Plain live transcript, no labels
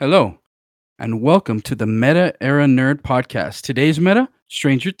Hello, and welcome to the Meta Era Nerd Podcast. Today's meta,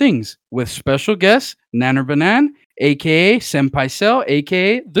 Stranger Things, with special guest Nanner Banan, aka Senpai Cell,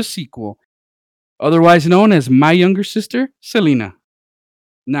 aka The Sequel, otherwise known as my younger sister, Selena.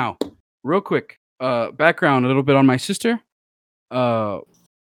 Now, real quick, background a little bit on my sister. Uh,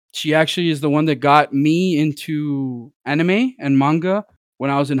 she actually is the one that got me into anime and manga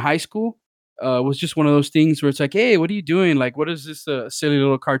when I was in high school. It was just one of those things where it's like, hey, what are you doing? Like, what is this silly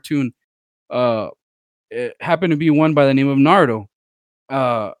little cartoon? Uh, it happened to be one by the name of Naruto.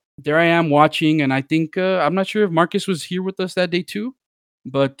 Uh, there I am watching, and I think I'm not sure if Marcus was here with us that day too,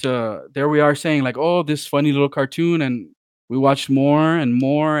 but there we are saying like, "Oh, this funny little cartoon," and we watched more and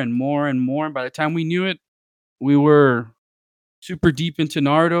more and more and more. And by the time we knew it, we were super deep into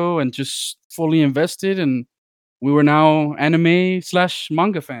Naruto and just fully invested, and we were now anime slash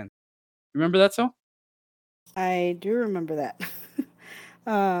manga fans. Remember that, so? I do remember that.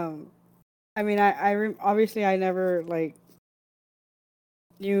 um, obviously I never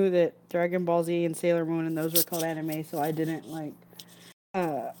knew that Dragon Ball Z and Sailor Moon and those were called anime, so I didn't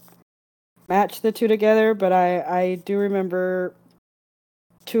uh match the two together. But I do remember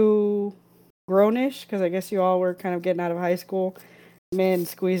two grownish because I guess you all were kind of getting out of high school. Men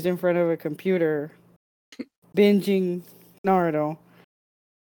squeezed in front of a computer, binging Naruto.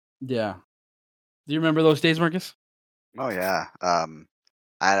 Yeah. Do you remember those days, Marcus? Oh yeah.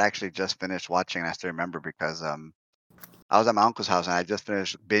 I had actually just finished watching, and I still remember because I was at my uncle's house and I just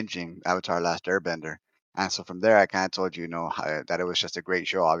finished binging Avatar: Last Airbender, and so from there I kind of told you, that it was just a great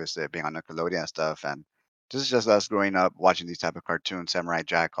show. Obviously, it being on Nickelodeon and stuff, and this is just us growing up watching these type of cartoons. Samurai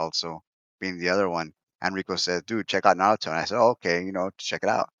Jack also being the other one. And Rico said, "Dude, check out Naruto," and I said, "Oh, okay, check it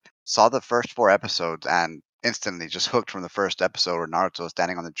out." Saw the first four episodes and instantly just hooked from the first episode where Naruto is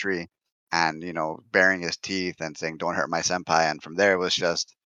standing on the tree and baring his teeth and saying, "Don't hurt my senpai." And from there it was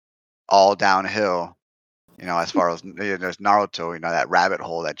just all downhill, as far as there's Naruto, that rabbit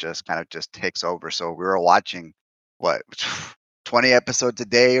hole that just kind of just takes over. So we were watching what 20 episodes a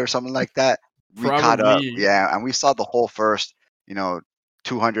day or something like that. We caught up, Probably. yeah, and we saw the whole first, you know,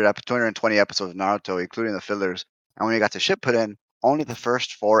 220 episodes of Naruto, including the fillers. And when we got to Shippuden, only the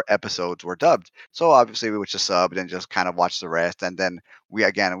first four episodes were dubbed. So obviously we would just sub and just kind of watch the rest. And then we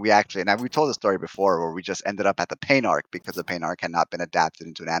actually, and we told the story before where we just ended up at the Pain arc because the Pain arc had not been adapted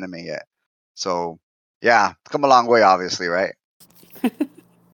into an anime yet. So yeah, it's come a long way, obviously, right?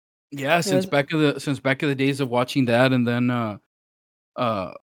 Yeah, It was since back of the days of watching that, and then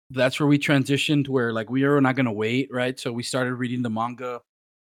uh that's where we transitioned where like we were not gonna wait, right? So we started reading the manga.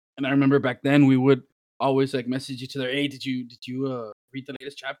 And I remember back then we would always like message each other, hey, did you read the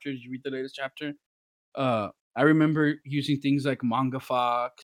latest chapter? Did you read the latest chapter? I remember using things like Manga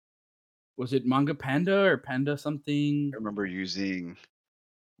Fox. Was it Manga Panda or Panda something? I remember using,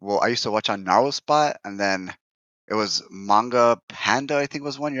 well, I used to watch on Narospot, and then it was Manga Panda, I think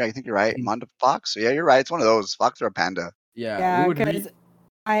was one. I think you're right. Mhm. Manga Fox. So yeah, you're right. It's one of those, Fox or Panda. Yeah, we yeah, would read. because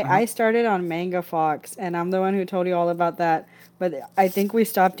I Uh-huh. started on Manga Fox, and I'm the one who told you all about that. But I think we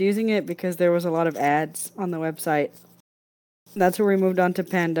stopped using it because there was a lot of ads on the website. That's where we moved on to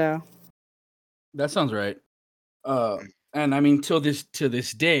Panda. That sounds right. Mm. And I mean, till this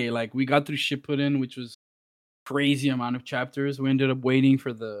day, like we got through Shippuden, which was crazy amount of chapters. We ended up waiting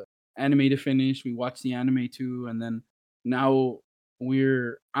for the anime to finish. We watched the anime too, and then now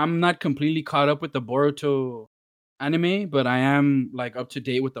I'm not completely caught up with the Boruto anime, but I am like up to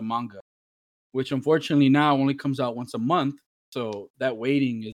date with the manga, which unfortunately now only comes out once a month. So that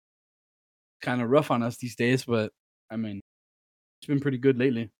waiting is kind of rough on us these days, but I mean, it's been pretty good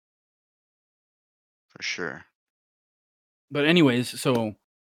lately. For sure. But anyways, so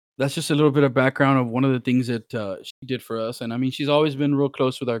that's just a little bit of background of one of the things that she did for us, and I mean, she's always been real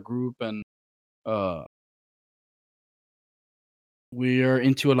close with our group, and uh we are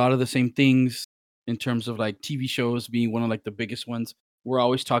into a lot of the same things in terms of like TV shows being one of like the biggest ones. We're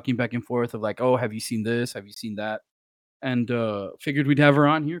always talking back and forth of like, oh, have you seen this? Have you seen that? And figured we'd have her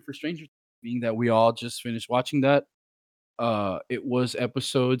on here for Stranger Things, being that we all just finished watching that. It was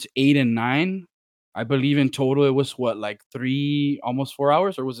episodes 8 and 9. I believe in total it was what, like 3, almost 4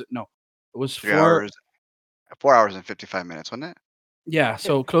 hours, or was it no? It was Three four. hours, 4 hours and 55 minutes, wasn't it? Yeah,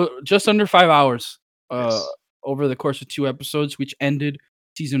 so just under 5 hours. Uh, Yes. over the course of 2 episodes, which ended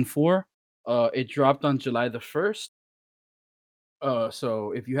season 4. It dropped on July 1st.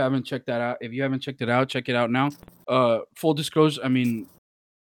 So if you haven't checked that out, if you haven't checked it out, check it out now. Full disclosure, I mean,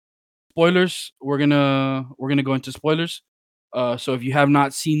 spoilers. We're gonna go into spoilers. So if you have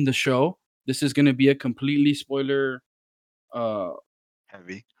not seen the show, this is gonna be a completely spoiler. Uh,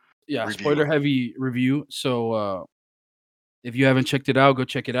 Heavy yeah, review. spoiler heavy review. So If you haven't checked it out, go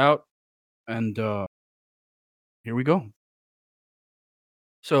check it out. And here we go.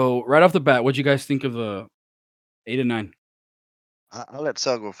 So right off the bat, what'd you guys think of the 8 and 9? I'll let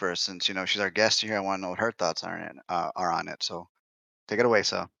Sel go first since she's our guest here. I want to know what her thoughts are on it. So take it away,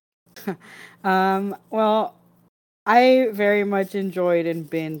 Sel. Well, I very much enjoyed and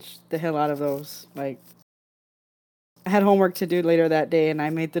binged the hell out of those. Like, I had homework to do later that day, and I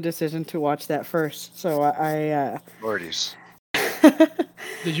made the decision to watch that first. So Lordies.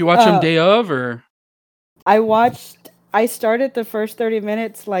 Did you watch them uh, day of or? I started the first 30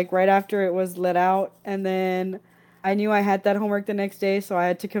 minutes like right after it was let out, and then I knew I had that homework the next day, so I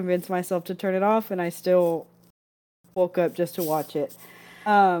had to convince myself to turn it off, and I still woke up just to watch it.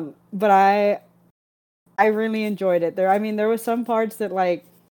 But I really enjoyed it. There was some parts that like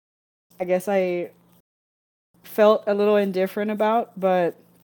I guess I felt a little indifferent about, but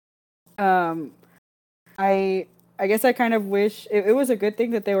um I I guess I kind of wish it was a good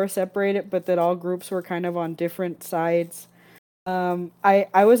thing that they were separated, but that all groups were kind of on different sides.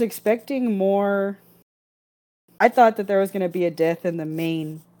 I was expecting more. I thought that there was going to be a death in the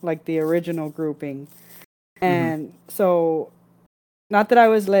main, like the original grouping, Mhm. and so not that I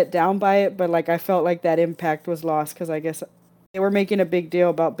was let down by it, but like I felt like that impact was lost because I guess they were making a big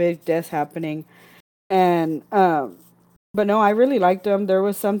deal about big deaths happening, and but no, I really liked them. There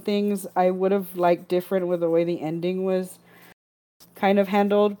was some things I would have liked different with the way the ending was kind of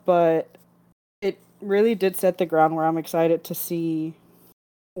handled, but it really did set the ground where I'm excited to see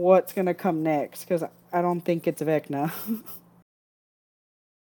what's gonna come next because I don't think it's Vecna.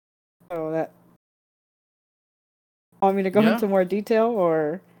 So that want me to go Yeah. into more detail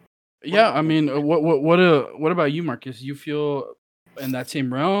or Yeah, I mean, what about you, Marcus? You feel in that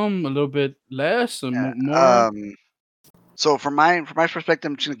same realm, a little bit less or Yeah. more? So from my perspective,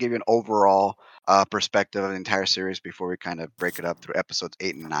 I'm just gonna give you an overall perspective of the entire series before we kind of break it up through episodes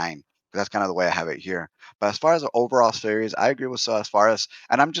 8 and 9. That's kind of the way I have it here. But as far as the overall series, I agree with Saul as far as,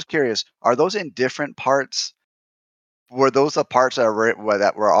 and I'm just curious, are those in different parts? Were those the parts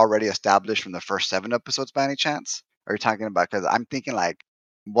that were already established from the first 7 episodes by any chance? Are you talking about? Because I'm thinking like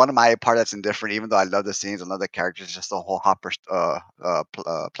one of my part that's indifferent, even though I love the scenes, I love the characters, just the whole Hopper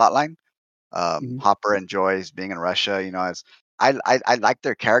plot line. Mhm. Hopper enjoys being in Russia. As I like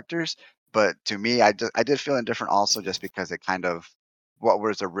their characters, but to me, I did feel indifferent also just because it kind of what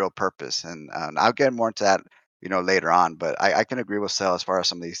was the real purpose, and I'll get more into that later on. But I can agree with Sal as far as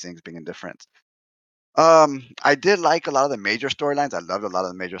some of these things being indifferent. I did like a lot of the major storylines. I loved a lot of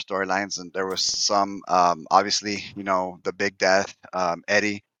the major storylines, and there was some, obviously, the big death,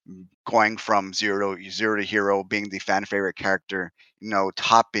 Eddie going from zero to hero, being the fan favorite character,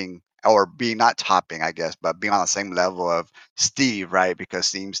 topping or being not topping, I guess, but being on the same level of Steve, right? Because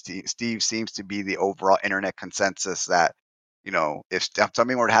Steve seems to be the overall internet consensus that, if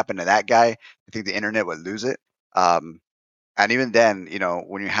something were to happen to that guy, I think the internet would lose it. Um, and even then,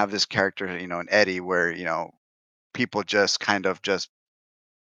 when you have this character, in Eddie, where people just kind of just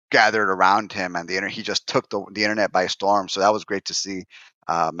gathered around him, and he just took the internet by storm. So that was great to see.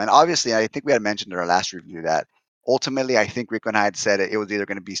 And obviously, I think we had mentioned in our last review that ultimately, I think Rico and I had said it was either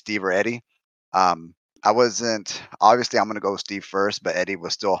going to be Steve or Eddie. Um, I wasn't obviously I'm going to go with Steve first, but Eddie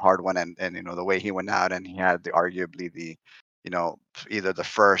was still a hard one, and the way he went out, and he had arguably the you know either the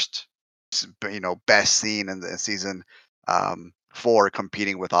first best scene in the season 4,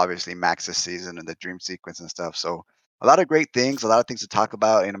 competing with obviously Max's season and the dream sequence and stuff. So a lot of great things, a lot of things to talk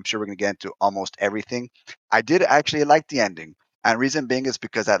about, and I'm sure we're going to get into almost everything. I did actually like the ending, and reason being is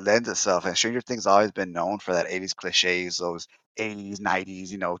because that lends itself. And Stranger Things has always been known for that 80s cliches, those 80s,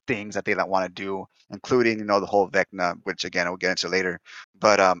 90s, things that they don't want to do, including the whole Vecna, which again we'll get into later.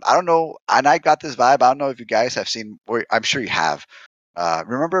 But I don't know, and I got this vibe. I don't know if you guys have seen, or I'm sure you have.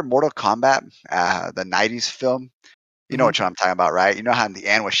 Remember Mortal Kombat, the 90s film? You know Mhm. what I'm talking about, right? You know how in the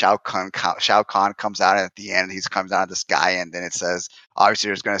end when Shao Kahn comes out, and at the end he comes out of the sky, and then it says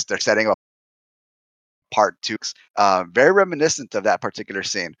obviously they're setting up part 2. Very reminiscent of that particular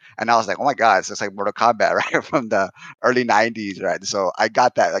scene, and I was like, oh my god, it's just like Mortal Kombat, right, from the early 90s, right? So I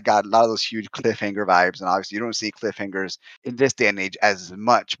got that. I got a lot of those huge cliffhanger vibes, and obviously you don't see cliffhangers in this day and age as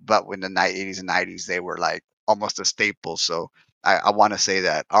much, but when the 80s and 90s they were like almost a staple. So I want to say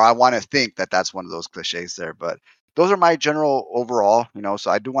that, or I want to think that that's one of those cliches there. But those are my general overall,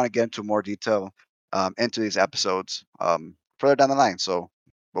 so I do want to get into more detail into these episodes further down the line. So,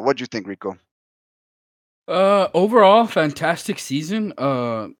 but what do you think, Rico? Overall, fantastic season.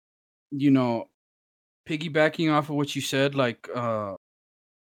 You know, piggybacking off of what you said, like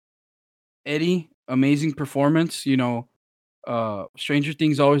Eddie, amazing performance. Stranger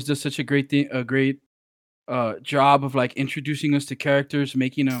Things always does such a great thing, a great job of like introducing us to characters,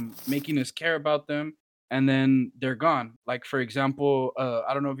 making us care about them, and then they're gone. Like for example,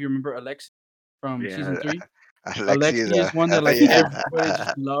 I don't know if you remember Alexi from Yeah, season 3. Alexi is Alexi is one that like yeah, everybody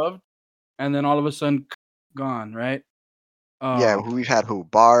just loved, and then all of a sudden gone, right? yeah. Uh, Who we've had? Who?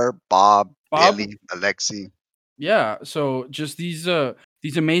 Barb, Bob, Bob, Billy, Alexi. yeah. So just these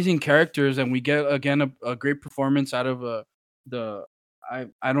amazing characters, and we get again a great performance out of the I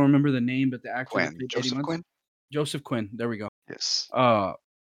don't remember the name, but the actor that Quinn, played Eddie Joseph Munson, Quinn. Joseph Quinn. There we go. Yes. Uh,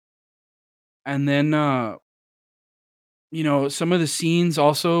 and then some of the scenes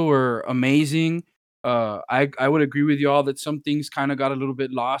also were amazing. I would agree with you all that some things kind of got a little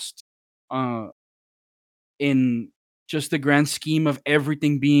bit lost uh in just the grand scheme of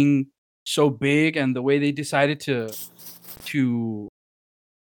everything being so big, and the way they decided to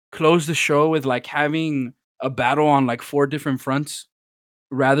close the show with like having a battle on like four different fronts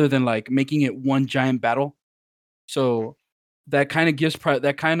rather than like making it one giant battle. So that kind of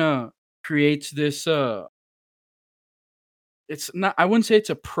that kind of creates this it's not, I wouldn't say it's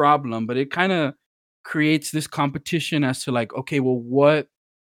a problem, but it kind of creates this competition as to like, okay, well, what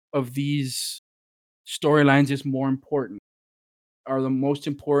of these storylines is more important, are the most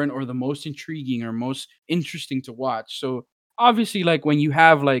important or the most intriguing or most interesting to watch. So obviously, like when you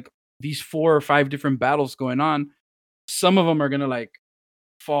have like these 4 or 5 different battles going on, some of them are gonna like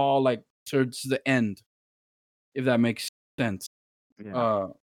fall like towards the end, if that makes sense. Yeah. Uh,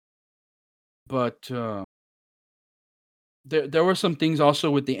 but there were some things also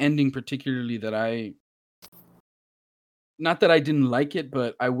with the ending, particularly that I, not that I didn't like it,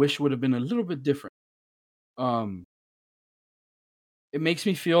 but I wish would have been a little bit different. Um, it makes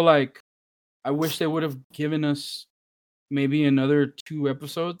me feel like I wish they would have given us maybe another 2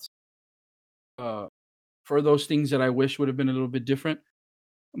 episodes uh, for those things that I wish would have been a little bit different.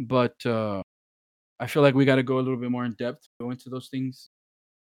 But I feel like we got to go a little bit more in depth, go into those things.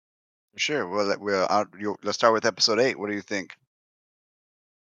 Sure. Well, let's start with episode 8. What do you think?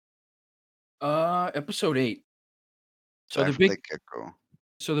 Episode 8. So Sorry the from big the get-go.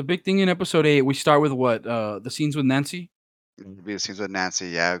 so the big thing in episode 8, we start with what? The scenes with Nancy. It seems with Nancy,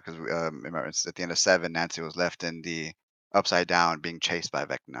 yeah, because remember it's at the end of 7. Nancy was left in the upside down, being chased by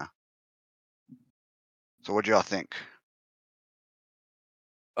Vecna. So what do y'all think?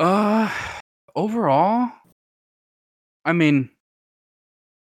 Uh, Overall, I mean,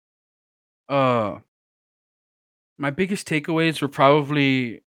 uh, my biggest takeaways were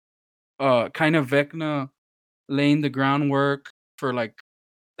probably kind of Vecna laying the groundwork for like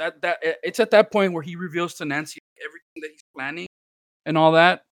it's at that point where he reveals to Nancy everything that he's planning and all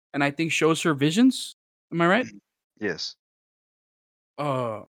that, and I think shows her visions. Am I right? Mhm. Yes.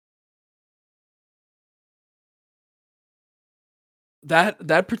 Uh,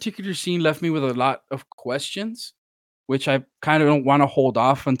 that particular scene left me with a lot of questions, which I kind of don't want to hold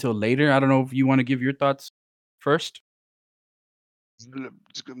off until later. I don't know if you want to give your thoughts first.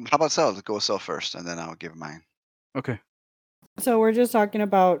 How about Cell? Let's go with Cell first, and then I'll give mine. Okay. So we're just talking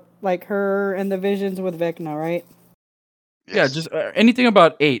about like her and the visions with Vecna, right? Yeah, Yes. just anything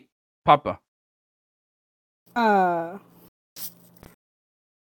about 8, Papa. Uh,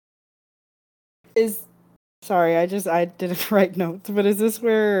 is sorry, I didn't write notes, but is this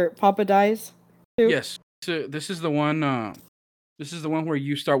where Papa dies? Too? Yes. So this is the one. This is the one where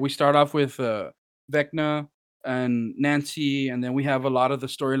we start off with Vecna and Nancy, and then we have a lot of the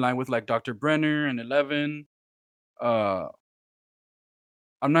storyline with like Dr. Brenner and 11. Uh,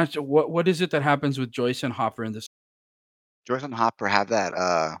 I'm not sure what is it that happens with Joyce and Hopper in this. Joyce and Hopper have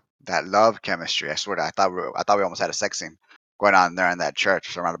that love chemistry. I swear, I thought we almost had a sex scene going on there in that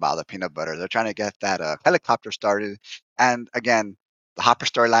church surrounded by all the peanut butter. They're trying to get that helicopter started, and again, the Hopper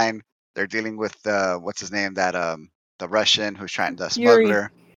storyline. They're dealing with what's his name, that the Russian who's trying, the Yuri.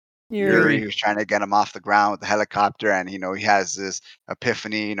 smuggler Yuri, Yuri. who's trying to get him off the ground with the helicopter, and he has this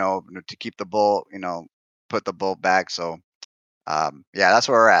epiphany, to keep the bull, put the bull back. So yeah, that's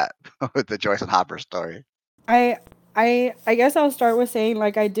where we're at with the Joyce and Hopper story. I guess I'll start with saying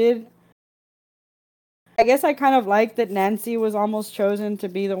like I guess I kind of like that Nancy was almost chosen to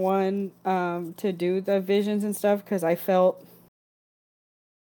be the one to do the visions and stuff, because I felt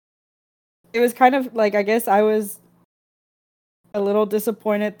it was kind of like, I guess I was a little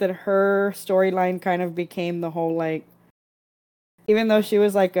disappointed that her storyline kind of became the whole, like, even though she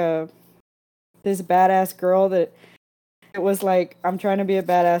was like this badass girl, that it was like, I'm trying to be a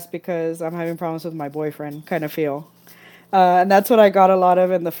badass because I'm having problems with my boyfriend kind of feel. And that's what I got a lot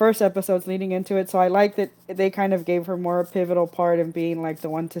of in the first episodes leading into it. So I like that they kind of gave her more a pivotal part in being like the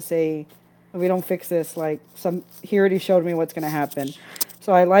one to say, if we don't fix this, like he already showed me what's going to happen.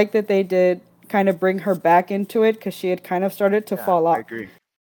 So I like that they did kind of bring her back into it because she had kind of started to Yeah, fall I off. agree.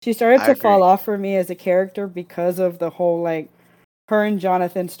 She started I to agree. fall off for me as a character because of the whole like her and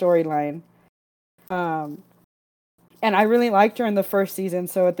Jonathan storyline. Um, and I really liked her in the first season.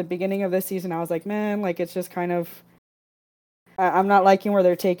 So at the beginning of this season, I was like, man, like it's just kind of I'm not liking where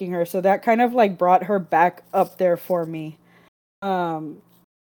they're taking her. So that kind of like brought her back up there for me. Um,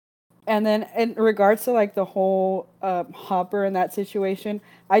 and then in regards to like the whole Hopper in that situation,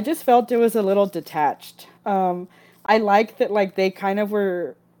 I just felt it was a little detached. I like that like they kind of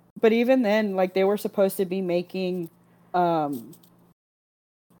were, but even then, like they were supposed to be making. Um,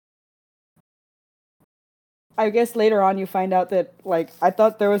 I guess later on you find out that like I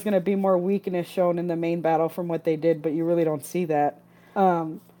thought there was gonna be more weakness shown in the main battle from what they did, but you really don't see that.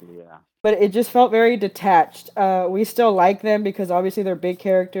 Um, Yeah. but it just felt very detached. We still like them because obviously they're big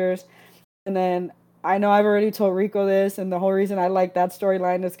characters. And then I know I've already told Rico this, and the whole reason I like that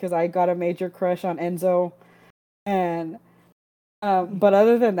storyline is because I got a major crush on Enzo. And but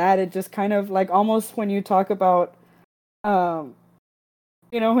other than that, it just kind of like almost when you talk about, um,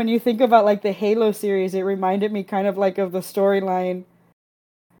 when you think about like the Halo series, it reminded me kind of like of the storyline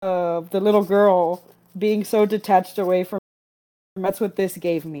of the little girl being so detached away from. That's what this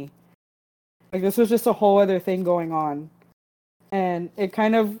gave me. Like this was just a whole other thing going on, and it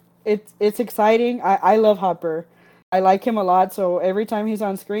kind of it's exciting. I love Hopper. I like him a lot, so every time he's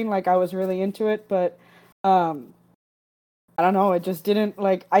on screen, like I was really into it. But um, I don't know. It just didn't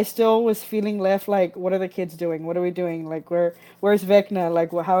like. I still was feeling left. Like, what are the kids doing? What are we doing? Like, where's Vecna?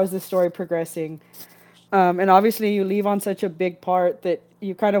 Like, how is this story progressing? And obviously, you leave on such a big part that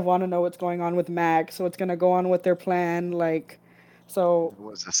you kind of want to know what's going on with Max. So what's gonna go on with their plan? Like, so It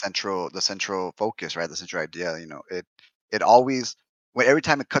was the central focus, right? The central idea. It always when every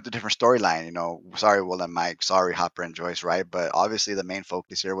time it cut to different storyline. Sorry, Will and Mike. Sorry, Hopper and Joyce, right? But obviously the main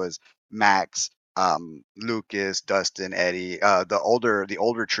focus here was Max, Lucas, Dustin, Eddie, the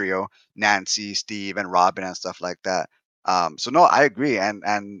older trio, Nancy, Steve, and Robin, and stuff like that. So no, I agree.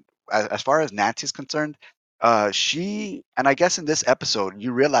 And as far as Nancy's concerned, she and I guess in this episode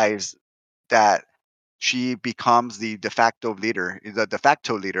you realize that she becomes the de facto leader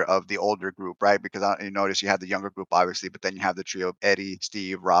of the older group, right? Because you notice you have the younger group, obviously, but then you have the trio of Eddie,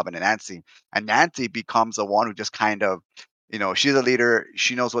 Steve, Robin, and Nancy. And Nancy becomes the one who just kind of, she's a leader.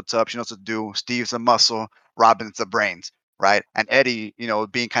 She knows what's up. She knows what to do. Steve's a muscle. Robin's the brains, right? And Eddie,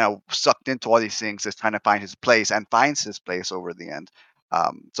 being kind of sucked into all these things, is trying to find his place and finds his place over the end.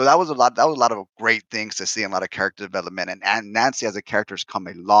 So that was a lot. That was a lot of great things to see, and a lot of character development. And Nancy as a character has come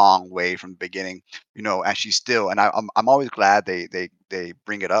a long way from the beginning, and she's still, and I'm always glad they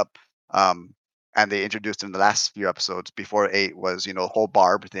bring it up. And they introduced in the last few episodes before 8 was, the whole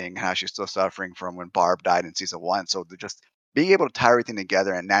Barb thing, how she's still suffering from when Barb died in season 1. So they're just being able to tie everything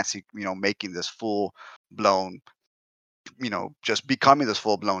together, and Nancy, making this full blown, just becoming this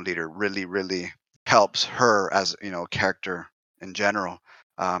full blown leader really, really helps her as, character in general.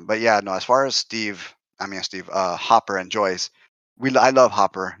 But yeah, no, as far as Steve, Hopper and Joyce, I love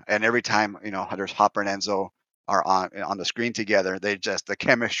Hopper, and every time, there's Hopper and Enzo are on the screen together, the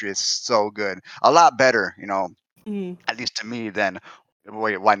chemistry is so good, a lot better, mm, at least to me, than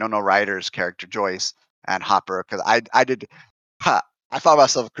Winona Ryder's character Joyce and Hopper, because I did Ha, I found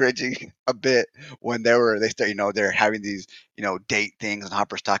myself cringing a bit when they start, they're having these, date things, and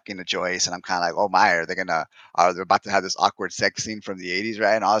Hopper's talking to Joyce, and I'm kind of like, oh my, are they about to have this awkward sex scene from the 80s,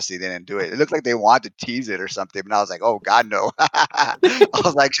 right? And obviously they didn't do it. It looked like they wanted to tease it or something, but I was like, oh God, no. I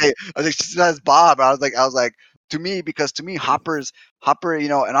was like, she still has Bob. Because to me, Hopper,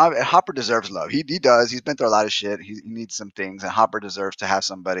 Hopper deserves love. He does. He's been through a lot of shit. He needs some things, and Hopper deserves to have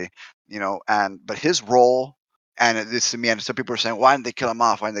somebody, but his role, and this to me, and some people are saying, why didn't they kill him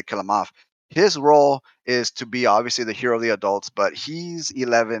off? Why didn't they kill him off? His role is to be obviously the hero of the adults, but he's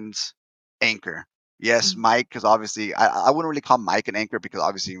 11's anchor. Yes, mm, Mike, because obviously I wouldn't really call Mike an anchor, because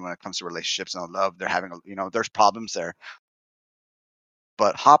obviously when it comes to relationships and love, they're having, there's problems there.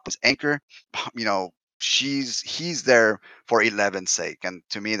 But Hop's anchor, you know, he's there for 11's sake, and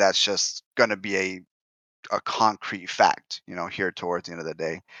to me, that's just gonna be a concrete fact, here towards the end of the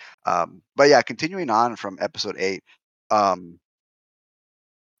day. But yeah, continuing on from episode 8, um,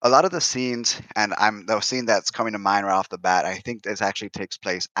 a lot of the scenes, and the scene that's coming to mind right off the bat, I think this actually takes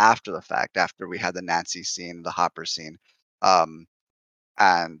place after the fact, after we had the Nancy scene, the Hopper scene, um,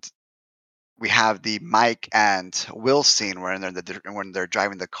 and we have the Mike and Will scene when they're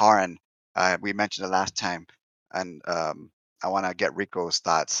driving the car, and we mentioned it last time, and I want to get Rico's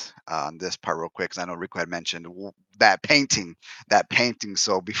thoughts on this part real quick, because I know Rico had mentioned that painting.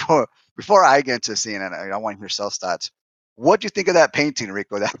 So before I get into the scene, and I want to hear Cel's thoughts. What do you think of that painting,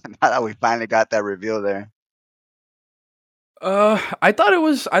 Rico? That now that we finally got that reveal there. I thought it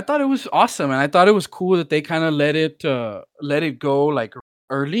was awesome, and I thought it was cool that they kind of let it go like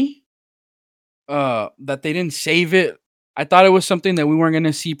early. That they didn't save it. I thought it was something that we weren't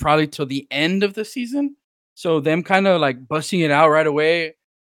gonna see probably till the end of the season. So them kind of like busting it out right away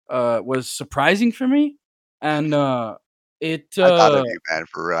was surprising for me. And it I thought of you, man,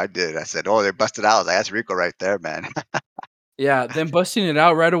 for real. I did. I said, "Oh, they busted out." I was like, "That's Rico right there, man." yeah, them busting it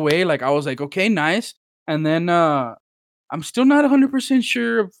out right away, like I was like, okay, nice. And then I'm still not 100%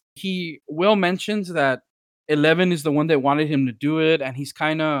 sure if Will mentions that 11 is the one that wanted him to do it, and he's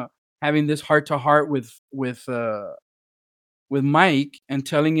kind of having this heart to heart with Mike and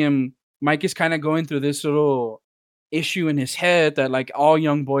telling him Mike is kind of going through this little issue in his head that like all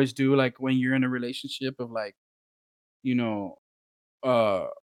young boys do, like when you're in a relationship of like, you know, uh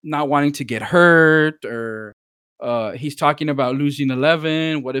not wanting to get hurt, or he's talking about losing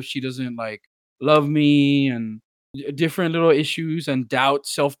 11. What if she doesn't like love me, and different little issues and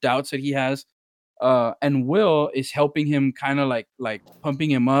doubts, self-doubts that he has. And Will is helping him, kind of like pumping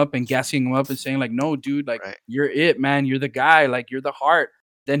him up and gassing him up and saying like, no dude, like Right. you're it, man, you're the guy, like you're the heart.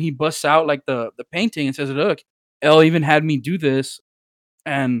 Then he busts out like the painting and says, look, Elle even had me do this,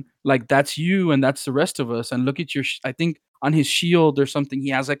 and like that's you and that's the rest of us, and look at your I think on his shield or something he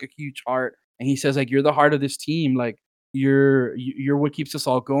has like a huge heart, and he says like, you're the heart of this team, like you're what keeps us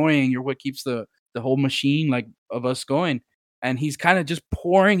all going, you're what keeps the whole machine like of us going. And he's kind of just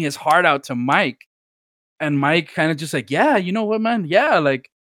pouring his heart out to Mike, and Mike kind of just like, yeah, you know what, man, yeah, like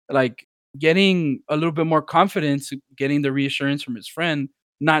getting a little bit more confidence, getting the reassurance from his friend,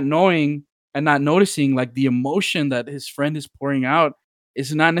 not knowing and not noticing like the emotion that his friend is pouring out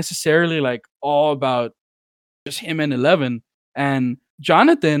is not necessarily like all about just him and 11. And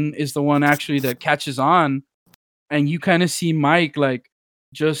Jonathan is the one actually that catches on, and you kind of see Mike like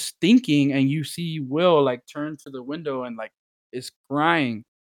just thinking, and you see Will like turn to the window and like is crying.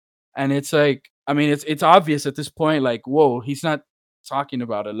 And it's like, I mean, it's obvious at this point, like, whoa, he's not talking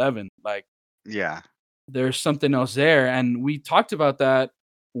about 11. Like, Yeah. there's something else there. And we talked about that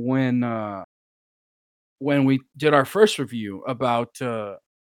when we did our first review about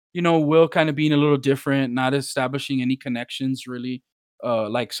Will kind of being a little different, not establishing any connections really,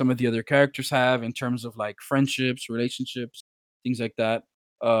 like some of the other characters have in terms of like friendships, relationships, things like that.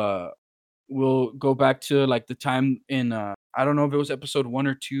 Uh, we'll go back to like the time in I don't know if it was episode 1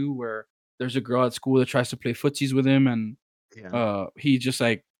 or 2 where there's a girl at school that tries to play footsies with him, and Yeah. he just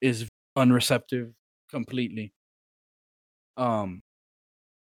like is unreceptive completely. Um,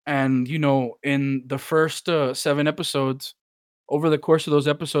 and in the first 7 episodes, over the course of those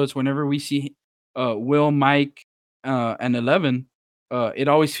episodes, whenever we see Will, Mike, and 11, it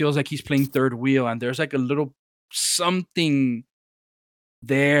always feels like he's playing third wheel, and there's like a little something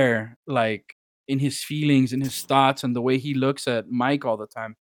there, like in his feelings, in his thoughts, and the way he looks at Mike all the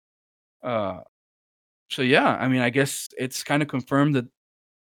time. Uh, so yeah, I mean, I guess it's kind of confirmed, that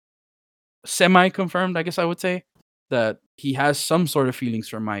semi-confirmed, I guess I would say, that he has some sort of feelings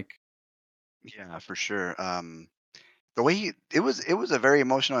for Mike. Yeah, for sure. The way it was a very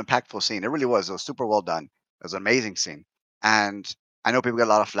emotional, impactful scene. It really was. It was super well done. It was an amazing scene. And I know people get a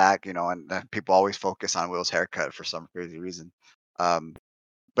lot of flack, and people always focus on Will's haircut for some crazy reason. Um,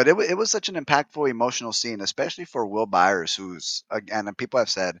 but it was such an impactful, emotional scene, especially for Will Byers, who's, again, and people have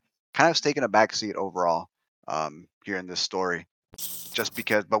said, kind of taken a back seat overall, here in this story, just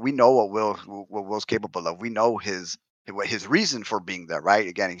because. But we know what Will's capable of. We know his reason for being there, right?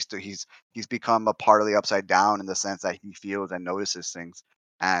 Again, he's become a part of the Upside Down in the sense that he feels and notices things.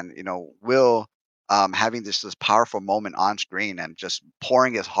 And Will, having this powerful moment on screen and just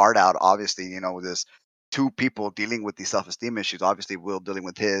pouring his heart out. Obviously, this two people dealing with these self-esteem issues. Obviously, Will dealing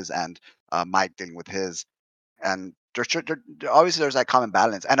with his, and Mike dealing with his, and obviously there's that common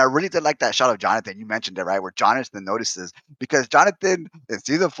balance. And I really did like that shot of Jonathan. You mentioned it, right, where Jonathan notices, because Jonathan in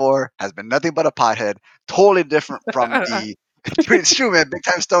season 4 has been nothing but a pothead, totally different from the. It's true, man, big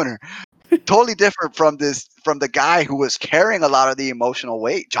time stoner. Totally different from the guy who was carrying a lot of the emotional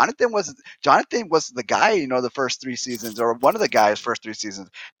weight. Jonathan was the guy, the first 3 seasons, or one of the guys first 3 seasons,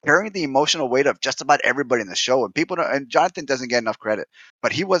 carrying the emotional weight of just about everybody in the show. And people don't, and Jonathan doesn't get enough credit,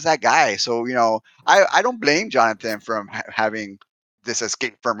 but he was that guy. So I don't blame Jonathan from having this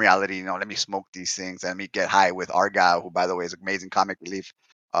escape from reality. Let me smoke these things and let me get high with Argyle, who, by the way, is amazing comic relief.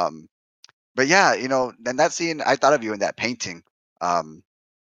 Um, but yeah, and that scene, I thought of you in that painting. Um,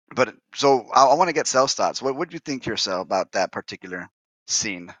 but so I want to get Cell's thoughts. What do you think, yourself, about that particular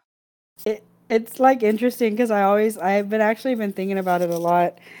scene? It's like interesting because I've been actually been thinking about it a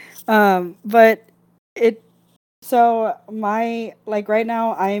lot, but it So my like right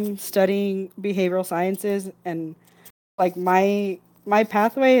now I'm studying behavioral sciences, and like my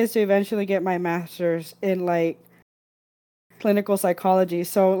pathway is to eventually get my master's in like clinical psychology.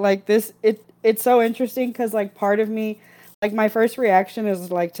 So like it's so interesting cuz like part of me, like my first reaction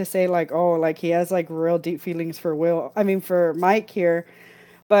is like to say like, oh, like he has like real deep feelings for for Mike here.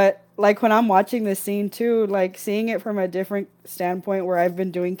 But like when I'm watching this scene too, like seeing it from a different standpoint where I've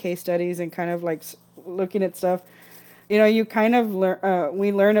been doing case studies and kind of like looking at stuff, you kind of learn.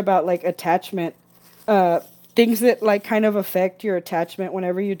 We learn about like attachment, uh, things that like kind of affect your attachment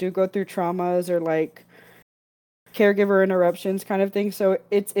whenever you do go through traumas or like caregiver interruptions, kind of thing. So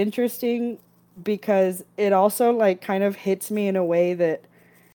it's interesting because it also like kind of hits me in a way that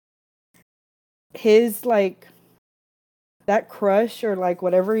his like that crush or like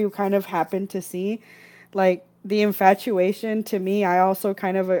whatever you kind of happen to see, like the infatuation to me, I also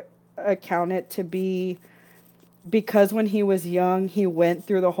kind of account it to be because when he was young, he went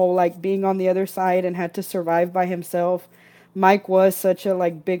through the whole like being on the other side and had to survive by himself. Mike was such a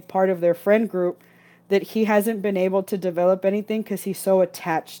like big part of their friend group that he hasn't been able to develop anything because he's so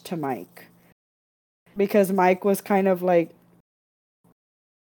attached to Mike. Because Mike was kind of like,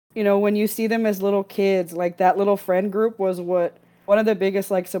 when you see them as little kids, like that little friend group was what one of the biggest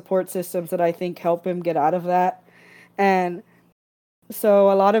like support systems that I think help him get out of that. And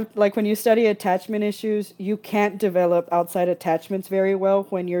so a lot of like when you study attachment issues, you can't develop outside attachments very well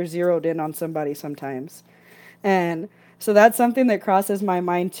when you're zeroed in on somebody sometimes. And so that's something that crosses my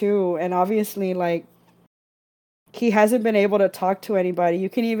mind too. And obviously like he hasn't been able to talk to anybody. You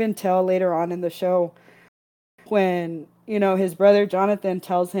can even tell later on in the show when, his brother Jonathan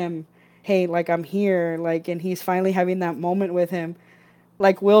tells him, "Hey, like I'm here," like and he's finally having that moment with him.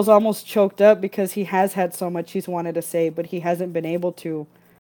 Like Will's almost choked up because he has had so much he's wanted to say, but he hasn't been able to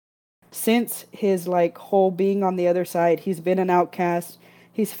since his like whole being on the other side. He's been an outcast.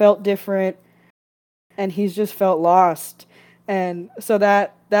 He's felt different and he's just felt lost. And so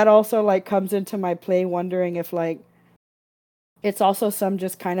that also like comes into my play wondering if like it's also some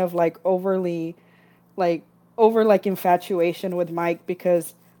just kind of like like over like infatuation with Mike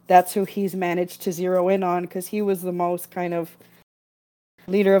because that's who he's managed to zero in on because he was the most kind of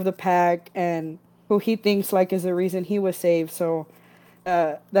leader of the pack and who he thinks like is the reason he was saved. So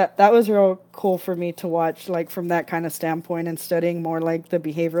that was real cool for me to watch, like from that kind of standpoint and studying more like the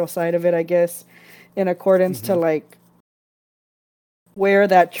behavioral side of it, I guess, in accordance to Mhm. like where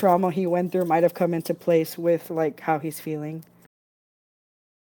that trauma he went through might have come into place with like how he's feeling.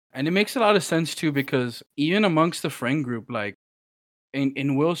 And it makes a lot of sense too because even amongst the friend group, like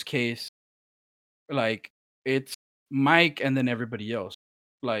in Will's case, like it's Mike and then everybody else.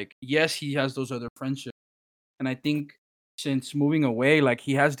 Like yes, he has those other friendships, and I think since moving away, like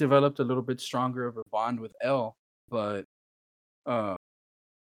he has developed a little bit stronger of a bond with Elle. But uh,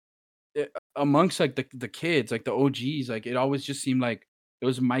 amongst like the kids, like the OGs, like it always just seemed like it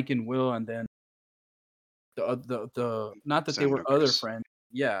was Mike and Will, and then the not that they Zen were other Lucas. friends,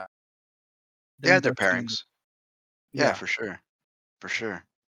 yeah, Yeah, them they're just being, pairings. Yeah, yeah. for sure. For sure.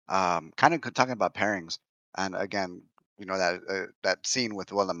 Kind of talking about pairings, and again, that scene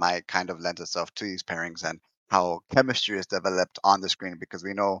with Will and Mike kind of lends itself to these pairings and how chemistry is developed on the screen because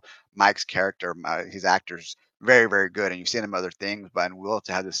we know Mike's character, his actor's very, very good, and you've seen him in other things, but in Will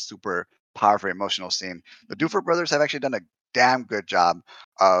to have this super powerful emotional scene, the Duffer brothers have actually done a damn good job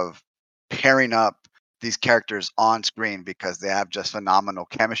of pairing up these characters on screen because they have just phenomenal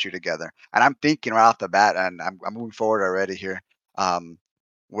chemistry together. And I'm thinking right off the bat, and I'm moving forward already here um,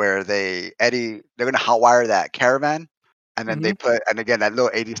 where they're gonna hotwire that caravan, and then Hmm. they put and again that little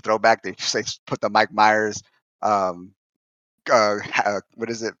 '80s throwback. They put the Mike Myers, um, what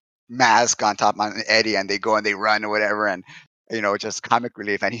is it, mask on top on Eddie, and they go and they run or whatever, and just comic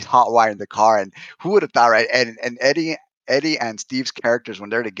relief. And he's hotwiring the car, and who would have thought, right? And Eddie and Steve's characters when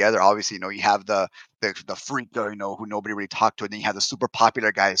they're together, obviously, you have the freak, who nobody really talked to, and then you have the super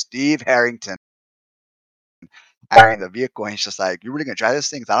popular guy, Steve Harrington carrying the vehicle, and he's just like, "You really gonna drive this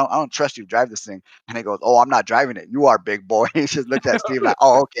thing? 'Cause I don't trust you to drive this thing." And he goes, "Oh, I'm not driving it. You are, big boy." He just looked at Steve like,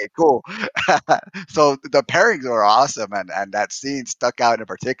 "Oh, okay, cool." So the pairings were awesome, and that scene stuck out in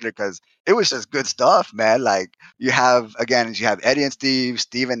particular because it was just good stuff, man. Like you have Eddie and Steve,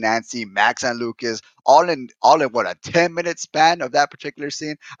 Steve and Nancy, Max and Lucas, all in what, a 10-minute span of that particular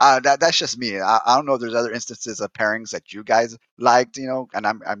scene. That's just me. I don't know if there's other instances of pairings that you guys liked, and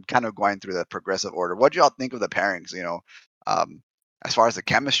I'm kind of going through the progressive order. What do y'all think of the pairings, um, as far as the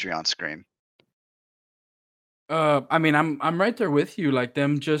chemistry on screen? I mean, I'm right there with you. Like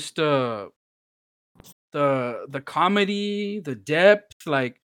them, just the comedy, the depth,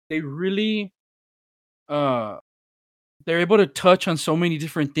 like they really they're able to touch on so many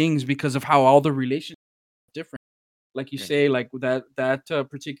different things because of how all the relationships are different. Like you Yeah. say, like that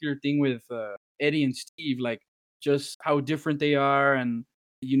particular thing with Eddie and Steve, like just how different they are, and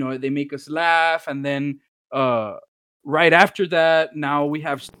they make us laugh, and then uh, right after that, now we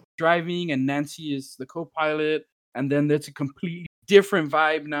have Steve driving, and Nancy is the co-pilot, and then that's a completely different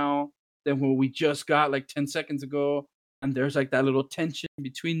vibe now than what we just got like 10 seconds ago, and there's like that little tension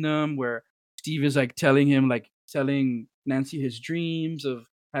between them where Steve is like telling Nancy his dreams of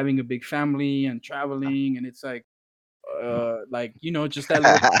having a big family and traveling, and it's like just that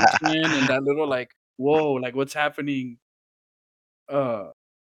little tension and that little like whoa, like what's happening. uh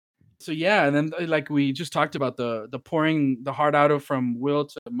so yeah, and then like we just talked about the pouring the heart out of from Will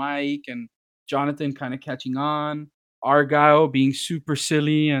to Mike, and Jonathan kind of catching on, Argyle being super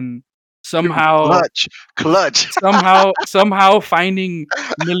silly, and Dude, somehow clutch. somehow finding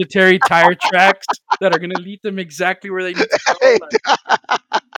military tire tracks that are gonna lead them exactly where they need to go. Hey, Like,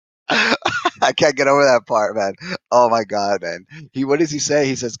 I can't get over that part, man. Oh my god, man. What does he say?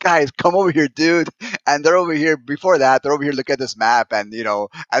 He says, "Guys, come over here, dude." And they're over here. Before that, they're over here looking at this map, and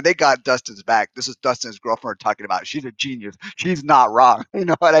and they got Dustin's back. This is Dustin's girlfriend we're talking about. She's a genius. She's not wrong. You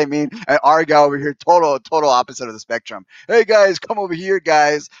know what I mean? And Argyle over here, total opposite of the spectrum. Hey guys, come over here,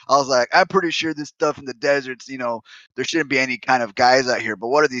 guys. I was like, I'm pretty sure this stuff in the deserts, there shouldn't be any kind of guys out here. But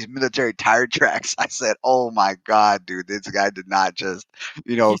what are these military tire tracks? I said, oh my god, dude, this guy did not just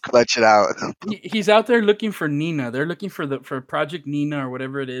he's clutch it out. he's out there looking for Nina. They're looking for Project Nina or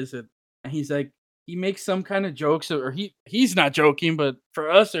whatever it is, and he's like he makes some kind of jokes, or he's not joking, but for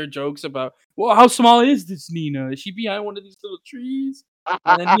us, they're jokes about, well, how small is this Nina? Is she behind one of these little trees?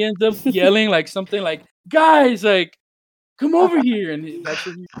 And then he ends up yelling like something like, "Guys, like come over here!" And that's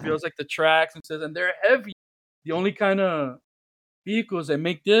where he reveals like the tracks and says, "And they're heavy. The only kind of vehicles that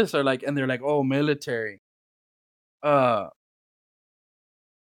make this are like," and they're like, "Oh, military." Uh,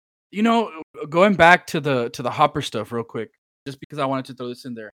 going back to the Hopper stuff real quick, just because I wanted to throw this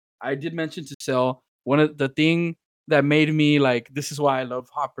in there. I did mention to Cell one of the thing that made me like this is why I love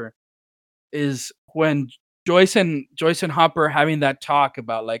Hopper is when Joyce and Hopper having that talk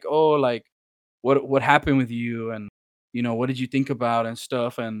about like, oh, like what happened with you, and what did you think about and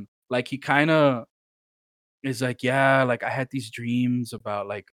stuff, and like he kind of is like, yeah, like I had these dreams about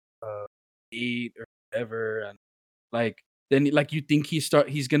like uh date or whatever, and like then like you think he's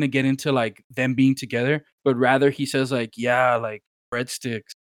gonna get into like them being together, but rather he says like, yeah, like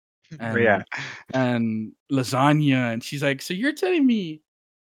breadsticks Yeah. and lasagna, and she's like, so you're telling me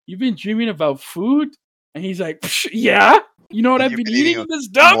you've been dreaming about food? And he's like, "Psh, yeah, you know what I've You've been been eating eating in this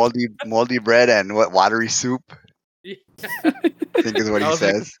dump." moldy bread and what watery soup, I I think is what he was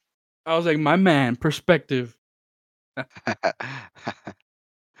like, says. my man, perspective. But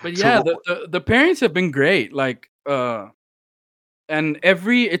So yeah, the parents have been great. Like, and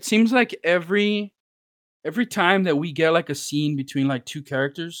it seems like every time that we get like a scene between like two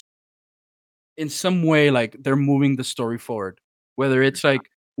characters, in some way, like they're moving the story forward. Whether it's like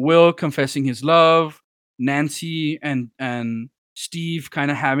Will confessing his love, Nancy and Steve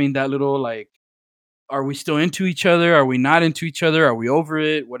kind of having that little like, are we still into each other? Are we not into each other? Are we over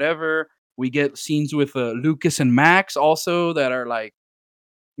it? Whatever. We get scenes with Lucas and Max also that are like,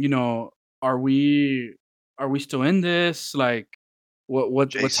 you know, are we still in this? Like,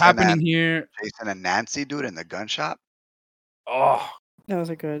 what's Jason happening and here? Jason and Nancy, dude, in the gun shop. Oh, That was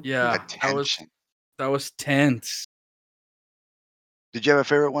a good. The yeah, tension. that was tense. Did you have a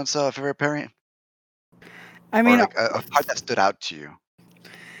favorite one, favorite parent, I or mean, like a part that stood out to you?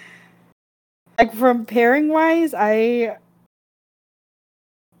 like from pairing wise, I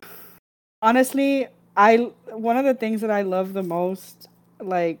honestly, I one of the things that I love the most,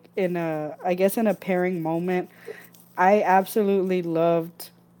 like I guess in a pairing moment, I absolutely loved,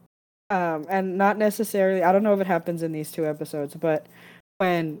 and not necessarily, I don't know if it happens in these two episodes, but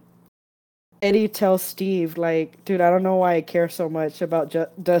when Eddie tells Steve, like, dude, I don't know why I care so much about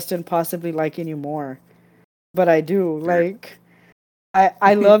Dustin possibly liking you more, but I do. Dude, Like,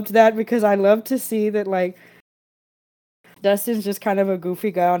 I loved that because I love to see that, like, Dustin's just kind of a goofy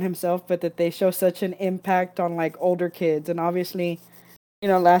guy on himself, but that they show such an impact on like older kids. And obviously,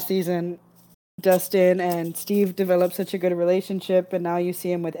 last season, Dustin and Steve developed such a good relationship, and now you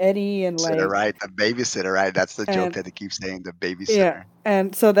see him with Eddie, and sitter, like, right? The babysitter, right? That's the joke and that they keep saying. The yeah, babysitter.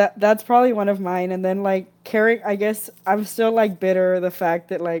 and so that's probably one of mine. And then like Carrie, I guess I'm still like bitter the fact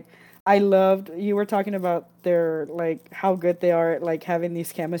that like I loved you were talking about their like how good they are at like having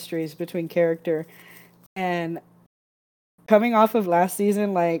these chemistries between character, and coming off of last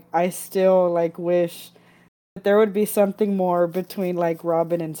season, like I still like wish that there would be something more between like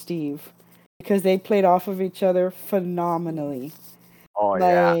Robin and Steve. because they played off of each other phenomenally. Oh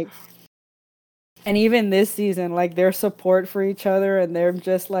yeah. Like, and even this season, like their support for each other, and they're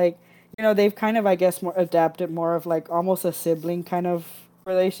just like, they've kind of, I guess, more adapted more of like almost a sibling kind of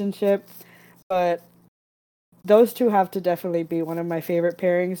relationship. But those two have to definitely be one of my favorite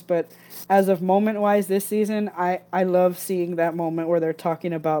pairings. But as of moment wise this season, I love seeing that moment where they're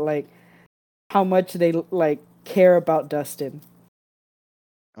talking about like how much they like care about Dustin.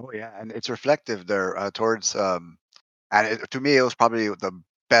 Oh yeah, and it's reflective there towards and to me it was probably the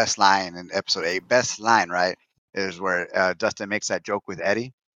best line in episode 8. Best line, right, is where Dustin makes that joke with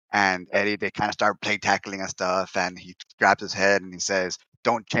Eddie, and Eddie, they kind of start play tackling and stuff, and he grabs his head and he says,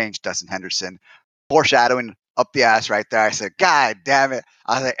 "Don't change, Dustin Henderson." Foreshadowing up the ass right there. I said, "God damn it!"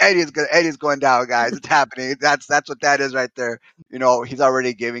 I was like, Eddie's going down, guys. It's happening. That's what that is right there. He's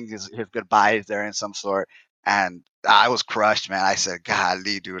already giving his goodbyes there in some sort, and I was crushed, man. I said,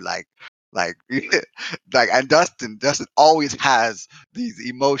 "Golly, dude, like like." And Dustin always has these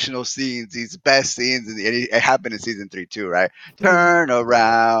emotional scenes, these best scenes, and it happened in season 3 too, right? Turn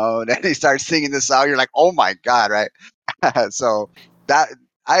around, and he starts singing the song. You're like, "Oh my god!" Right? So that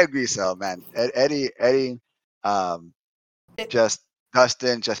I agree, so man, Eddie, um, just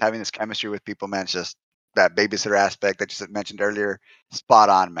Dustin, just having this chemistry with people, man. It's just that babysitter aspect that you mentioned earlier. Spot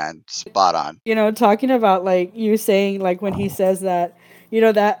on, man. Spot on. Talking about like you saying like when he says that,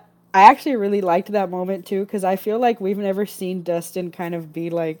 that I actually really liked that moment too because I feel like we've never seen Dustin kind of be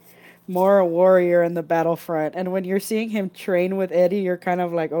like more a warrior in the battlefront, and when you're seeing him train with Eddie, you're kind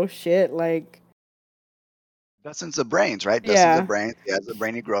of like, oh shit, like Dustin's the brains, right? Dustin's the yeah, brains. He has a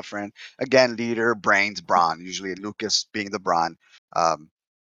brainy girlfriend. Again, leader, brains, brawn. Usually Lucas being the brawn um,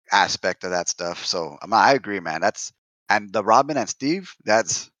 aspect of that stuff. So I agree, man. And the Robin and Steve.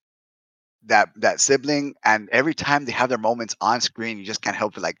 That's that sibling, and every time they have their moments on screen, you just can't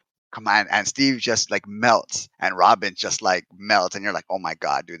help it. Like, come on, and Steve just like melts, and Robin just like melts, and you're like, oh my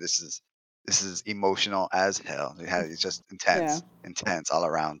god, dude, this is emotional as hell. It's just yeah. intense all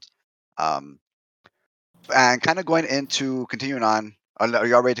around. Um, and kind of going into continuing on. Are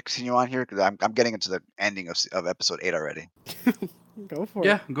y'all ready to continue on here? Because I'm getting into the ending of episode 8 already. Go for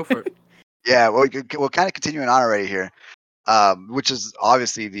Yeah, it. go for it. Yeah, well, we're kind of continuing on already here. Which is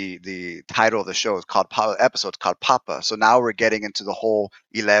obviously the title of the show is called episode's called Papa. So now we're getting into the whole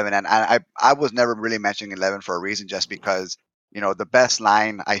 11, and I was never really mentioning 11 for a reason, just because the best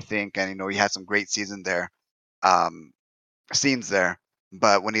line I think, and he had some great season there, um, scenes there.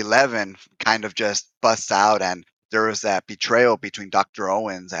 But when 11 kind of just busts out, and there was that betrayal between Dr.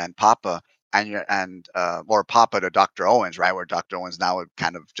 Owens and Papa, or Papa to Dr. Owens, right, where Dr. Owens now would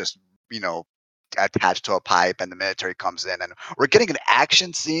kind of just you know attached to a pipe, and the military comes in, and we're getting an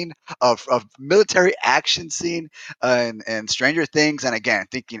action scene of military action scene, and Stranger Things, and again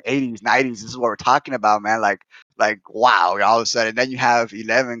thinking 80s 90s, this is what we're talking about, man. Like wow, all of a sudden then you have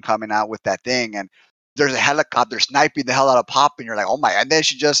 11 coming out with that thing, and there's a helicopter sniping the hell out of Pop, and you're like, oh my! And then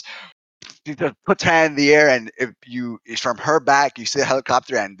she just puts her hand in the air, and if it's from her back, you see a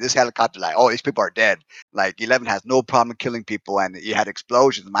helicopter, and this helicopter, like, oh, these people are dead. Like 11 has no problem killing people, and you had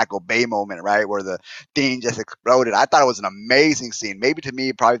explosions, Michael Bay moment, right, where the thing just exploded. I thought it was an amazing scene. Maybe to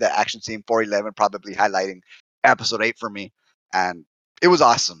me, probably that action scene for 11, probably highlighting episode 8 for me, and it was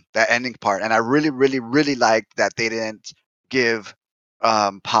awesome, that ending part. And I really, really, really liked that they didn't give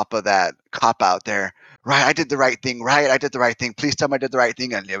Papa that cop out there. Right, I did the right thing. Right, I did the right thing. Please tell me I did the right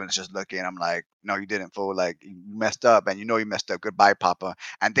thing. And Levin's just looking. I'm like, no, you didn't, fool. Like, you messed up, and you messed up. Goodbye, Papa.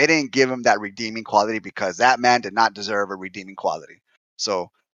 And they didn't give him that redeeming quality, because that man did not deserve a redeeming quality. So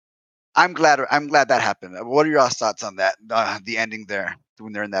I'm glad that happened. What are your thoughts on that? The ending there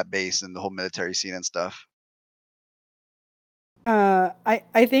when they're in that base and the whole military scene and stuff.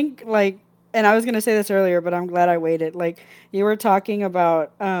 I think like, and I was gonna say this earlier, but I'm glad I waited. Like you were talking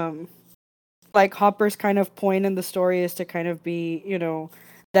about, like Hopper's kind of point in the story is to kind of be,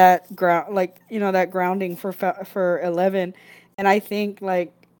 that ground, like that grounding for 11, and I think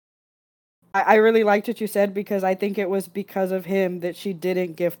like I really liked what you said because I think it was because of him that she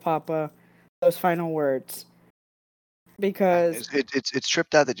didn't give Papa those final words And because it's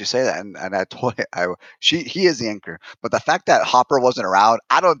tripped out that you say that, and I told he is the anchor, but the fact that Hopper wasn't around,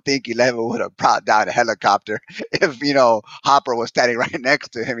 I don't think 11 would have brought down a helicopter if Hopper was standing right next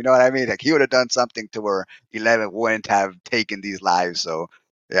to him. You know what I mean? Like, he would have done something to where 11 wouldn't have taken these lives. So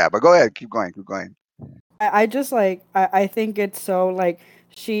yeah, but go ahead, keep going. I just like I think it's so like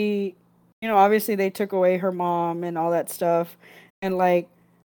she, obviously they took away her mom and all that stuff, and like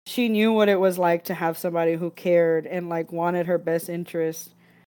she knew what it was like to have somebody who cared and like wanted her best interest,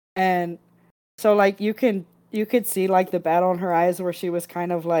 and so like you could see like the battle in her eyes where she was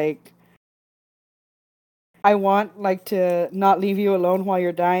kind of like I want like to not leave you alone while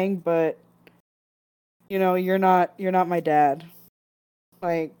you're dying, but you're not my dad.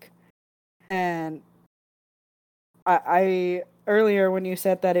 Like, and I earlier when you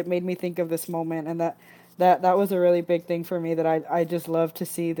said that, it made me think of this moment, and that was a really big thing for me, that I just love to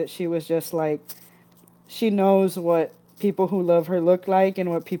see that she was just like, she knows what people who love her look like and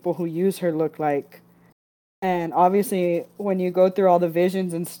what people who use her look like. And obviously when you go through all the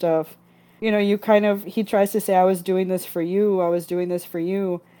visions and stuff, you kind of, he tries to say, I was doing this for you, I was doing this for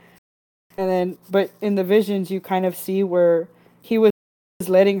you. And then, but in the visions, you kind of see where he was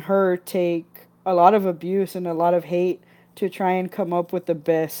letting her take a lot of abuse and a lot of hate to try and come up with the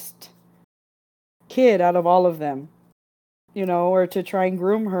best kid out of all of them, or to try and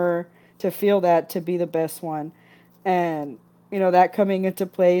groom her to feel that to be the best one. And, that coming into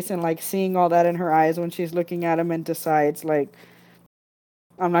place and like seeing all that in her eyes when she's looking at him and decides, like,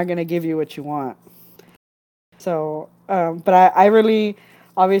 I'm not going to give you what you want. So, but I really,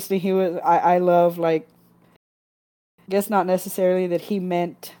 obviously, I love, like, guess not necessarily that he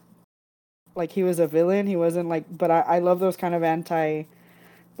meant like he was a villain. He wasn't like, but I love those kind of anti,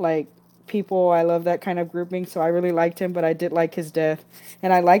 like, people. I love that kind of grouping. So I really liked him, but I did like his death.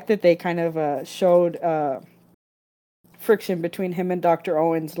 And I like that they kind of showed friction between him and Dr.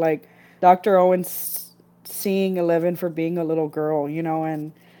 Owens. Like, Dr. Owens seeing Eleven for being a little girl,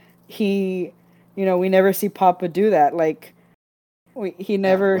 and he, we never see Papa do that. Like, he Yeah,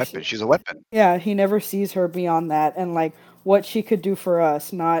 never, weapon. She's a weapon. yeah, he never sees her beyond that, and like what she could do for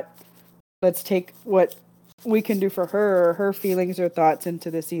us, not let's take what we can do for her or her feelings or thoughts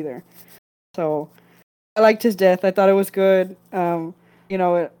into this either. So I liked his death. I thought it was good. I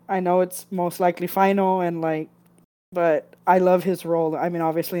know it's most likely final, and like, but I love his role. I mean,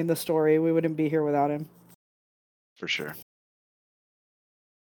 obviously in the story, we wouldn't be here without him. For sure.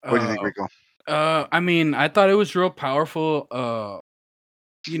 What do you think, Rico? I mean, I thought it was real powerful.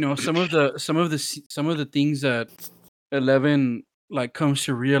 Some of the things that Eleven like comes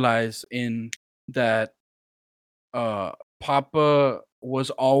to realize in that Papa was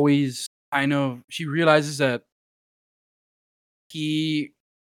always kind of, she realizes that he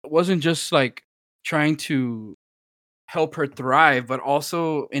wasn't just like trying to help her thrive, but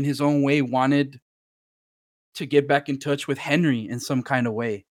also in his own way wanted to get back in touch with Henry in some kind of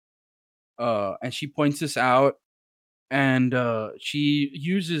way. And she points this out, and she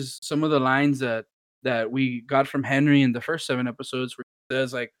uses some of the lines that we got from Henry in the first 7 episodes, where he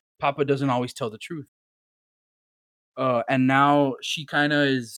says like, Papa doesn't always tell the truth. And now she kind of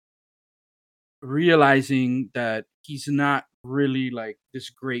is realizing that he's not really like this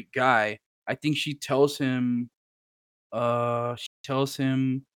great guy. I think she tells him, I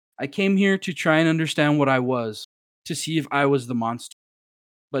came here to try and understand what I was, to see if I was the monster.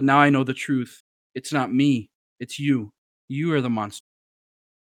 But now I know the truth. It's not me. It's you. You are the monster.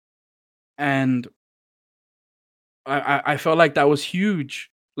 And I felt like that was huge.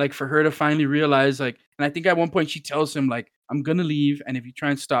 Like for her to finally realize, like, and I think at one point she tells him, like, I'm gonna leave, and if you try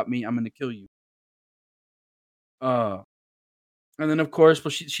and stop me, I'm gonna kill you. Uh and then of course,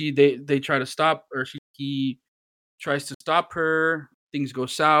 but they try to stop, or he tries to stop her. Things go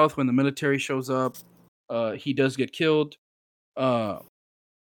south when the military shows up. He does get killed. Uh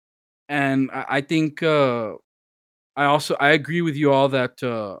and I think I agree with you all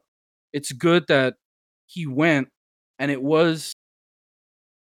that it's good that he went, and it was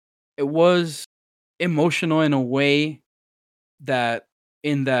emotional in a way that,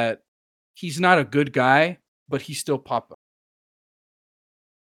 in that he's not a good guy, but he's still Papa.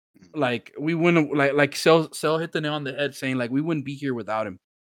 Like we wouldn't, like Cell hit the nail on the head saying like we wouldn't be here without him.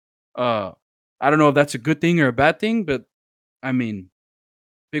 Uh I don't know if that's a good thing or a bad thing, but I mean,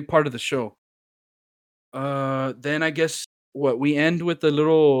 big part of the show. Then I guess what we end with the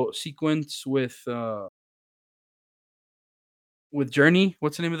little sequence with Journey.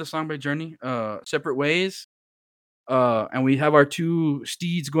 What's the name of the song by Journey? Separate Ways. And we have our two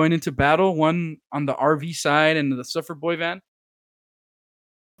steeds going into battle, one on the RV side and the Suffer Boy van.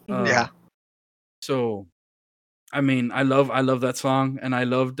 Yeah. So I mean, I love that song, and I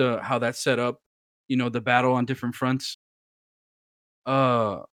loved how that set up, the battle on different fronts.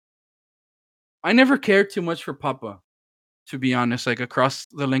 Uh, I never cared too much for Papa, to be honest, like across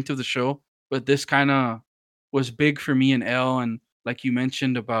the length of the show, but this kind of was big for me and Elle, and like you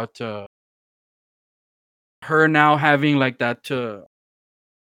mentioned about her now having like that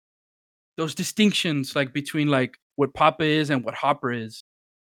those distinctions like between like what Papa is and what Hopper is.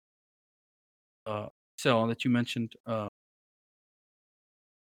 Uh, Cell that you mentioned. I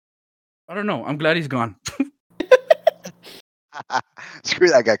don't know. I'm glad he's gone. Screw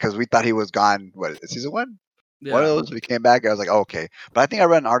that guy, because we thought he was gone. What, season one? One of Yeah. those, he came back. I was like, okay. But I think I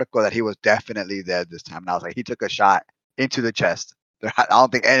read an article that he was definitely dead this time, and I was like, he took a shot into the chest. I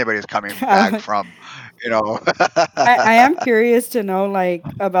don't think anybody's coming back I, from, you know. I am curious to know like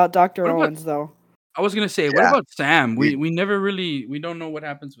about Dr. What about? Owens though. I was gonna say, what Yeah, about Sam? we We never really we don't know what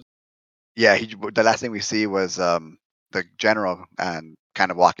happens with. yeah. The last thing we see was the general and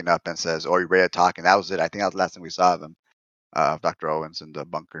kind of walking up and says, "Oh, you ready to talk?" And that was it. I think that was the last thing we saw of him, Dr. Owens in the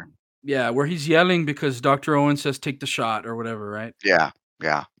bunker. Yeah, where he's yelling because Dr. Owen says take the shot or whatever, right? Yeah,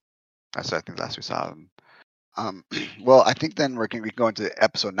 yeah. That's I think the last we saw of him. Well, I think then we can go into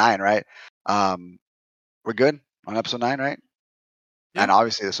episode 9, right? Um, we're good on episode 9, right? Yeah. And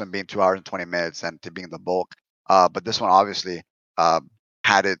obviously this one being 2 hours and 20 minutes and to being the bulk. But this one obviously uh,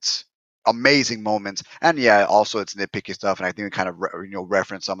 had its amazing moments, and yeah, also it's nitpicky stuff. And I think we kind of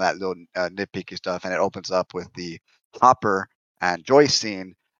reference some of that little nitpicky stuff. And it opens up with the Hopper and Joyce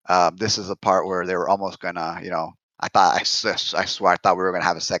scene. This is the part where they were almost gonna, I thought I swear I thought we were gonna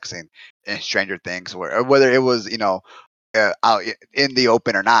have a sex scene in Stranger Things, where whether it was out in the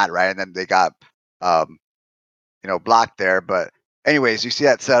open or not, right? And then they got um, blocked there. But anyways, you see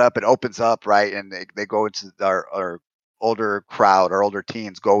that setup, it opens up, right? And they go into our older crowd, our older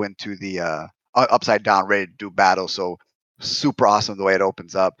teens go into the upside down, ready to do battle. So super awesome the way it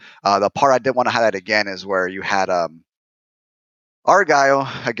opens up. The part I did want to highlight again is where you had Argyle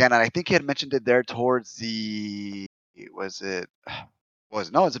again, and I think he had mentioned it there towards the was it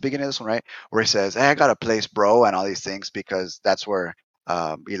was no, it's the beginning of this one, right? Where he says, "Hey, I got a place, bro," and all these things because that's where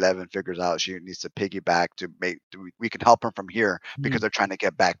 11 figures out she needs to piggyback we can help her from here because Mhm. they're trying to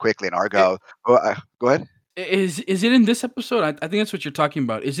get back quickly. And I- Argyle, go ahead. Is it in this episode? I think that's what you're talking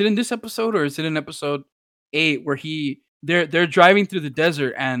about. Is it in this episode or is it in episode 8 where they're driving through the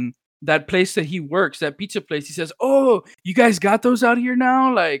desert and that place that he works, that pizza place, he says, "Oh, you guys got those out here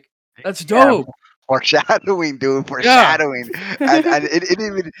now? Like that's Yeah, dope." foreshadowing, dude, Yeah. foreshadowing. And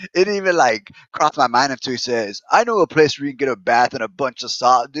it even like crossed my mind until he says, "I know a place where you can get a bath and a bunch of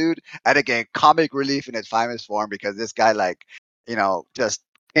salt, dude." And again, comic relief in its finest form because this guy like, just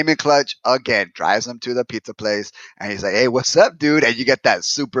came in clutch again, drives him to the pizza place, and he's like, "Hey, what's up, dude?" And you get that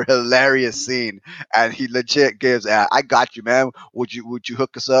super hilarious scene, and he legit gives, "I got you, man. Would you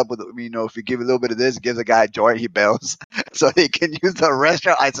hook us up with, if you give a little bit of this, gives a guy a joint, he bails." So he can use the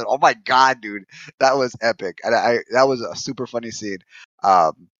restaurant. I said, "Oh my god, dude, that was epic!" And that was a super funny scene.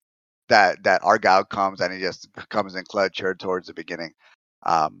 Um, that Argyle comes and he just comes in clutch here towards the beginning.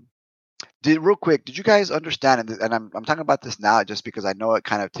 Um, real quick, did you guys understand? And I'm talking about this now just because I know it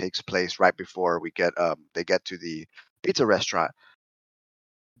kind of takes place right before they get to the pizza restaurant.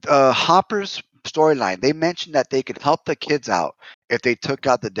 Hopper's storyline. They mentioned that they could help the kids out if they took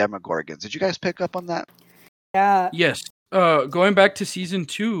out the Demogorgons. Did you guys pick up on that? Yeah. Yes. Going back to season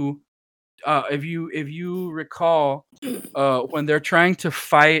 2, if you recall, when they're trying to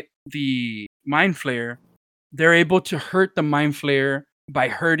fight the mind flayer, they're able to hurt the mind flayer by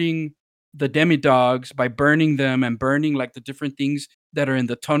hurting the demi-dogs, by burning them and burning like the different things that are in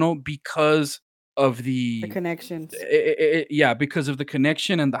the tunnel because of The connections. yeah, because of the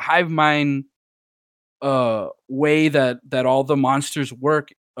connection and the hive mind way that all the monsters work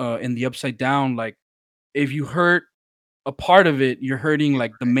in the upside down. Like if you hurt a part of it, you're hurting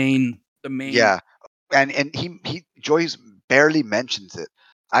like the main. Yeah, and he Joyce barely mentions it.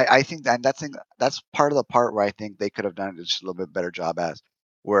 I think that's part of the part where I think they could have done just a little bit better job as,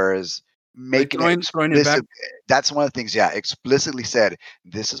 whereas Like making it throwing it back. explicit. That's one of the things. Yeah, explicitly said.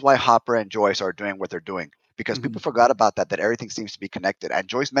 This is why Hopper and Joyce are doing what they're doing because Mhm. people forgot about that. That everything seems to be connected, and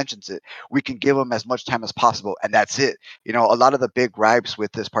Joyce mentions it. We can give them as much time as possible, and that's it. A lot of the big gripes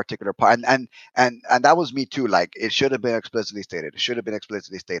with this particular part, and that was me too. Like it should have been explicitly stated. It should have been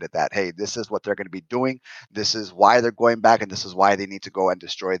explicitly stated that hey, this is what they're going to be doing. This is why they're going back, and this is why they need to go and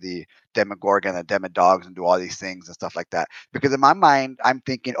destroy the Demogorgon and the Demodogs and do all these things and stuff like that. Because in my mind, I'm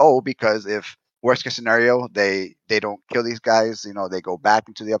thinking, oh, because if worst case scenario, they don't kill these guys, they go back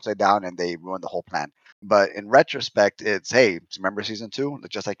into the upside down and they ruin the whole plan. But in retrospect, it's hey, remember season 2?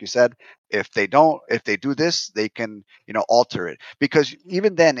 Just like you said, if they do this, they can alter it. Because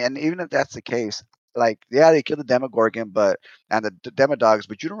even then, and even if that's the case, like yeah, they kill the Demogorgon, and the Demodogs,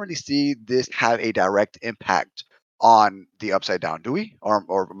 but you don't really see this have a direct impact on the upside down, do we? Or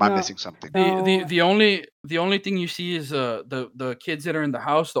am I No. missing something? The No. only thing you see is the kids that are in the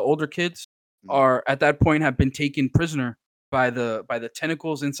house, the older kids, are at that point have been taken prisoner by the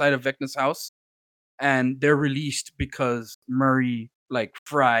tentacles inside of Vecna's house, and they're released because Murray like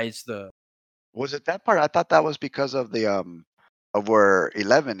fries the. Was it that part? I thought that was because of the of where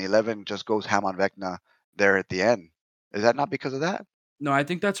Eleven just goes ham on Vecna there at the end. Is that not because of that? No, I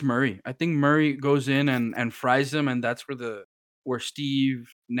think that's Murray. I think Murray goes in and fries them, and that's where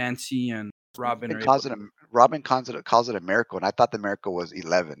Steve, Nancy, and Robin Robin are able calls it a Robin calls it a miracle, and I thought the miracle was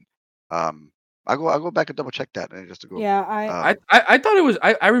 11. Um, I'll go back and double check that, and just to go. Yeah, I thought it was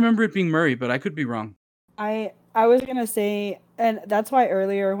I remember it being Murray, but I could be wrong. I was gonna say, and that's why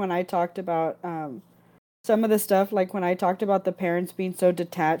earlier when I talked about some of the stuff, like when I talked about the parents being so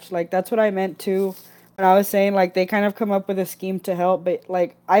detached, like that's what I meant too. When I was saying like they kind of come up with a scheme to help, but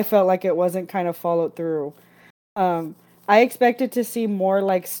like I felt like it wasn't kind of followed through. Um, I expected to see more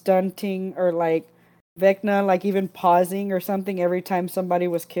like stunting or like Vecna, like even pausing or something every time somebody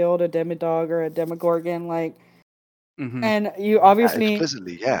was killed, a demidog or a demogorgon, like. Hmm. And you Yeah,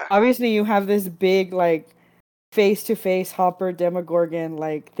 explicitly, yeah. obviously you have this big like face to face Hopper Demogorgon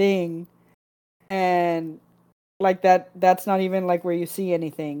like thing, and like that's not even like where you see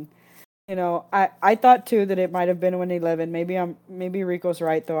anything. I thought too that it might have been when 11. Maybe Rico's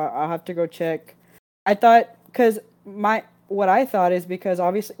right though. I'll have to go check. I thought because my what I thought is because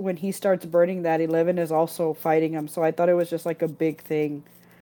obviously when he starts burning that 11 is also fighting him. So I thought it was just like a big thing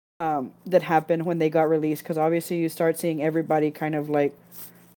that happened when they got released because obviously you start seeing everybody kind of like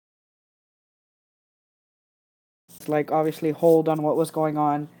obviously hold on what was going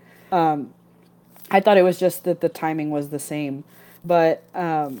on. Um, I thought it was just that the timing was the same, but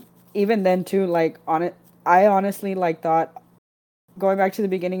even then too, like on it, I honestly like thought going back to the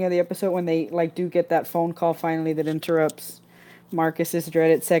beginning of the episode when they like do get that phone call finally that interrupts Marcus's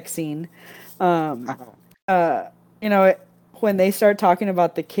dreaded sex scene. Um, uh, you know, when they start talking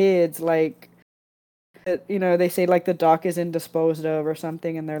about the kids, like they say like the dock is indisposed of or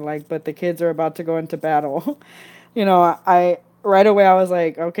something, and they're like, but the kids are about to go into battle. I right away I was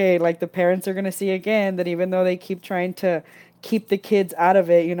like, okay, like the parents are gonna see again that even though they keep trying to keep the kids out of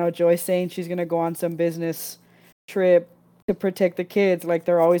it, Joyce saying she's gonna go on some business trip to protect the kids, like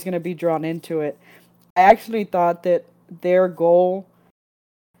they're always gonna be drawn into it. I actually thought that their goal,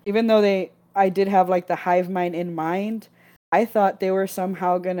 even though I did have like the hive mind in mind, I thought they were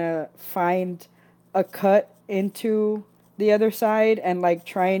somehow gonna find a cut into the other side and like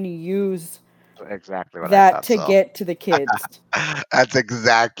try and use Exactly what I that thought. to So get to the kids. that's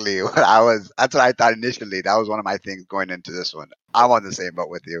exactly what I was. That's what I thought initially. That was one of my things going into this one. I'm on the same boat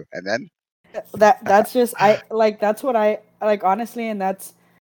with you. And then, That's just I like that's what I like honestly, and that's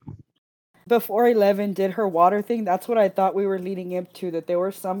before 11 did her water thing. That's what I thought we were leading up to, that they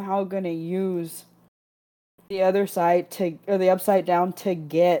were somehow gonna use the other side to or the upside down to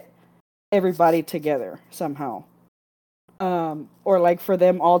get everybody together somehow. Or like for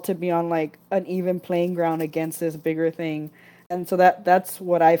them all to be on like an even playing ground against this bigger thing. And so that's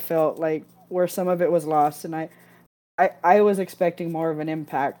what I felt like where some of it was lost, and I was expecting more of an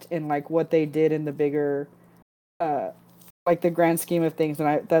impact in like what they did in the bigger like the grand scheme of things,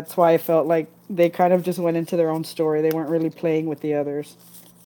 and that's why I felt like they kind of just went into their own story. They weren't really playing with the others.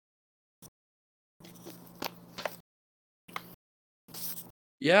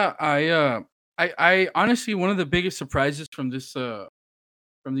 Yeah, I honestly one of the biggest surprises from this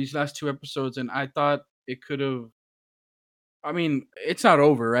from these last two episodes, and I thought it could have. I mean, it's not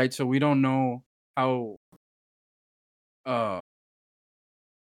over, right? So we don't know how uh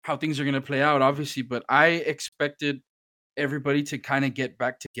how things are gonna play out, obviously. But I expected everybody to kind of get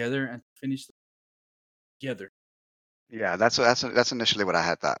back together and finish together. yeah, that's initially what I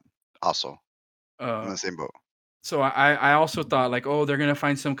had thought. Also, on Uh, the same boat. so I also thought like, oh, they're gonna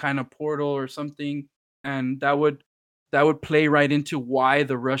find some kind of portal or something, and that would play right into why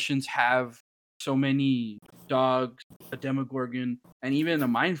the Russians have so many dogs, a Demogorgon, and even a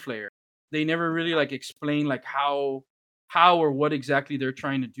Mind Flayer. They never really like explain like how or what exactly they're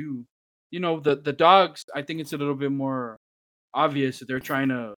trying to do. The dogs. I think it's a little bit more obvious that they're trying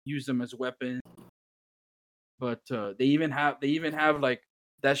to use them as weapons, but they even have like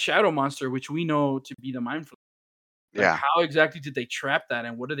that shadow monster, which we know to be the Mind Flayer. Like, Yeah, how exactly did they trap that,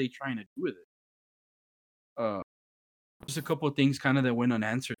 and what are they trying to do with it? Uh, just a couple of things kind of that went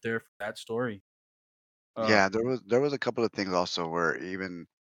unanswered there for that story. Uh, yeah. There was a couple of things also where even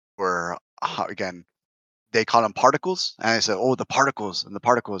where again they call them particles, and they said, "Oh, the particles and the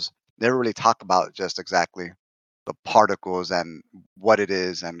particles." They never really talk about just exactly the particles and what it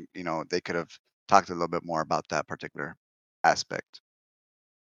is, and they could have talked a little bit more about that particular aspect.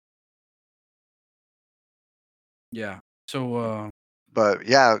 yeah. So, But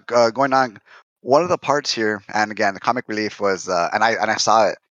yeah, going on, one of the parts here, and again, the comic relief was, and I saw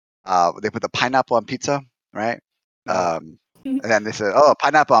it. They put the pineapple on pizza, right? oh, And then they said, "Oh,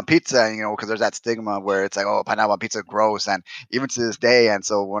 pineapple on pizza," and, because there's that stigma where it's like, "Oh, pineapple on pizza, gross," and even to this day. And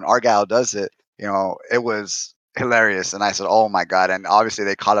so when Argyle does it, it was hilarious. And I said, "Oh my god!" And obviously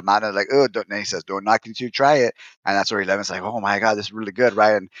they call him out and they're like, "Oh," and he says, "Don't knock until you try it." And that's where Eleven's like, "Oh my god, this is really good,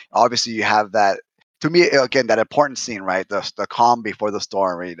 right?" And obviously you have that. To me, again, that important scene, right? The calm before the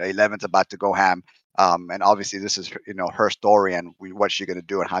storm. Right? Eleven's about to go ham. And obviously this is her story and what she's gonna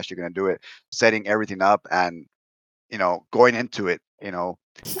do and how she's gonna do it, setting everything up and going into it,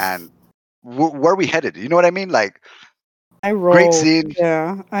 and where are we headed? You know what I mean? Like, I great rolled. scene.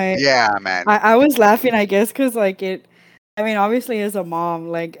 Yeah, Yeah, man. I was laughing, I guess, because like it. I mean, obviously, as a mom,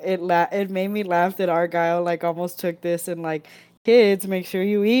 like it made me laugh that Argyle like almost took this and like, kids, make sure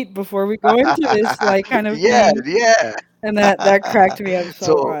you eat before we go into this, like, kind of Yeah, thing, yeah. and that cracked me up so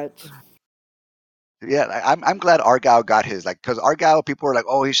So much. yeah, I'm glad Argyle got his, like, because Argyle, people were like,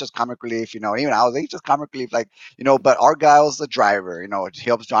 oh, he's just comic relief, even I was like, he's just comic relief, like, but Argyle's the driver, he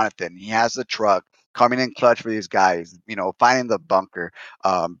helps Jonathan, he has the truck, coming in clutch for these guys, finding the bunker,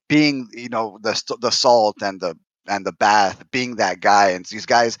 being, the salt and the bath, being that guy, and these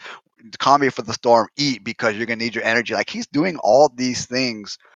guys, call me for the storm, eat because you're gonna need your energy, like, he's doing all these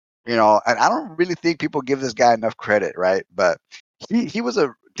things, and I don't really think people give this guy enough credit, right? But he was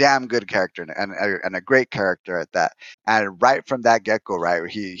a damn good character and a great character at that. And right from that get go, right,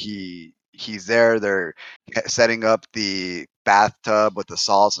 he's there. They're setting up the bathtub with the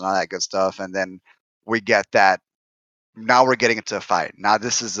salts and all that good stuff, and then we get that. Now we're getting into a fight. Now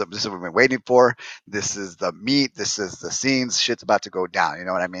this is what we've been waiting for. This is the meat. This is the scenes. Shit's about to go down. You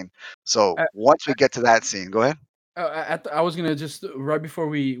know what I mean? So Uh, once we get to that scene, go ahead. I was gonna just right before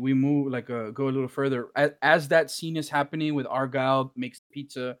we move like go a little further as that scene is happening with Argyle makes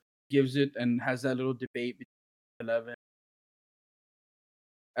pizza, gives it, and has that little debate between 11.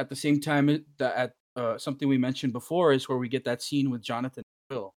 At the same time, something we mentioned before is where we get that scene with Jonathan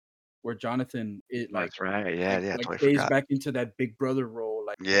and Will, where Jonathan That's right. Yeah, yeah. like Totally plays forgot. back into that big brother role.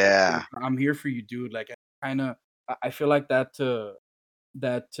 Like, Yeah. I'm here for you, dude. Like, I feel like that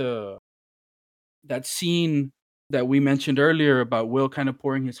that scene that we mentioned earlier about Will kind of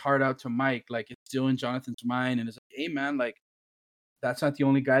pouring his heart out to Mike, like it's still in Jonathan's mind, and it's like, hey man, like that's not the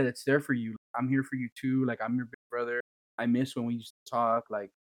only guy that's there for you. I'm here for you too. Like I'm your big brother. I miss when we used to talk. Like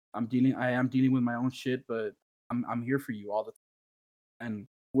I am dealing with my own shit, but I'm here for you all the time. And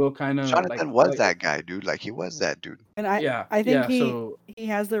Will kind of Jonathan was like that guy, dude. Like he was that dude. And yeah, I think yeah. So he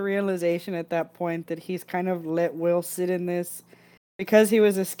has the realization at that point that he's kind of let Will sit in this because he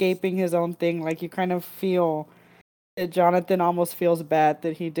was escaping his own thing. Like you kind of feel that Jonathan almost feels bad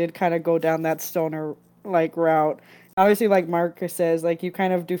that he did kind of go down that stoner like route. Obviously, like Marcus says, like you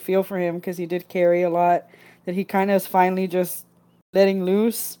kind of do feel for him because he did carry a lot. That he kind of is finally just letting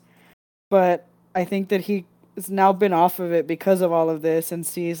loose. But I think that he has now been off of it because of all of this and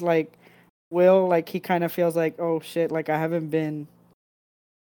sees like Will, like he kind of feels like, oh shit, like I haven't been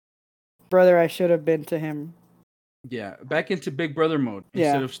brother I should have been to him. yeah, back into Big Brother mode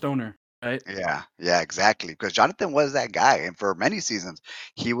instead Yeah. of stoner, right? Yeah, yeah, exactly. Because Jonathan was that guy, and for many seasons,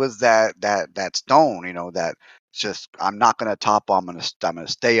 he was that stone. That just I'm not gonna top. I'm gonna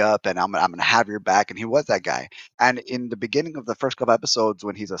stay up, and I'm gonna have your back. And he was that guy. And in the beginning of the first couple episodes,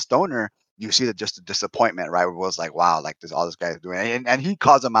 when he's a stoner, you see just the disappointment, right? Where it was like, wow, like this all this guy's doing, and he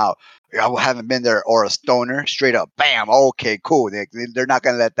calls him out. I haven't been there or a stoner, straight up, bam. Okay, cool. They're not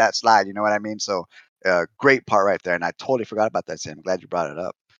gonna let that slide. You know what I mean? So, great part right there. And I totally forgot about that scene. I'm glad you brought it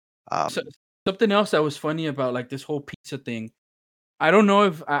up. So, Um, something else that was funny about like this whole pizza thing. I don't know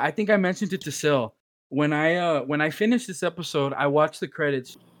if I think I mentioned it to Sil when I finished this episode. I watched the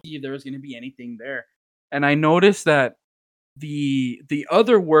credits to see if there was going to be anything there, and I noticed that the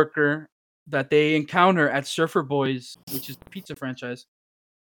other worker that they encounter at Surfer Boys, which is the pizza franchise,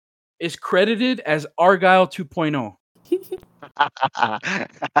 is credited as Argyle 2.0.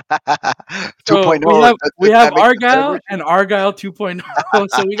 2.0, So we does have that make it a better Argyle version? and Argyle 2.0.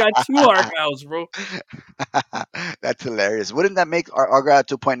 So we got two Argyles, bro. That's hilarious. Wouldn't that make Argyle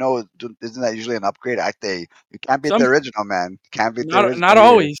 2.0? Isn't that usually an upgrade? I say you can't beat the Some original, man. Can't beat the not original here.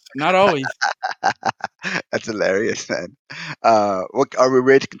 always, not always. That's hilarious, man. Are we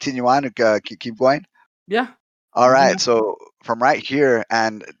ready to continue on? Keep going. Yeah, All moving right. on. So from right here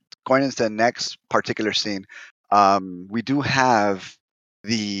and going into the next particular scene, we do have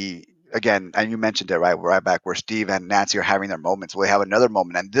the again, and you mentioned it right, right back where Steve and Nancy are having their moments. We have another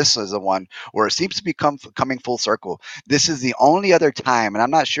moment, and this is the one where it seems to be coming full circle. This is the only other time, and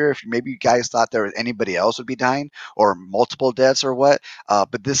I'm not sure if maybe you guys thought there was anybody else would be dying or multiple deaths or what,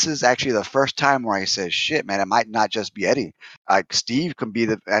 but this is actually the first time where I said, "Shit, man, it might not just be Eddie." like Steve can be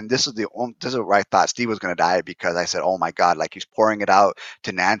and this is where I thought Steve was gonna die, because I said, oh my god, like he's pouring it out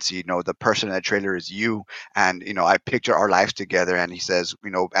to Nancy. The person in the trailer is you, and I picture our lives together. And he says,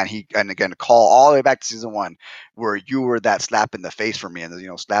 and again, call all the way back to season 1, where you were that slap in the face for me,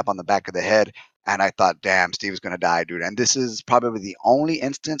 and slap on the back of the head. And I thought, damn, Steve's gonna die, dude. And this is probably the only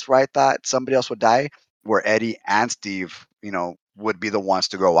instance where I thought somebody else would die, where Eddie and Steve, would be the ones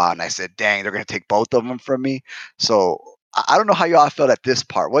to go out. And I said, dang, they're gonna take both of them from me. So I don't know how y'all felt at this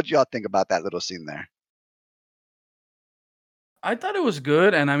part. What did y'all think about that little scene there? I thought it was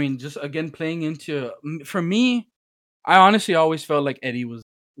good, and I mean, just again playing into for me, I honestly always felt like Eddie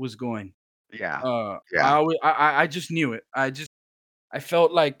was going. Yeah, I yeah, always I just knew it. I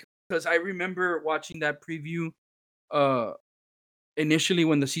felt like, because I remember watching that preview uh initially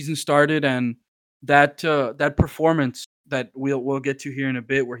when the season started, and that performance that we'll get to here in a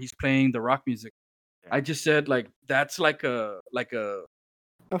bit, where he's playing the rock music. yeah. I just said, like, that's like a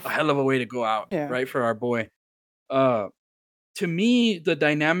hell of a way to go out, Yeah. right, for our boy. Uh to me, the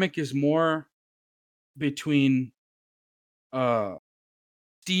dynamic is more between uh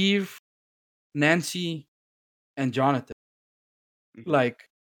Steve, Nancy, and Jonathan. Mhm. Like,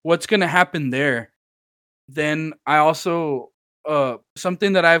 what's gonna happen there? Then I also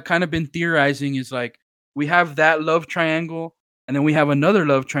something that I've kind of been theorizing is, like, we have that love triangle, and then we have another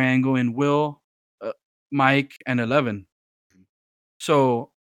love triangle in Will, uh, Mike, and 11.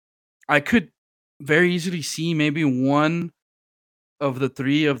 So I could very easily see maybe one of the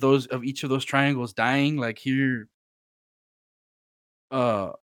three of each of those triangles dying, like, here,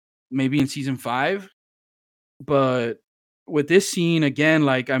 uh maybe in season 5. But with this scene again,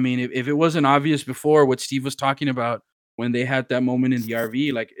 like, I mean, if it wasn't obvious before, what Steve was talking about when they had that moment in the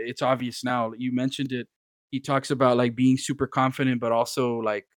RV, like, it's obvious now. You mentioned it. He talks about, like, being super confident, but also,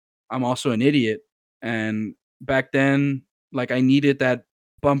 like, I'm also an idiot. And back then, like, I needed that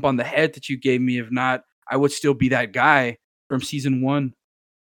bump on the head that you gave me. If not, I would still be that guy from season 1.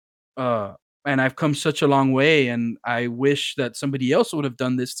 Uh, and I've come such a long way, and I wish that somebody else would have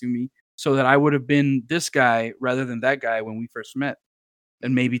done this to me, so that I would have been this guy rather than that guy when we first met,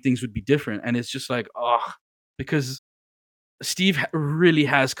 and maybe things would be different. And it's just like, oh, because Steve really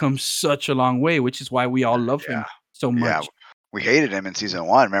has come such a long way, which is why we all love Yeah, him so yeah. much. We hated him in season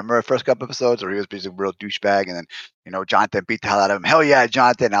 1. Remember the first couple episodes where he was just a real douchebag, and then Jonathan beat the hell out of him. Hell yeah,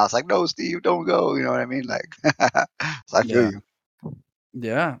 Jonathan! And I was like, no, Steve, don't go. You know what I mean? Like, so I feel Yeah, you.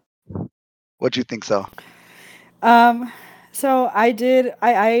 yeah, What you think, so? Um, so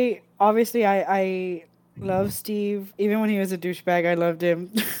I obviously I love Steve. Even when he was a douchebag, I loved him.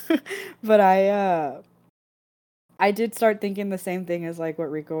 But I did start thinking the same thing as like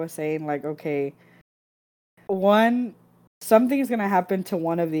what Rico was saying. Like, okay, one something is gonna happen to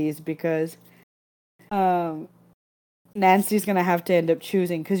one of these, because um Nancy's gonna have to end up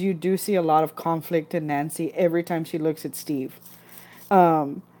choosing, because you do see a lot of conflict in Nancy every time she looks at Steve.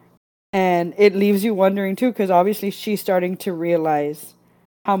 Um, and it leaves you wondering too, because obviously she's starting to realize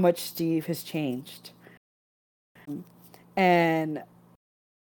how much Steve has changed. And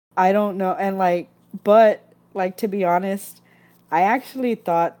I don't know, and like, but like, to be honest, I actually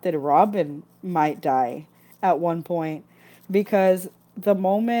thought that Robin might die at one point, because the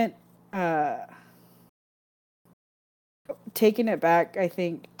moment, uh, taking it back, I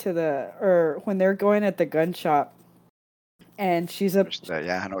think, to or when they're going at the gun shop, and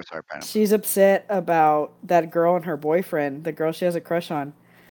Yeah, I know it's hard, man. she's upset about that girl and her boyfriend, the girl she has a crush on.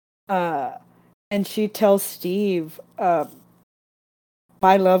 Uh, and she tells Steve,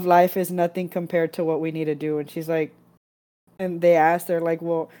 "My love life is nothing compared to what we need to do." And she's like, and they asked, they're like,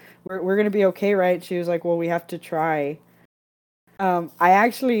 "Well, we're gonna be okay, right?" She was like, "Well, we have to try." I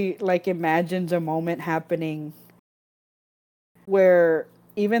actually like imagined a moment happening where,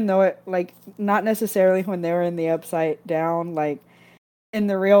 even though it, like, not necessarily when they were in the upside down, like in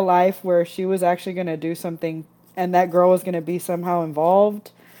the real life, where she was actually gonna do something, and that girl was gonna be somehow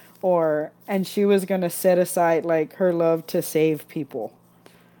involved, and she was gonna set aside like her love to save people.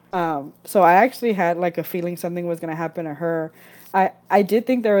 So I actually had like a feeling something was gonna happen to her. I did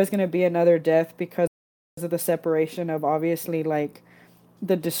think there was gonna be another death, because of the separation of, obviously, like,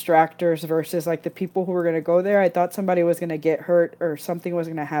 the distractors versus like the people who were gonna go there. I thought somebody was gonna get hurt or something was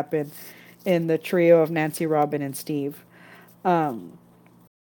gonna happen in the trio of Nancy, Robin, and Steve. Um,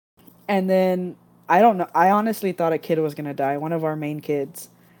 and then I don't know. I honestly thought a kid was gonna die, one of our main kids,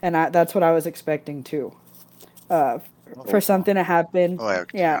 and that's what I was expecting too. Uh, for Oh, something to happen. oh, yeah,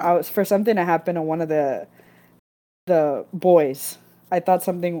 Yeah, yeah. I was for something to happen to one of the boys. I thought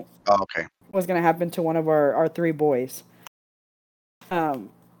something Oh, okay. was gonna happen to one of our three boys. Um,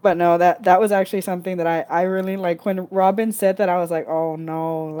 But no, that was actually something that I really like. When Robin said that, I was like, oh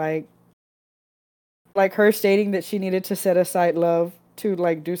no, like her stating that she needed to set aside love to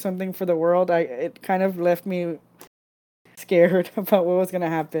like do something for the world. It kind of left me scared about what was gonna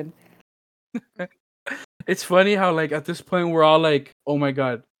happen. It's funny how like at this point we're all like, "Oh my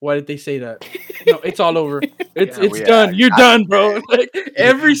god, why did they say that?" No, it's all over. It's Yeah, it's done. You're I, done, bro. Like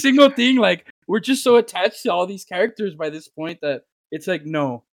every single thing, like we're just so attached to all these characters by this point that it's like,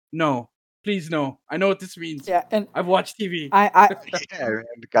 no, no, please, no. I know what this means. Yeah, and I've watched TV. I yeah,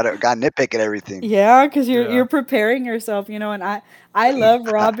 got nitpick at everything. yeah, because Yeah. you're preparing yourself, and I love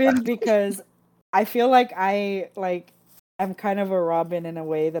Robin because I feel like I'm kind of a Robin in a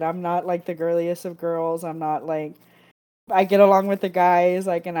way that I'm not like the girliest of girls. I'm not like I get along with the guys,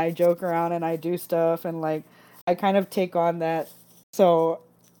 like, and I joke around and I do stuff and like I kind of take on that. So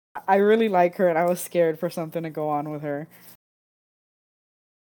I really like her, and I was scared for something to go on with her.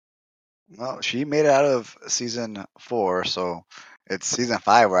 Well, she made it out of season 4, so it's season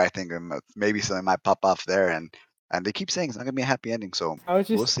 5 where I think maybe something might pop off there, and they keep saying it's not gonna be a happy ending, so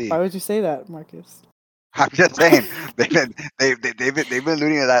we'll see. Why would you say that, Marcus? I'm just saying they've been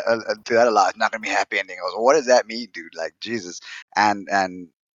alluding to that a lot. It's not gonna be a happy ending. I was, what does that mean, dude? Like Jesus, and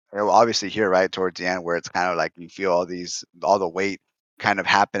obviously here right towards the end where it's kind of like you feel all the weight kind of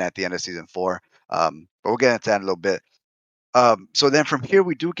happen at the end of season 4. But we'll get into that in a little bit. So then from here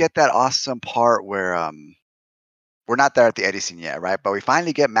we do get that awesome part where we're not there at the Eddie scene yet, right? But we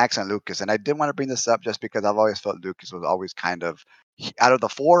finally get Max and Lucas, and I did want to bring this up just because I've always felt Lucas was always kind of out of the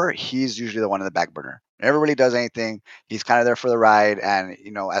 4, he's usually the one in the back burner. Never really does anything. He's kind of there for the ride, and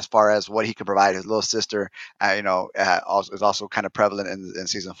as far as what he could provide, his little sister, also is also kind of prevalent in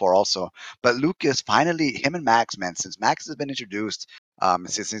season 4 also. But Lucas finally, him and Max, man, since Max has been introduced.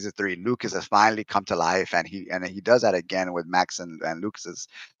 Since season 3, Lucas has finally come to life, and he does that again with Max and Lucas's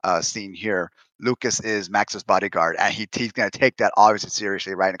scene here. Lucas is Max's bodyguard, and he's gonna take that obviously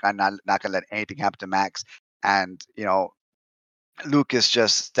seriously, right? I'm not gonna let anything happen to Max. And Lucas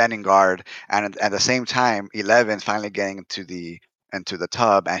just standing guard, and at the same time, Eleven's finally getting into the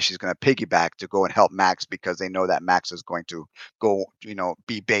tub, and she's gonna piggyback to go and help Max because they know that Max is going to go,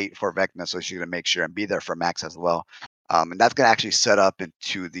 be bait for Vecna, so she's gonna make sure and be there for Max as well. And that's gonna actually set up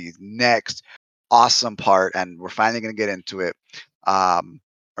into the next awesome part, and we're finally gonna get into it.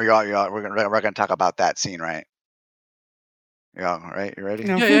 We're gonna talk about that scene, right? Yeah, right. You ready?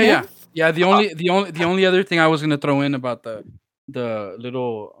 No. Yeah, yeah, yeah. Yeah, the only other thing I was gonna throw in about the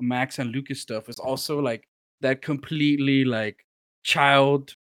little Max and Lucas stuff is also like that completely like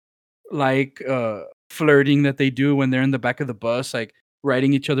child like flirting that they do when they're in the back of the bus, like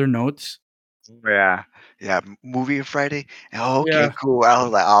writing each other notes. Yeah, yeah. Movie Friday. Oh, okay, Yeah. cool. I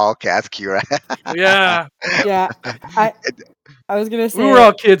was like, oh, okay, that's cute, right? Yeah. Yeah, I It- I was gonna We were say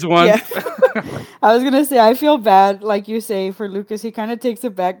all kids once. yeah. I was gonna say I feel bad, like you say, for Lucas. He kind of takes a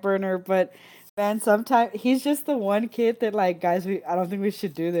back burner, but man, sometimes he's just the one kid that like, guys, I don't think we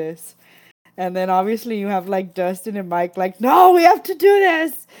should do this. And then obviously you have like Dustin and Mike, like, no, we have to do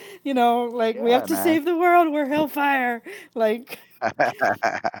this. Like we have yeah, to man. save the world. We're Hellfire. Like,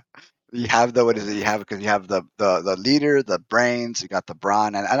 You have what is it? You have because you have the leader, the brains. You got the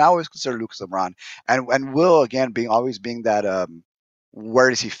brawn, and I always consider Lucas the brawn, and Will again being that where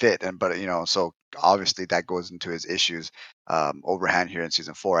does he fit? And but so obviously that goes into his issues overhand here in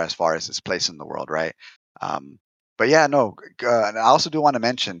season 4 as far as his place in the world, right? Um, but yeah, no, and I also do want to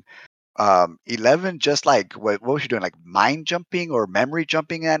mention 11 just like what was she doing, like mind jumping or memory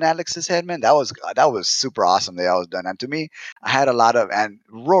jumping in Alex's head, man. That was super awesome that was done, and to me I had a lot of, and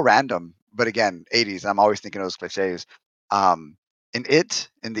real random, but again 80s, I'm always thinking of those cliches. um in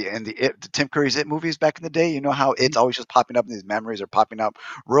the Tim Curry's It movies back in the day, you know how it's always just popping up in these memories or popping up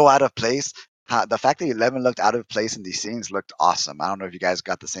real out of place. The fact that 11 looked out of place in these scenes looked awesome. I don't know if you guys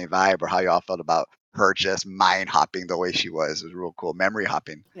got the same vibe or how y'all felt about her just mind hopping the way she was. It was real cool, memory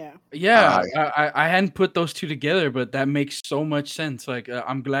hopping. yeah. I don't know Yeah, how. I hadn't put those two together, but that makes so much sense. Like,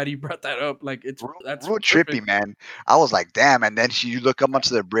 I'm glad you brought that up. Like, that's Real perfect. trippy, man. I was like, damn. And then you look up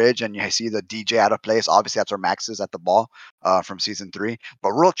onto the bridge and you see the DJ out of place. Obviously, that's where Max is at the ball from season 3.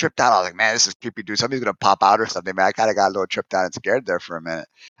 But real tripped out. I was like, man, this is creepy, dude. Somebody's going to pop out or something, man. I kind of got a little tripped out and scared there for a minute.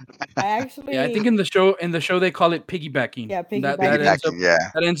 I Yeah, I think actually, in the show they call it piggybacking. yeah, That piggyback. that ends up Piggybacking, yeah.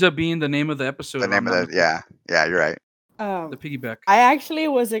 that ends up being the name of the episode, The if I'm name of not the, mistaken. yeah. Yeah, you're right. The piggyback. I actually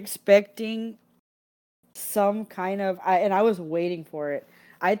was expecting some kind of, and I was waiting for it.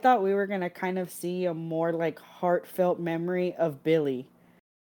 I thought we were gonna kind of see a more like heartfelt memory of Billy.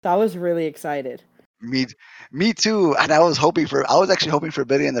 So I was really excited. Me, me too. And I was actually hoping for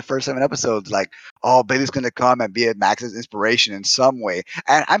Billy in the first 7 episodes. Like, oh, Billy's gonna come and be Max's inspiration in some way.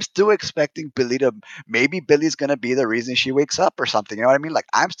 And I'm still expecting Billy to maybe Billy's gonna be the reason she wakes up or something. You know what I mean? Like,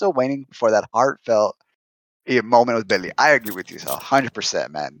 I'm still waiting for that heartfelt moment with Billy. I agree with you, so 100%,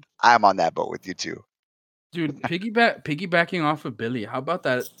 man. I'm on that boat with you too. Dude, piggybacking off of Billy. How about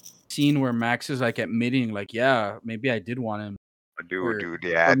that scene where Max is like admitting, like, yeah, maybe I did want him, or Dude,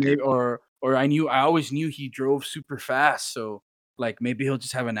 yeah, maybe, dude. or I always knew he drove super fast, so like maybe he'll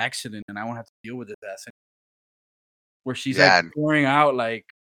just have an accident and I won't have to deal with his ass. Where she's like Yeah, pouring out like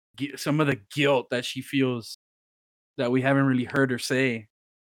some of the guilt that she feels that we haven't really heard her say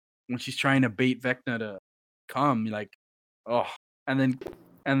when she's trying to bait Vecna to come. Like, oh, and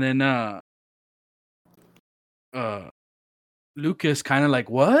then uh Lucas kind of like,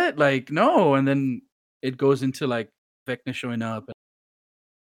 what? Like, no. And then it goes into like Vecna showing up.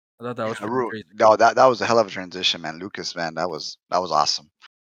 I thought that was pretty crazy. No, that was a hell of a transition, man. Lucas, man, that was awesome.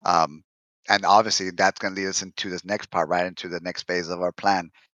 Um, and obviously that's going to lead us into this next part, right into the next phase of our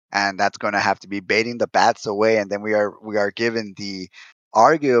plan, and that's going to have to be baiting the bats away, and then we are given the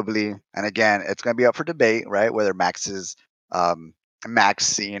arguably, and again, it's going to be up for debate, right, whether um, Max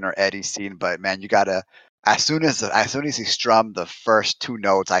scene or Eddie's scene, but man, you gotta. As soon as he strummed the first two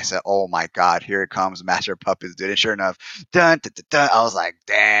notes, I said, "Oh my God, here it comes, Master of Puppets, dude!" And sure enough, dun, dun, dun, dun, I was like,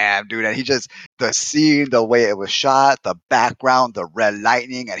 "Damn, dude!" And he just the scene, the way it was shot, the background, the red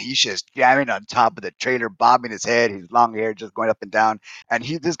lightning, and he's just jamming on top of the trailer, bobbing his head, his long hair just going up and down. And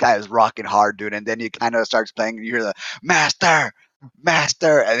this guy is rocking hard, dude. And then he kind of starts playing, and you hear the master,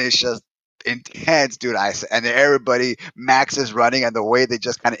 master, and it's just intense, dude. And then everybody, Max is running, and the way they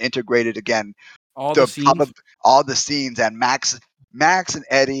just kind of integrated again All the the scenes. probably all the scenes, and Max and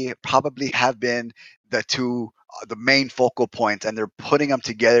Eddie probably have been the main focal points, and they're putting them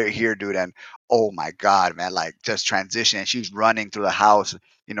together here, dude. And oh my God, man, like just transition, and she's running through the house,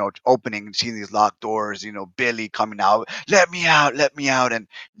 opening and seeing these locked doors, Billy coming out, let me out, and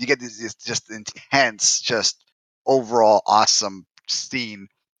you get this just intense, just overall awesome scene,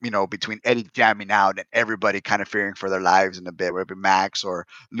 between Eddie jamming out and everybody kind of fearing for their lives in a bit, whether it be Max or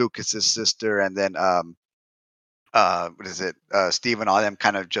Lucas's sister, and then what is it? Steve and all them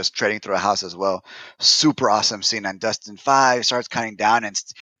kind of just trading through a house as well. Super awesome scene. And Dustin 5 starts counting down, and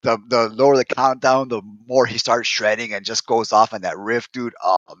the lower the countdown, the more he starts shredding and just goes off on that riff, dude.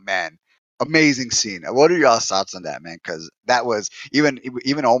 Oh man, amazing scene. What are y'all's thoughts on that, man? Because that was even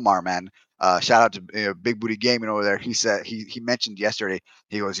Omar, man. Shout out to Big Booty Gaming over there. He said he mentioned yesterday.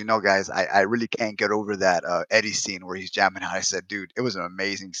 He goes, guys, I really can't get over that Eddie scene where he's jamming out. I said, dude, it was an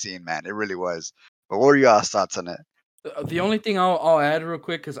amazing scene, man. It really was. But what are y'all's thoughts on it? The only thing I'll add real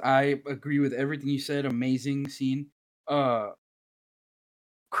quick, because I agree with everything you said. Amazing scene. Uh,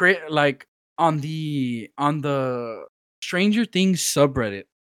 like on the Stranger Things subreddit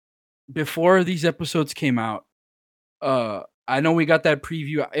before these episodes came out. I know we got that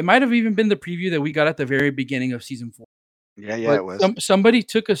preview. It might have even been the preview that we got at the very beginning of season 4. Yeah, But it was. somebody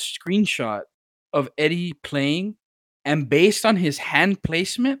took a screenshot of Eddie playing, and based on his hand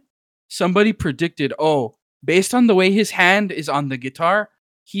placement, somebody predicted, oh, based on the way his hand is on the guitar,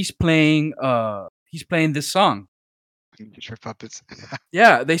 he's playing this song. Master of Puppets.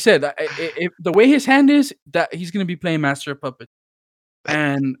 Yeah, they said if the way his hand is, that he's gonna be playing Master of Puppets,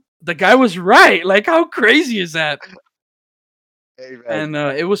 and the guy was right. Like, how crazy is that? Hey, man.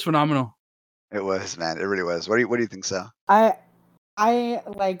 And it was phenomenal. It was, man. It really was. What do you think, Sal? I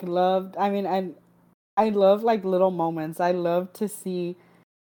like loved. I mean, I love like little moments. I love to see.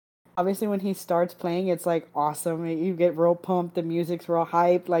 Obviously, when he starts playing, it's like awesome. You get real pumped. The music's real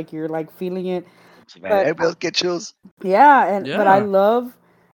hyped. Like you're like feeling it. Man, But everybody else get chills. yeah, but Yeah.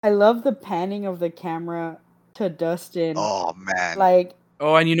 I love the panning of the camera to Dustin. Oh man. Like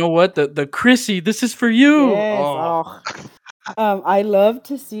Oh, and you know what? The Chrissy, this is for you. yes, Oh, oh, I love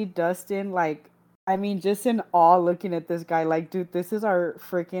to see Dustin like. I mean, just in awe looking at this guy. Like, dude, this is our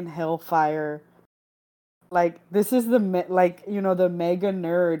freaking hellfire. Like, this is the the mega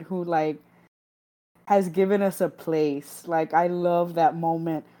nerd who like has given us a place. Like, I love that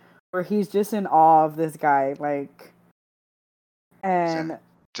moment where he's just in awe of this guy. Like, and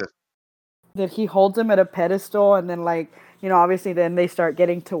Just that he holds him at a pedestal, and then like obviously then they start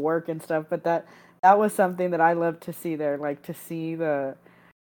getting to work and stuff. But that was something that I love to see there. Like to see the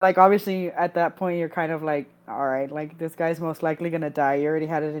like obviously at that point you're kind of like, all right, like this guy's most likely gonna die. You already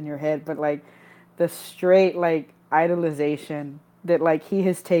had it in your head, but like the straight like idolization that like he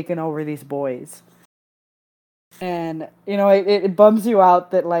has taken over these boys. And it bums you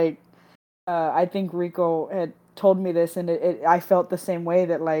out that like I think Rico had told me this, and I felt the same way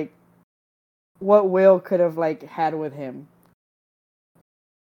that like what Will could have like had with him,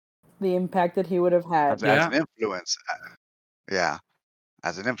 the impact that he would have had. as Yeah. an influence. Yeah,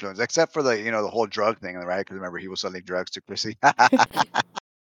 as an influence, except for the whole drug thing, right? Because remember, he was selling drugs to Chrissy.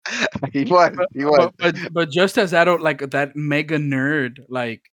 he was, But he was. but just as adult, like that mega nerd,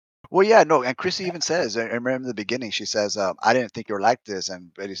 like Well, yeah, no, and Chrissy even says, I remember in the beginning, she says, "I didn't think you were like this,"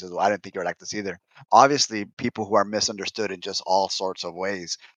 and Betty says, "Well, I didn't think you were like this either." Obviously, people who are misunderstood in just all sorts of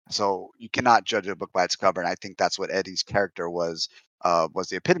ways. So you cannot judge a book by its cover, and I think that's what Eddie's character was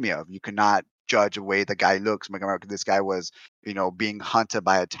the epitome of. You cannot judge the way the guy looks. Remember, this guy was, being hunted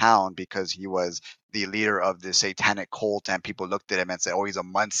by a town because he was the leader of the satanic cult, and people looked at him and said, "Oh, he's a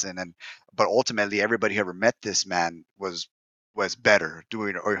Munson." And but ultimately, everybody who ever met this man was better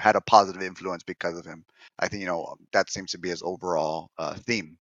doing or had a positive influence because of him. I think that seems to be his overall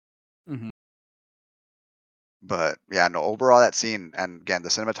theme. mhm. But yeah, no, overall that scene, and again the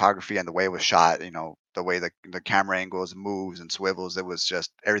cinematography and the way it was shot, the way the camera angles moves and swivels, it was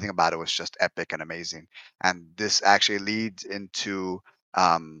just everything about it was just epic and amazing. And this actually leads into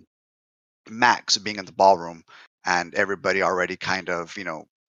um, Max being in the ballroom and everybody already kind of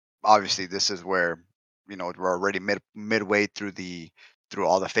obviously this is where we're already midway through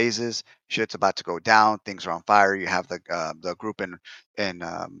all the phases. Shit's about to go down. Things are on fire. You have the group in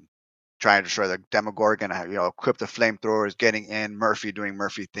trying to destroy the Demogorgon. Equip the flamethrowers, getting in. Murphy doing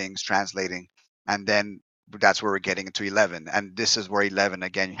Murphy things, translating, and then that's where we're getting into 11. And this is where 11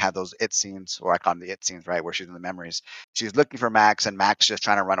 again. You have those it scenes, or I call them the it scenes, right, where she's in the memories. She's looking for Max, and Max just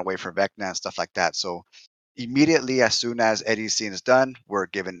trying to run away from Vecna and stuff like that. So immediately as soon as Eddie's scene is done, we're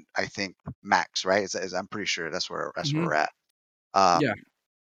given, I think, Max, right? I'm pretty sure that's where we're Mhm. at. Yeah.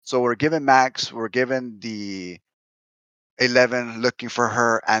 So we're given Max, we're given the 11 looking for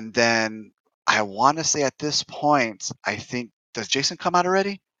her, and then I want to say at this point, I think does Jason come out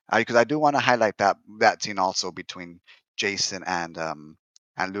already? Because I do want to highlight that scene also between Jason and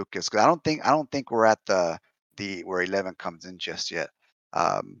Lucas, because I don't think we're at the where 11 comes in just yet.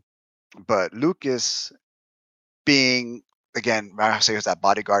 Um, but Lucas being again, I say was that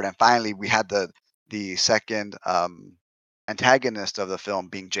bodyguard, and finally we had the second antagonist of the film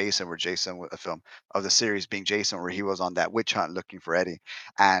being Jason, where the film of the series being Jason, where he was on that witch hunt looking for Eddie,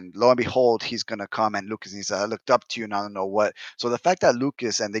 and lo and behold, he's gonna come and Lucas. He said, "I looked up to you, and I don't know what." So the fact that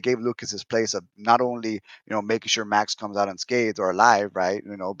Lucas and they gave Lucas his place of not only making sure Max comes out unscathed or alive, right,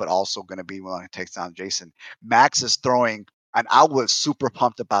 but also gonna be one who takes down Jason. Max is throwing. And I was super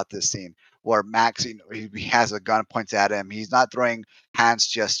pumped about this scene where Max, he has a gun pointed at him. He's not throwing hands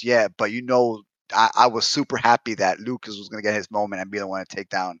just yet, but I was super happy that Lucas was going to get his moment and be the one to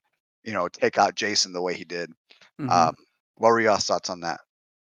take out Jason the way he did. Mhm. Um, what were your thoughts on that?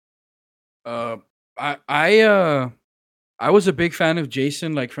 Uh, I was a big fan of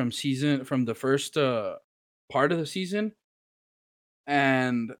Jason, like from the first part of the season,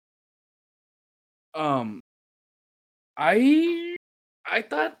 and um, I I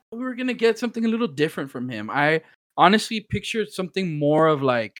thought we were gonna get something a little different from him. I honestly pictured something more of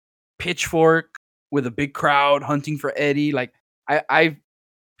like Pitchfork with a big crowd hunting for Eddie. Like I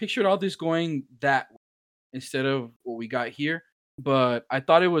pictured all this going that way instead of what we got here. But I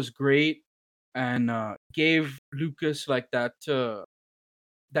thought it was great and gave Lucas like that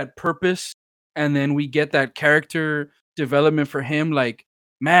purpose, and then we get that character development for him. Like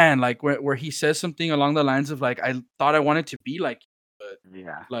man, like where he says something along the lines of like I thought I wanted to be like you, but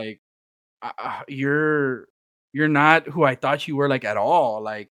Yeah. like you're not who I thought you were like at all.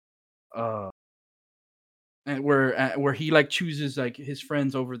 Like uh and where he like chooses like his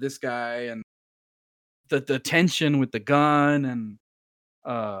friends over this guy, and the tension with the gun, and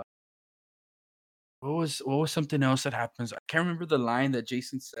uh what was something else that happens? I can't remember the line that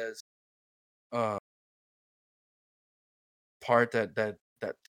Jason says. Uh part that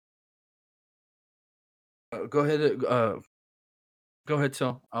go ahead, go ahead,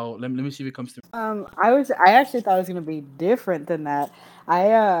 so let me see if it comes through. I actually thought it was gonna be different than that.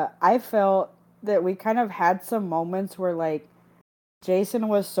 I felt that we kind of had some moments where like Jason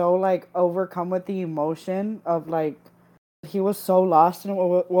was so like overcome with the emotion of like he was so lost in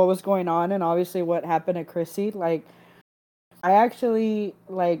what was going on, and obviously what happened to Chrissy. Like I actually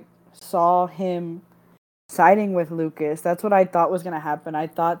like saw him siding with Lucas. That's what I thought was gonna happen. I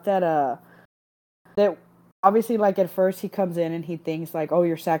thought that obviously like at first he comes in and he thinks like, oh,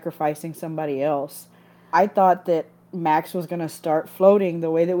 you're sacrificing somebody else. I thought that Max was gonna start floating the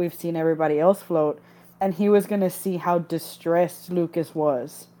way that we've seen everybody else float, and he was gonna see how distressed Lucas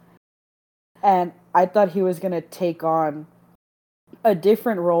was. And I thought he was gonna take on a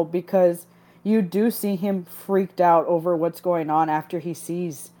different role because you do see him freaked out over what's going on after he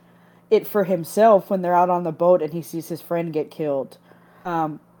sees it for himself when they're out on the boat and he sees his friend get killed.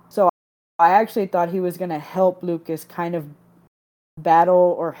 So I actually thought he was gonna help Lucas kind of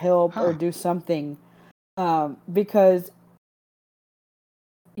battle or help or Huh. do something, because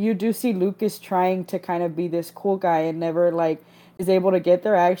you do see Lucas trying to kind of be this cool guy and never like is able to get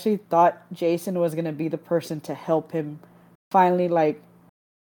there. I actually thought Jason was gonna be the person to help him finally like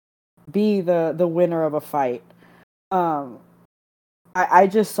be the winner of a fight. Um, I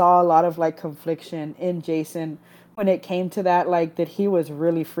just saw a lot of like confliction in Jason when it came to that, like that he was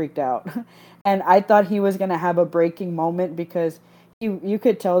really freaked out. And I thought he was gonna have a breaking moment because you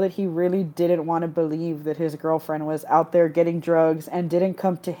could tell that he really didn't want to believe that his girlfriend was out there getting drugs and didn't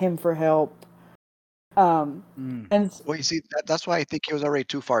come to him for help. Um Mm. and Well, you see, that's why I think he was already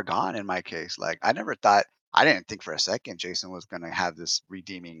too far gone in my case. Like, I didn't think for a second Jason was gonna have this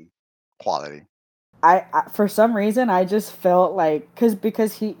redeeming quality. I for some reason I just felt like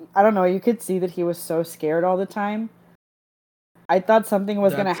because he I don't know, you could see that he was so scared all the time. I thought something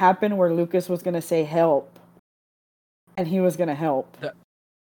was gonna That's happen where Lucas was gonna say help and he was gonna help. that It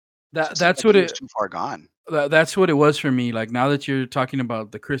that just seemed that's like what he was it too far gone. that's what it was for me. Like now that you're talking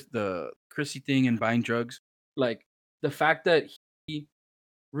about the Chrissy thing and buying drugs, like the fact that he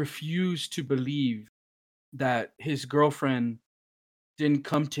refused to believe that his girlfriend didn't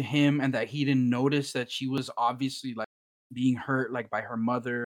come to him and that he didn't notice that she was obviously like being hurt like by her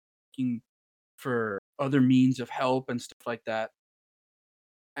mother, looking for other means of help and stuff like that,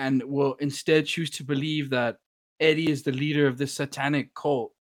 and will instead choose to believe that Eddie is the leader of this satanic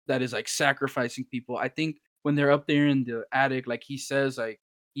cult that is like sacrificing people. I think when they're up there in the attic, like he says, like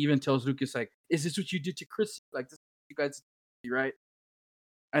he even tells Lucas, like, "Is this what you did to Chris? Like this, is what you guys, did, right?"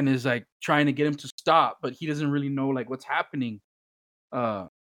 And is like trying to get him to stop, but he doesn't really know like what's happening. Uh,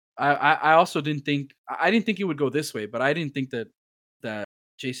 I also didn't think I didn't think it would go this way, but I didn't think that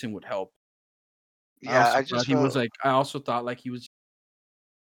Jason would help. I Yeah, also I thought just he was felt like I also thought like he was.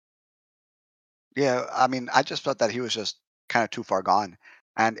 Yeah, I mean, I just felt that he was just kind of too far gone.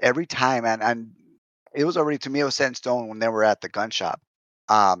 And every time, and it was already to me, it was set in stone when they were at the gun shop.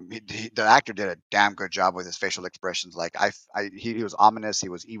 The actor did a damn good job with his facial expressions. Like he was ominous, he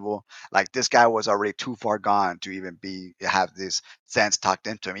was evil. Like this guy was already too far gone to even be have this sense talked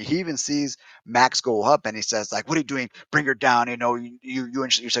into him. He even sees Max go up and he says, like, "What are you doing? Bring her down! You know, you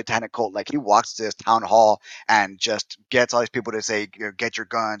and your satanic cult." Like he walks to this town hall and just gets all these people to say, "Get your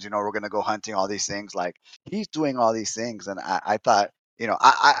guns, you know, we're gonna go hunting," all these things. Like he's doing all these things, and I thought, you know,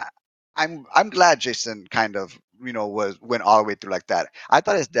 I'm glad Jason kind of, you know, went all the way through like that. I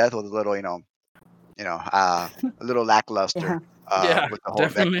thought his death was a little, a little lackluster. Yeah. Yeah, With the whole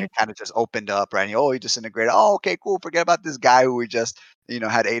that definitely. it kind of just opened up, right? And he disintegrated. Oh, okay, cool. Forget about this guy who we just,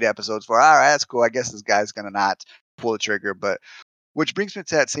 had 8 episodes for. All right, that's cool. I guess this guy's gonna not pull the trigger. But which brings me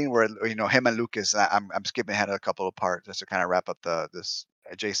to that scene where him and Lucas. I'm skipping ahead a couple of parts just to kind of wrap up the this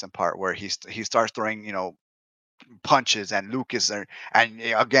Jason part where he starts throwing punches and Lucas and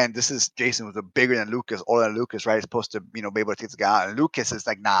again this is Jason was a bigger than Lucas, older than Lucas, right? He's supposed to be able to take this guy out. And Lucas is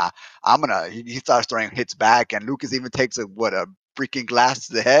like, nah, he starts throwing hits back and Lucas even takes a freaking glass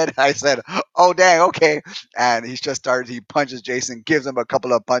to the head. I said, oh dang, okay. And he punches Jason, gives him a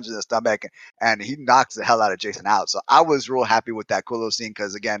couple of punches in the stomach, and he knocks the hell out of Jason out. So I was real happy with that cool little scene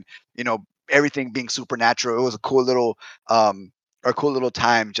because again, everything being supernatural, it was a um cool little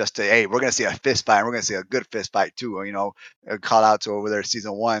time just to, hey, we're gonna see a fist fight and we're gonna see a good fist fight too. A call out to over there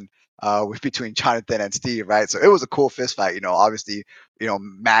season one with between Jonathan and Steve, right? So it was a cool fist fight. Obviously,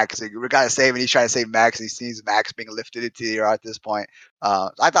 Max, we gotta save, and he's trying to save Max, and he sees Max being lifted into the air at this point.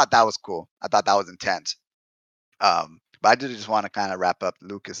 I thought that was cool. I thought that was intense. But I did just want to kind of wrap up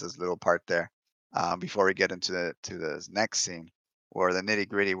Lucas's little part there before we get into the next scene or the nitty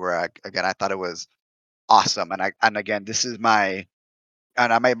gritty, where again I thought it was awesome, and again this is my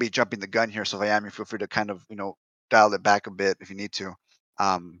and I might be jumping the gun here, so if I am, you feel free to kind of, dial it back a bit if you need to.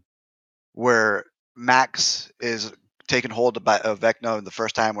 Um, where Max is taken hold of Vecna the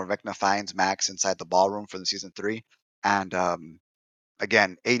first time, where Vecna finds Max inside the ballroom for the season 3, and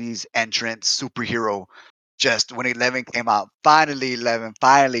again, 80s entrance superhero. Just when 11 came out, finally 11,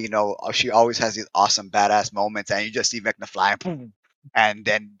 finally, she always has these awesome badass moments, and you just see Vecna flying, boom, and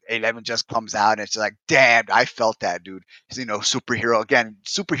then 11 just comes out, and it's like, damn, I felt that, dude. Superhero again,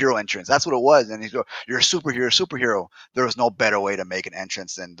 superhero entrance. That's what it was. And he's go, you're a superhero, superhero. There was no better way to make an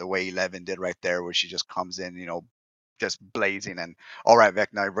entrance than the way 11 did right there, where she just comes in, just blazing, and all right,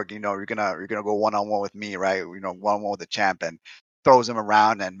 Vecna, you're gonna go one on one with me, right? One on one with the champ, and throws him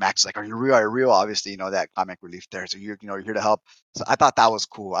around, and Max is like, "Are you real? Are you real?" Obviously, that comic relief there. So you're here to help. So I thought that was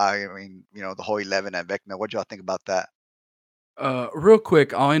cool. I mean, the whole 11 and Vecna. What y'all think about that? Real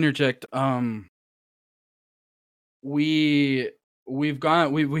quick, I'll interject. We we've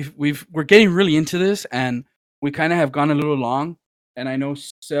gone we're getting really into this, and we kind of have gone a little long. And I know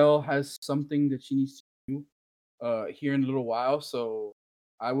Cell has something that she needs to do here in a little while, so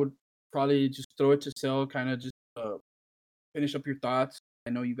I would probably just throw it to Cell, kind of just finish up your thoughts. I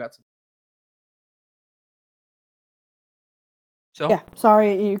know you got some. Yeah, Cell.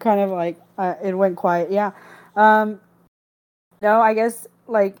 sorry, you kind of like it went quiet. Yeah. Um, no, I guess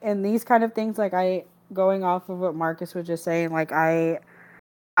like in these kind of things, like I going off of what Marcus was just saying, like I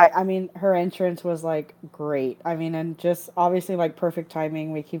mean, her entrance was like great. I mean, and just obviously like perfect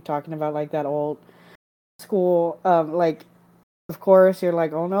timing. We keep talking about like that old school. Like of course you're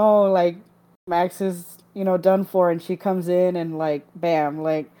like, oh no, like Max is done for, and she comes in and like bam,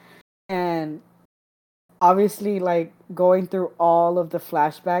 like and obviously like going through all of the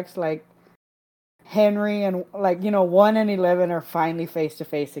flashbacks, like Henry and like 1 and 11 are finally face to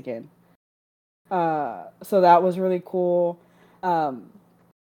face again. So that was really cool. Um,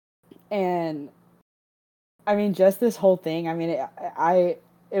 and I mean, just this whole thing. I mean,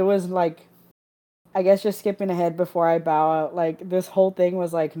 it was like, I guess just skipping ahead before I bow out. Like this whole thing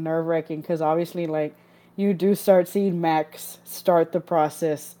was like nerve wracking because obviously, like you do start seeing Max start the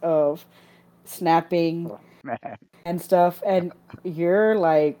process of snapping Oh, man, and stuff, and you're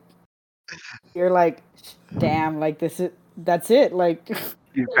like, damn, like that's it, like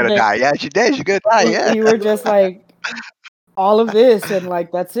she's gonna like die. Yeah, she did. She's gonna die. Yeah. you were just like all of this and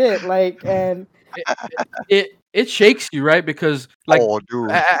like that's it, like and It, it shakes you, right? Because like Oh,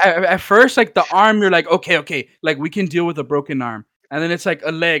 dude. at first, like the arm, you're like, okay, like we can deal with a broken arm, and then it's like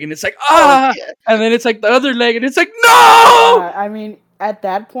a leg, and it's like Oh, ah, yeah. and then it's like the other leg, and it's like no. I mean, at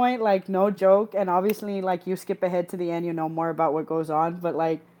that point, like, no joke, and obviously, like, you skip ahead to the end, you know more about what goes on, but,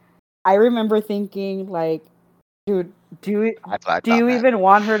 like, I remember thinking, like, dude, That's what I do thought, you man. even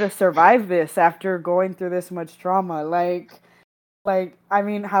want her to survive this after going through this much trauma? Like, I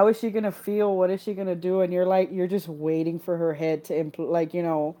mean, how is she gonna feel? What is she gonna do? And you're just waiting for her head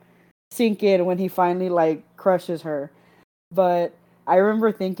to, sink in when he finally, like, crushes her. But I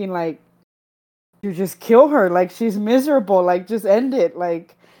remember thinking, like, you just kill her, like she's miserable, like just end it,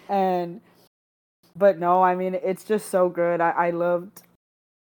 like and but no, I mean it's just so good. I loved.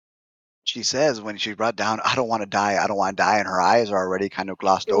 She says when she brought down, "I don't want to die. I don't want to die," and her eyes are already kind of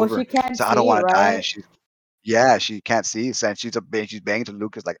glossed Well, over. she can't So I don't see, want to die, and right? she can't see. So she's banging to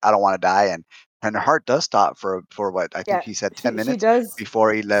Lucas like, "I don't want to die," and her heart does stop for what I think Yeah, he said 10 she minutes does.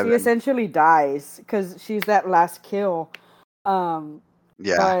 before She 11. essentially dies because she's that last kill. um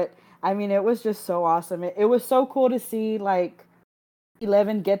Yeah, but I mean it was just so awesome. It was so cool to see like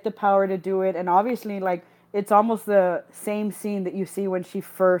 11 get the power to do it, and obviously like it's almost the same scene that you see when she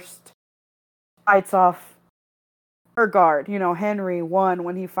first fights off her guard. Henry won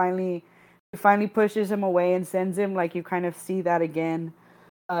when he finally pushes him away and sends him. Like you kind of see that again,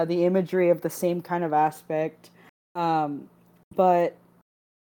 the imagery of the same kind of aspect. But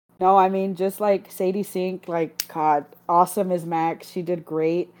no, I mean just like Sadie Sink, like God, awesome as Max. She did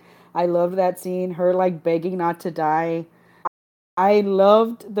great. I loved that scene. Her like begging not to die. I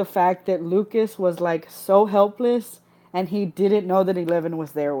loved the fact that Lucas was like so helpless and he didn't know that 11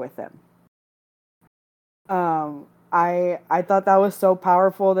 was there with him. I thought that was so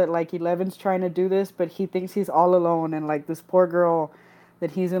powerful that like 11's trying to do this, but he thinks he's all alone, and like this poor girl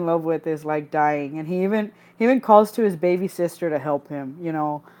that he's in love with is like dying, and he even calls to his baby sister to help him.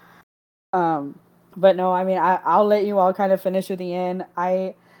 Um, but no, I mean I'll let you all kind of finish at the end.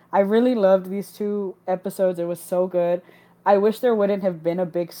 I really loved these 2 episodes. It was so good. I wish there wouldn't have been a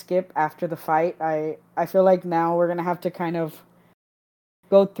big skip after the fight. I feel like now we're gonna have to kind of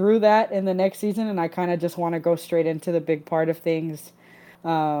go through that in the next season, and I kind of just want to go straight into the big part of things.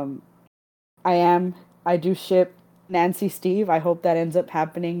 Um, I do ship Nancy Steve. I hope that ends up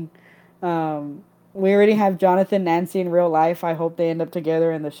happening. We already have Jonathan Nancy in real life. I hope they end up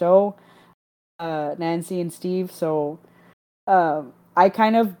together in the show. Nancy and Steve. So I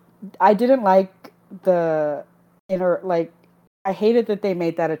kind of I didn't like the inner like I hated that they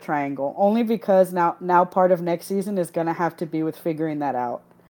made that a triangle only because now part of next season is gonna have to be with figuring that out.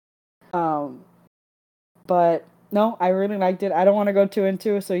 Um, but no, I really liked it. I don't want to go too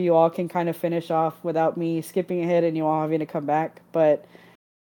into it, so you all can kind of finish off without me skipping ahead and you all having to come back. But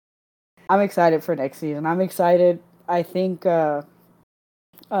I'm excited for next season. I'm excited. I think we're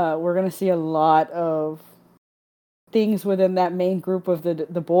gonna see a lot of things within that main group of the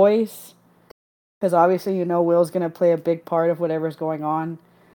boys, because obviously Will's gonna play a big part of whatever's going on.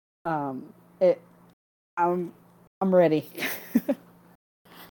 It I'm ready.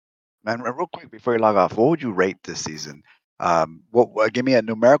 man. Real quick before you log off, what would you rate this season? What give me a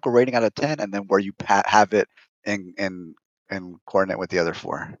numerical rating out of 10, and then where you have it in coordinate with the other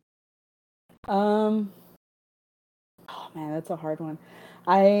 4. Oh man, that's a hard one.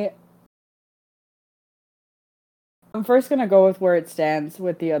 I'm first gonna go with where it stands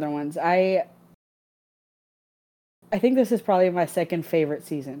with the other ones. I think this is probably my second favorite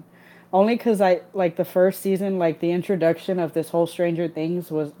season. Only because I like the first season, like the introduction of this whole Stranger Things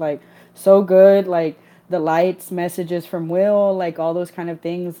was like so good. Like the lights, messages from Will, like all those kind of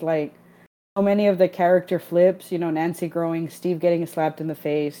things. Like so many of the character flips, Nancy growing, Steve getting slapped in the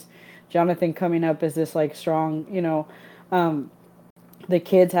face, Jonathan coming up as this like strong, the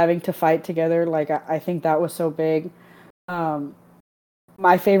kids having to fight together. Like I think that was so big. Um,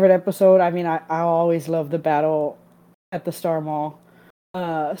 my favorite episode, I mean, I always love the battle at the Star Mall.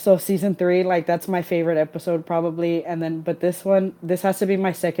 So season 3, like that's my favorite episode probably, and then but this has to be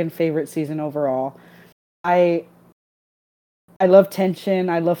my second favorite season overall. I I love tension.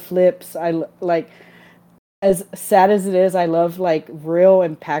 I love flips. Like as sad as it is. I love like real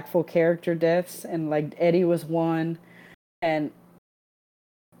impactful character deaths, and like Eddie was one, and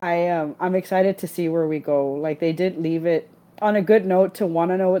I'm excited to see where we go. Like they did leave it on a good note to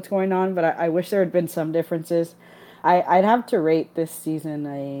want to know what's going on, but I wish there had been some differences. I'd have to rate this season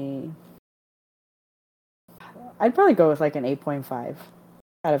I'd probably go with like an 8.5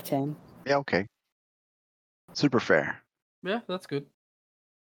 out of 10. Yeah, okay, super fair. Yeah, that's good.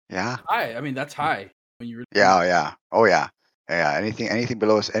 Yeah, High. I mean, that's high when you really yeah, oh yeah. Yeah. Anything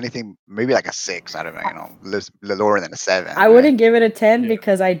below anything maybe like a 6. I don't know, lower than a 7, I right? wouldn't give it a 10 Yeah.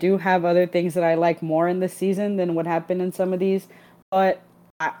 because I do have other things that I like more in this season than what happened in some of these, but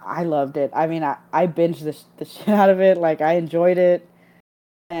I loved it. I mean, I binged the shit out of it. Like I enjoyed it,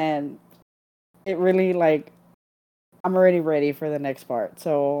 and it really like I'm already ready for the next part.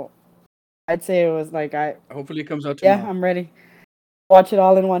 So I'd say it was like Hopefully, it comes out yeah, tomorrow. I'm ready. Watch it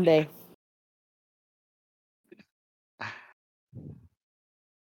all in one day.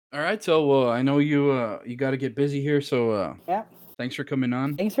 All right. So, well, I know you got to get busy here. So, Yeah. thanks for coming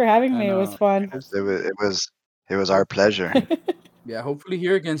on. Thanks for having me. And It was fun. It was our pleasure. yeah, hopefully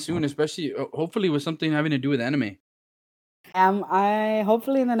here again soon. Especially, hopefully with something having to do with anime. I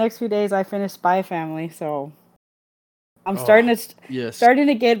hopefully in the next few days I finish Spy Family, so I'm Oh, yes. starting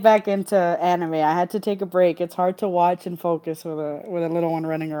to get back into anime. I had to take a break. It's hard to watch and focus with a little one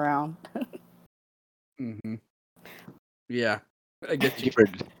running around. Mm-hmm. Yeah, I get Thank you.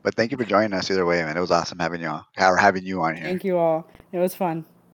 you thank you for joining us either way, man. It was awesome having you on, on here. Thank you all. It was fun.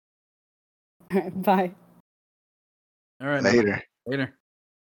 Bye. All right. Later. Later.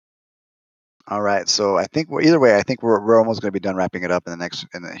 All right. So I think either way, I think we're almost going to be done wrapping it up in the next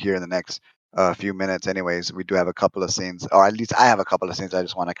few minutes. Anyways, we do have a couple of scenes, or at least I have a couple of scenes I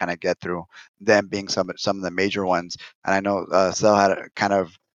just want to kind of get through. Them being some of the major ones, and I know Cell had kind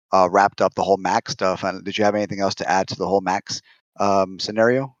of wrapped up the whole Max stuff. And did you have anything else to add to the whole Max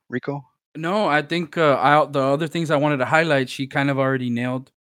scenario, Rico? No, I think the other things I wanted to highlight, she kind of already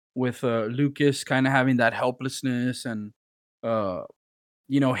nailed with Lucas kind of having that helplessness and uh,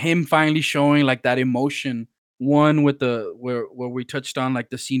 him finally showing like that emotion. One with the where we touched on like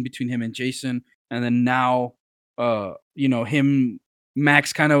the scene between him and Jason, and then now, him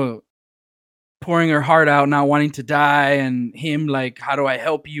Max kind of pouring her heart out, not wanting to die, and him like, how do I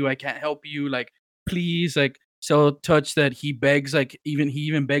help you? I can't help you. Like, please, like, so touched that he begs, like, he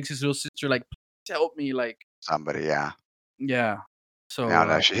even begs his little sister, like, please help me, like, Somebody, yeah. yeah. So, No,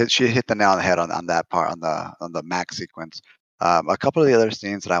 no, she hit the nail on the head on that part on the Max sequence. A couple of the other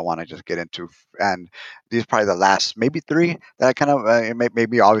scenes that I want to just get into, and these are probably the last maybe 3 that I kind of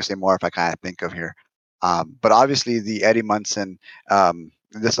maybe obviously more if I kind of think of here. But obviously the Eddie Munson.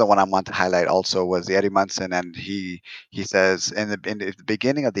 This is the one I want to highlight also was the Eddie Munson, and he says in the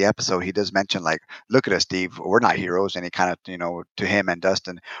beginning of the episode he does mention like, look at us, Steve, we're not heroes, and he kind of to him and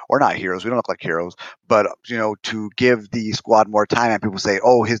Dustin, we're not heroes, we don't look like heroes, but to give the squad more time, and people say,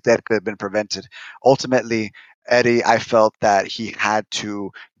 oh, his death could have been prevented. Ultimately, Eddie, I felt that he had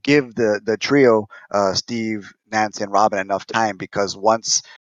to give the trio, Steve, Nancy, and Robin, enough time, because once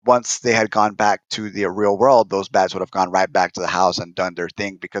they had gone back to the real world, those bats would have gone right back to the house and done their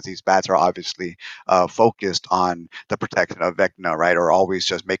thing, because these bats are obviously focused on the protection of Vecna, right? Or always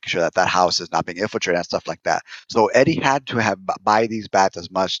just making sure that that house is not being infiltrated and stuff like that. So Eddie had to have buy these bats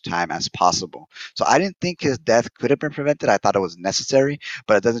as much time as possible. So I didn't think his death could have been prevented. I thought it was necessary,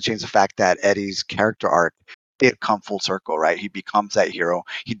 but it doesn't change the fact that Eddie's character arc did come full circle, right? He becomes that hero.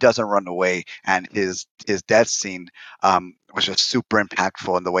 He doesn't run away, and his death scene was just super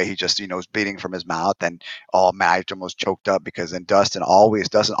impactful in the way he just, was bleeding from his mouth, and all man, I almost choked up because then Dustin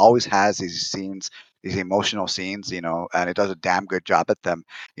always has these scenes, these emotional scenes, and it does a damn good job at them,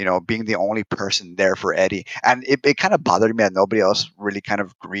 being the only person there for Eddie. And it kind of bothered me that nobody else really kind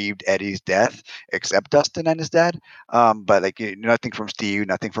of grieved Eddie's death except Dustin and his dad. But like nothing from Steve,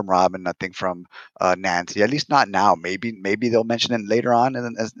 nothing from Robin, nothing from Nancy. At least not now. Maybe they'll mention it later on in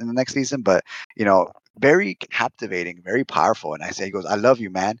the next season. But very captivating, very powerful. And I say, he goes, "I love you,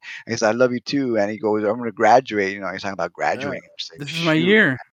 man." And he says, "I love you too." And he goes, "I'm going to graduate." He's talking about Yeah. graduating. I say, This is my shoot,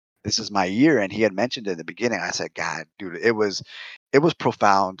 year. this is my year. And he had mentioned it in the beginning. I said, God, dude, it was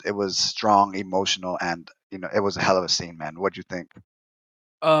profound. It was strong, emotional, and it was a hell of a scene, man. What'd you think?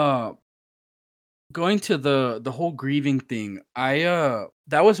 Uh, going to the whole grieving thing, that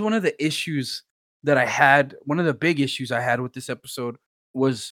was one of the issues that I had. One of the big issues I had with this episode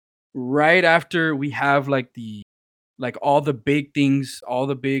was right after we have like all the big things, all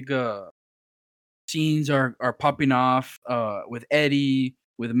the big scenes are popping off with Eddie,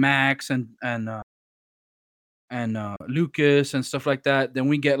 with Max and Lucas and stuff like that. Then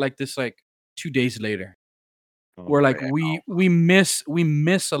we get like this like 2 days later where like Yeah, we miss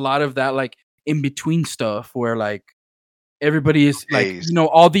a lot of that like in between stuff where like everybody is like days.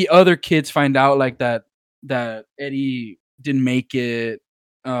 all the other kids find out like that Eddie didn't make it.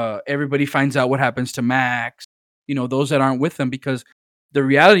 Everybody finds out what happens to Max. Those that aren't with them, because the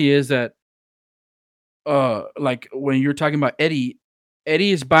reality is that like when you're talking about Eddie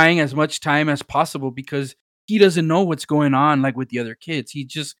is buying as much time as possible because he doesn't know what's going on like with the other kids. He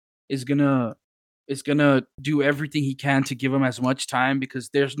just is gonna do everything he can to give them as much time because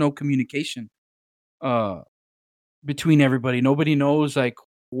there's no communication uh between everybody. Nobody knows like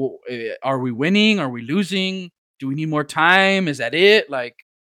are we winning? Are we losing? Do we need more time? Is that it? Like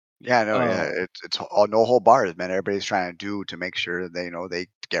Yeah, no, yeah, uh it's all no whole bars, man. Everybody's trying to do to make sure they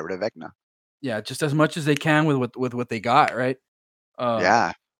get rid of Vecna. yeah, just as much as they can with what they got, right? Uh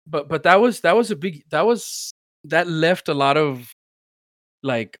Yeah, but that was a big that left a lot of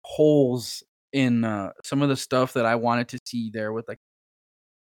like holes in some of the stuff that I wanted to see there with like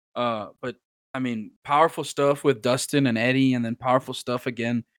but I mean powerful stuff with Dustin and Eddie, and then powerful stuff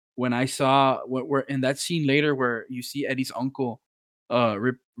again when I saw what we're in that scene later where you see Eddie's uncle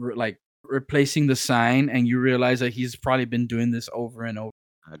like replacing the sign, and you realize that he's probably been doing this over and over.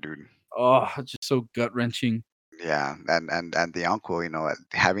 dude. Oh, just so gut wrenching. Yeah, and the uncle,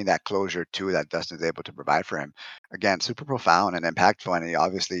 having that closure too that Dustin's able to provide for him. Again, super profound and impactful, and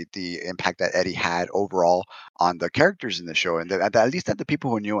obviously the impact that Eddie had overall on the characters in the show, and at least at the people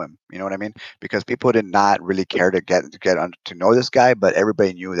who knew him. You know what I mean? Because people did not really care to know this guy, but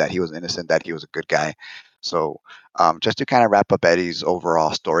everybody knew that he was innocent, that he was a good guy. So, just to kind of wrap up Eddie's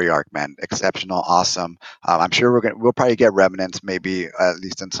overall story arc, man, exceptional, awesome. I'm sure we'll probably get remnants, maybe at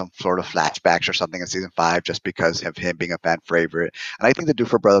least in some sort of flashbacks or something in season 5, just because of him being a fan favorite. And I think the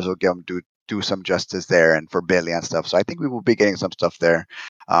Duffer brothers will give him do some justice there, and for Billy and stuff. So I think we will be getting some stuff there.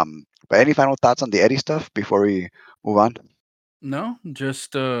 But any final thoughts on the Eddie stuff before we move on? No,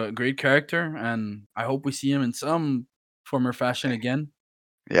 just a great character, and I hope we see him in some form or fashion again.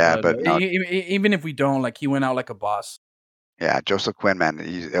 Yeah, But but no, even if we don't, like he went out like a boss. yeah, Joseph Quinn, man,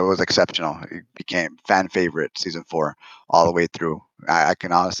 it was exceptional. He became fan favorite season 4 all the way through. I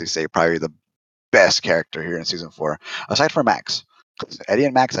can honestly say probably the best character here in season 4, aside from Max. 'Cause Eddie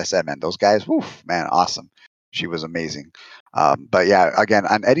and Max, I said, man, those guys, woof, man, awesome. She was amazing. But yeah, again,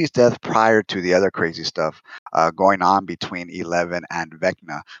 on Eddie's death prior to the other crazy stuff going on between Eleven and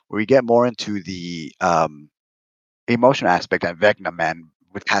Vecna, where we get more into the emotional aspect, and Vecna, man,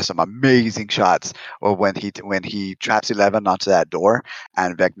 which has some amazing shots. Or when he traps Eleven onto that door,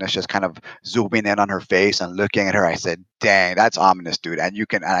 and Vecna's just kind of zooming in on her face and looking at her. I said, "Dang, that's ominous, dude." And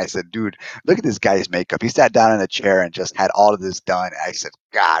I said, "Dude, look at this guy's makeup. He sat down in a chair and just had all of this done." And I said,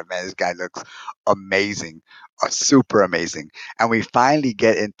 "God, man, this guy looks amazing, super amazing." And we finally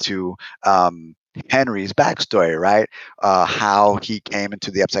get into Henry's backstory, right? How he came into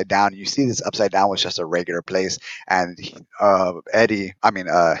the Upside Down. You see, this Upside Down was just a regular place, and Henry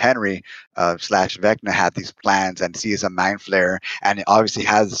slash Vecna had these plans and sees a mind flare, and he obviously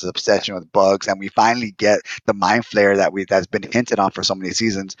has this obsession with bugs. And we finally get the mind flare that's been hinted on for so many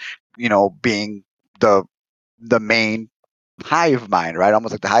seasons. Being the main hive mind, right?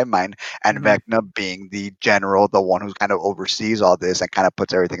 Almost like the hive mind, and Mhm. Vecna being the general, the one who kind of oversees all this and kind of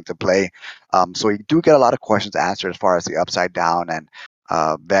puts everything into play. So you do get a lot of questions answered as far as the Upside Down and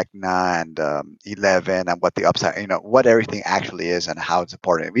Vecna and 11 and what the upside, what everything actually is and how it's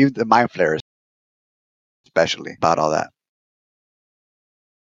important. Even the mind flares, especially about all that.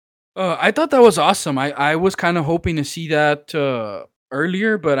 I thought that was awesome. I was kind of hoping to see that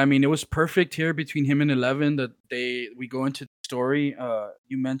earlier, but I mean, it was perfect here between him and 11 that we go into the story.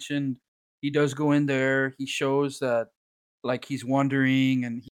 You mentioned he does go in there. He shows that like he's wondering,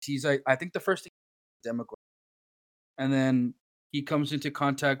 and he sees. I think the first thing Demogorgon, and then he comes into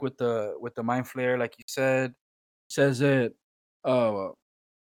contact with the Mind Flayer, like you said. Says it. Uh,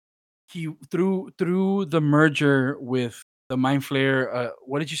 he through the merger with the Mind Flayer.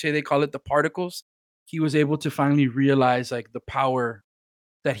 What did you say they call it? The particles. He was able to finally realize like the power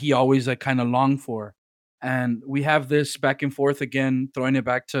that he always like kind of longed for. And we have this back and forth again, throwing it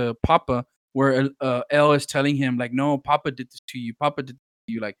back to Papa, where El is telling him like, "No, Papa did this to you. Papa did this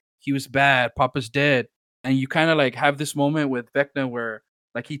to you. Like he was bad. Papa's dead." And you kind of like have this moment with Vecna where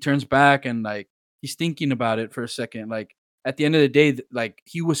like he turns back and like he's thinking about it for a second. Like at the end of the day, like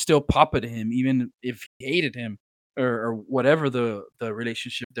he was still Papa to him, even if he hated him or whatever the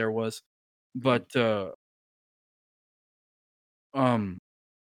relationship there was. Mhm. But um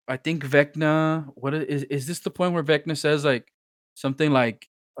I think Vecna. Is this the point where Vecna says like something like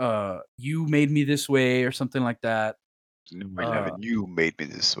 "You made me this way" or something like that? No, Uh, 11, you made me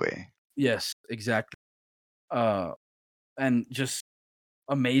this way. yes, exactly. Uh, and just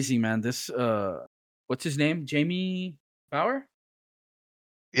amazing, man. This what's his name? Jamie Bauer.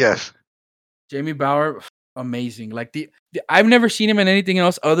 Yes. Jamie Bauer, amazing. Like the I've never seen him in anything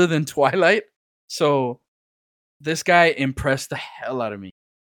else other than Twilight. So this guy impressed the hell out of me.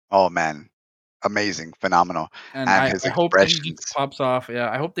 Oh man, amazing, phenomenal, And and his I hope that he just expressions. pops off. Yeah,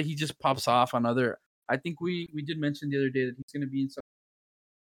 I hope that he just pops off on other. I think we did mention the other day that he's going to be in some.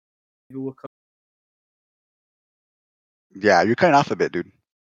 Maybe we'll Yeah, you're cutting off a bit, dude.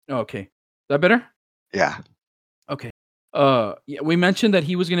 oh, okay, is that better? Yeah. Okay. Yeah, we mentioned that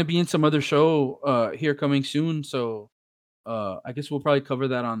he was going to be in some other show here coming soon. So I guess we'll probably cover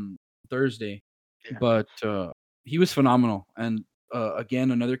that on Thursday. Yeah. But he was phenomenal, and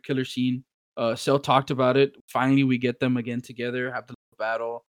again another killer scene. Cell talked about it. Finally, we get them again together, have the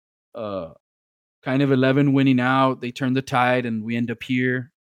battle. Uh, kind of 11 winning out. They turn the tide, and we end up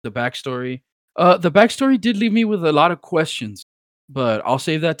here. The backstory. The backstory did leave me with a lot of questions, but I'll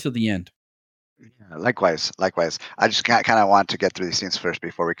save that till the end. Yeah, likewise, likewise. I just kind of want to get through these scenes first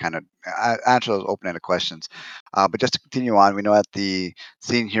before we kind of answer those open-ended questions. But just to continue on, we know that the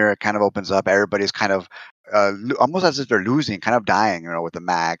scene here kind of opens up. Everybody's kind of almost as if they're losing, kind of dying. You know, with the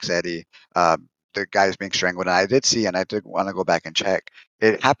Max, Eddie, uh, the guys being strangled. And I did see, and I did want to go back and check.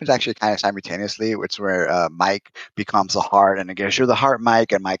 It happens actually kind of simultaneously. It's where Mike becomes the heart, and again, you're the heart,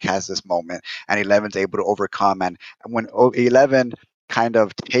 Mike, and Mike has this moment, and Eleven's able to overcome. And when 11 kind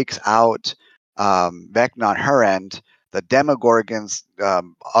of takes out Vecna on her end, the Demogorgons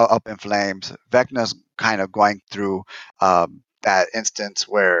up in flames. Vecna's kind of going through that instance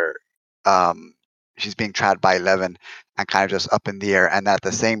where um, she's being trapped by 11 and kind of just up in the air. And at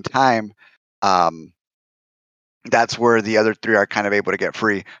the same time, um, that's where the other three are kind of able to get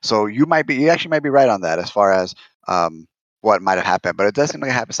free. So you actually might be right on that as far as um, what might have happened, but it does seem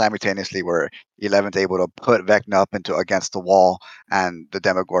like it happened simultaneously where 11's able to put Vecna up into against the wall, and the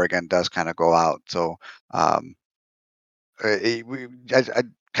Demogorgon does kind of go out. So um, I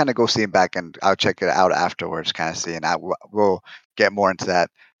kind of go see him back, and I'll check it out afterwards, kind of see, and we'll get more into that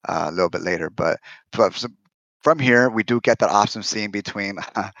a little bit later. But from here, we do get that awesome scene between,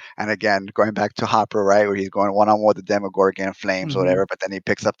 and again, going back to Hopper, right, where he's going one on one with the Demogorgon, flames, or Hmm. whatever, but then he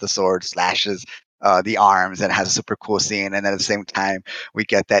picks up the sword, slashes the arms, and has a super cool scene. And then at the same time, we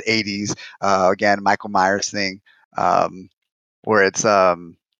get that 80s, again, Michael Myers thing, um, where it's.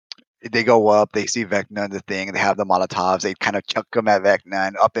 They go up, they see Vecna and the thing, and they have the Molotovs. They kind of chuck them at Vecna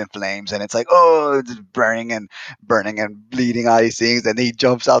and up in flames, and it's like, oh, it's burning and bleeding, all these things. And he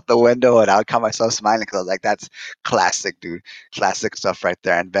jumps out the window, and I caught myself smiling because I was like, that's classic, dude. Classic stuff right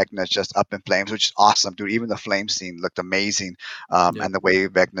there. And Vecna's just up in flames, which is awesome, dude. Even the flame scene looked amazing. Yeah, And the way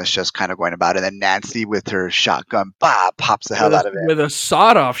Vecna's just kind of going about it. And then Nancy with her shotgun, bah, pops the hell out of it. with a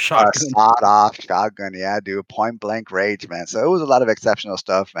sawed-off A shotgun. sawed-off shotgun, yeah, dude. Point blank rage, man. So it was a lot of exceptional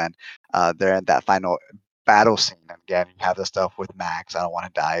stuff, man. There in that final battle scene. And again, you have the stuff with Max. I don't want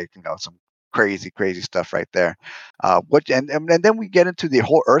to die. You know, some crazy, crazy stuff right there. What and then we get into the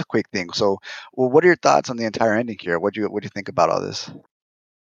whole earthquake thing. So, well, what are your thoughts on the entire ending here? What do you think about all this?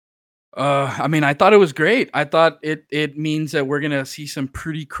 I mean, I thought it was great. I thought it means that we're gonna see some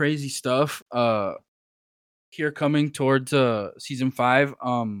pretty crazy stuff. Here coming towards season 5.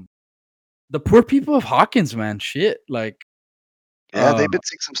 The poor people of Hawkins, man, shit. Like, Yeah, they've uh, been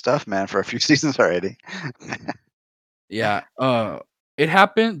seeing some stuff, man, for a few seasons already. yeah. It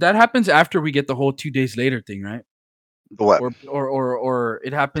happened. That happens after we get the whole 2 days later thing, right? What or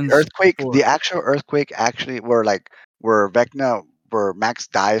it happens earthquake? before. The actual earthquake actually, where Vecna, where Max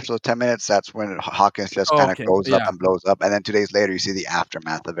dies for 10 minutes. That's when Hawkins just Oh, kind of okay, goes up yeah. and blows up, and then 2 days later, you see the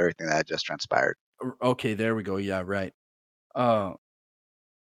aftermath of everything that had just transpired. Okay, there we go. Yeah, right. Uh,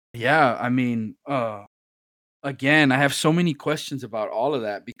 yeah. I mean, again, I have so many questions about all of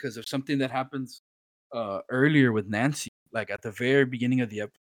that because of something that happens earlier with Nancy, like at the very beginning of the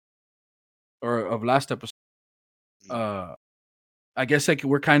or of last episode. Uh, I guess like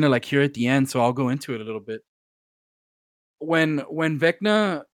we're kind of like here at the end, so I'll go into it a little bit. When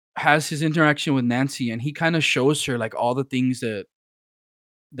Vecna has his interaction with Nancy, and he kind of shows her like all the things that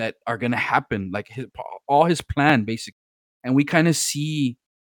are gonna happen, like all his plan basically, and we kind of see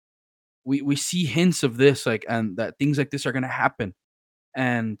we see hints of this, like, and that things like this are gonna happen,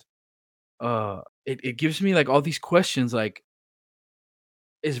 and it gives me like all these questions, like,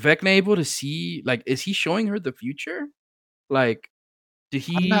 is Vecna able to see, like, is he showing her the future? Like, did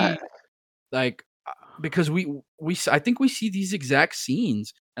I'm not. he like because I think we see these exact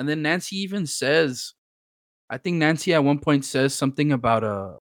scenes, and then Nancy even says, I think Nancy at one point says something about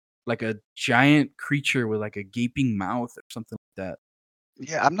a giant creature with like a gaping mouth or something like that.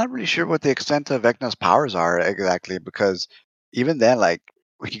 Yeah, I'm not really sure what the extent of Vecna's powers are exactly because even then, like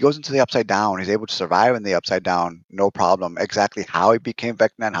he goes into the Upside Down, he's able to survive in the Upside Down, no problem. Exactly how he became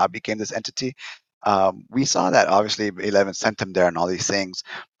Vecna and how he became this entity, we saw that obviously Eleven sent him there and all these things,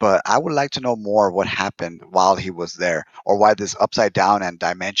 but I would like to know more of what happened while he was there, or why this Upside Down and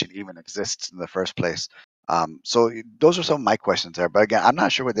dimension even exists in the first place. Those are some of my questions there. But again, I'm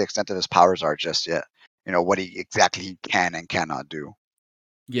not sure what the extent of his powers are just yet. What he exactly can and cannot do.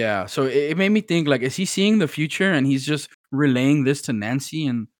 Yeah, so it made me think, like, is he seeing the future and he's just relaying this to Nancy?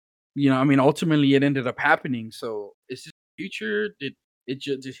 And I mean, ultimately it ended up happening. So is this the future? Did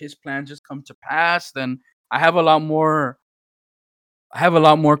his plan just come to pass? Then I have a lot more. I have a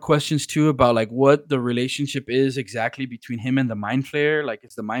lot more questions too about like what the relationship is exactly between him and the Mind Flayer. Like,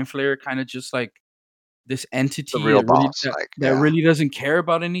 is the Mind Flayer kind of just like this The entity real that really boss, like, that yeah. really doesn't care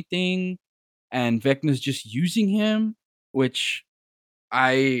about anything, and Vecna's just using him, which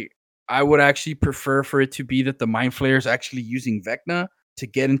I I would actually prefer for it to be that the Mind Flayer is actually using Vecna to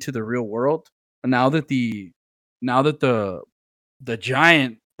get into the real world. And now that the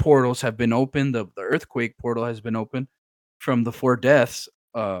giant portals have been opened, the earthquake portal has been opened from the four deaths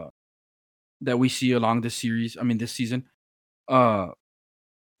that we see along this series. I mean, this season. Uh,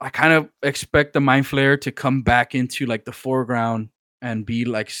 I kind of expect the Mind Flayer to come back into like the foreground and be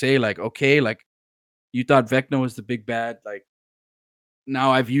like, say, like, okay, like you thought Vecna was the big bad, like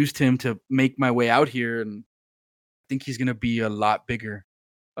now I've used him to make my way out here, and I think he's gonna be a lot bigger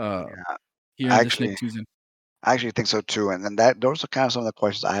uh Yeah, here in this actually next season. I actually think so too, and then those are kind of some of the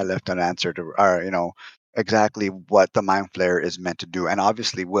questions I had left unanswered, are exactly what the Mind Flayer is meant to do, and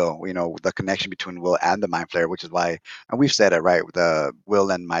obviously Will, the connection between Will and the Mind Flayer, which is why, and we've said it right, the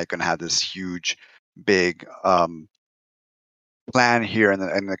Will and Mike gonna have this huge, big plan here in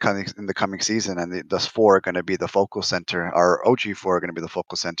the coming season, and those four are gonna be the focal center, our OG4 are gonna be the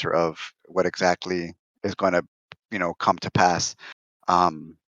focal center of what exactly is going to come to pass.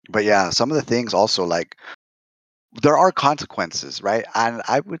 Um, but yeah, some of the things also, like, there are consequences, right? And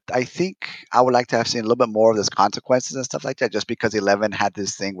I think I would like to have seen a little bit more of this consequences and stuff like that, just because 11 had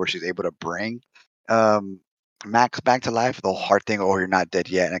this thing where she's able to bring um, Max back to life. The whole heart thing, oh, you're not dead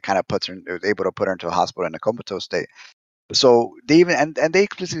yet, and it kind of it was able to put her into a hospital in a comatose state. So they even and they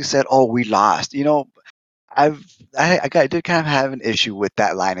explicitly said, "Oh, we lost." I did kind of have an issue with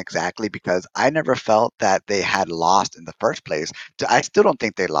that line exactly because I never felt that they had lost in the first place. I still don't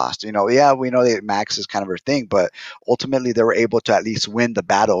think they lost. Yeah, we know that Max is kind of her thing, but ultimately they were able to at least win the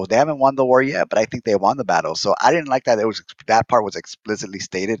battle. They haven't won the war yet, but I think they won the battle. So I didn't like that that part was explicitly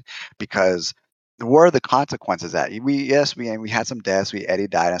stated because where are the consequences at? We had some deaths. Eddie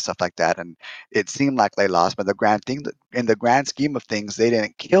died and stuff like that, and it seemed like they lost. But in the grand scheme of things, they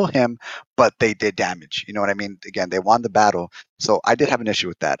didn't kill him, but they did damage. You know what I mean? Again, they won the battle. So I did have an issue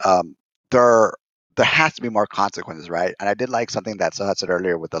with that. There there has to be more consequences, right? And I did like something that Sahad said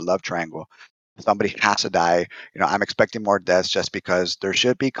earlier with the love triangle. Somebody has to die. I'm expecting more deaths just because there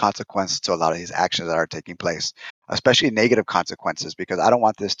should be consequences to a lot of these actions that are taking place, especially negative consequences, because I don't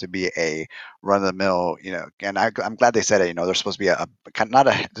want this to be a run of the mill, and I'm glad they said it. There's supposed to be a kind not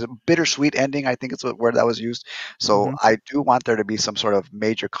a bittersweet ending. I think it's what word that was used. So Hmm. I do want there to be some sort of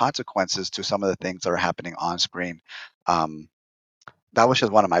major consequences to some of the things that are happening on screen. Um, that was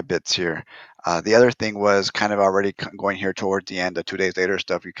just one of my bits here. The other thing was kind of already going here towards the end, the 2 days later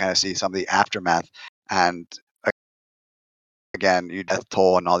stuff. You kind of see some of the aftermath, and again, you death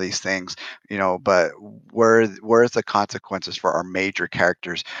toll and all these things, but where's the consequences for our major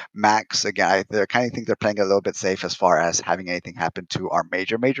characters? Max, again, I kind of think they're playing a little bit safe as far as having anything happen to our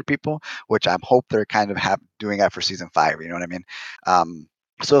major people, which I hope they're kind of doing that for season 5. You know what I mean?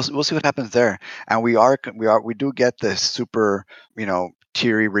 So we'll see what happens there. And we do get this super,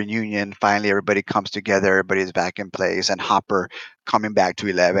 teary reunion. Finally, everybody comes together, everybody's back in place, and Hopper coming back to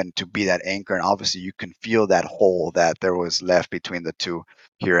 11 to be that anchor. And obviously, you can feel that hole that there was left between the two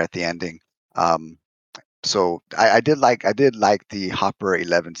here at the ending. So I did like the Hopper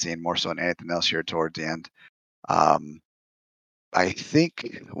 11 scene more so than anything else here towards the end. I think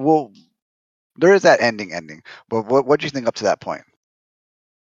there is that ending, but what do you think up to that point?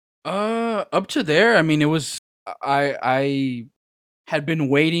 Up to there, I mean, it was I had been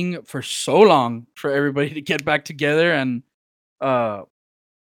waiting for so long for everybody to get back together, and uh,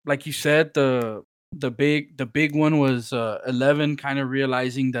 like you said, the big one was 11 kind of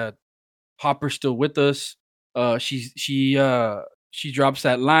realizing that Hopper's still with us. She drops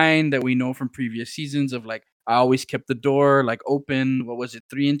that line that we know from previous seasons of like, I always kept the door like open. What was it,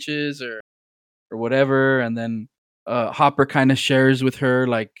 3 inches or whatever? And then Hopper kind of shares with her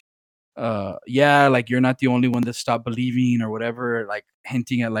like, yeah, like you're not the only one that stopped believing or whatever, like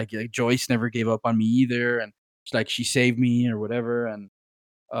hinting at like Joyce never gave up on me either, and it's like she saved me or whatever. And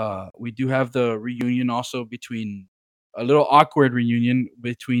we do have the reunion also between a little awkward reunion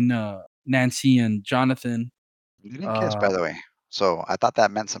between Nancy and Jonathan. You didn't kiss, by the way, so I thought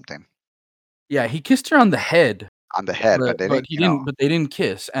that meant something. Yeah, he kissed her on the head, On the head, but they but didn't, he didn't. But they didn't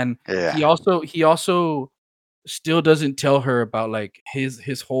kiss, and yeah. he also still doesn't tell her about like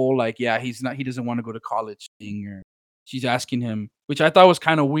his whole like, yeah, he doesn't want to go to college thing, or she's asking him, which I thought was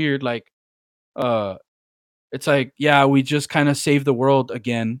kind of weird. Like, uh, it's like, yeah, we just kind of saved the world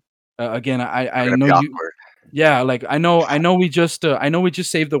again. Again, I Gonna know be you. awkward. Yeah, like I know we just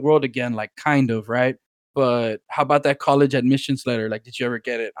saved the world again, like kind of, right? But how about that college admissions letter? Like, did you ever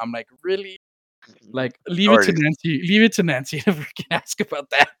get it? I'm like, really? Like, leave it to Priorities. Nancy. Leave it to Nancy to freaking ask about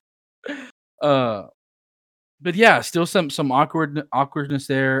that. Uh, but yeah, still some awkwardness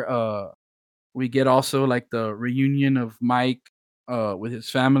there. We get also like the reunion of Mike with his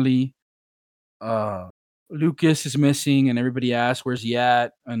family. Uh, Lucas is missing, and everybody asks where's he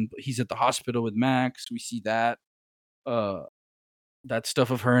at, and he's at the hospital with Max. We see that. Uh, that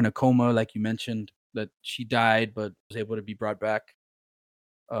stuff of her in a coma, like you mentioned, that she died but was able to be brought back.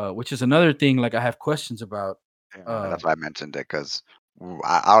 Which is another thing, like I have questions about. Yeah, that's why I mentioned it because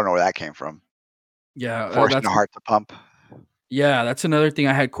I don't know where that came from. Yeah, Forcing the heart to pump. yeah, that's another thing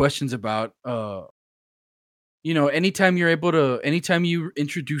I had questions about. Anytime you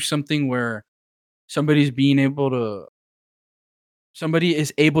introduce something where somebody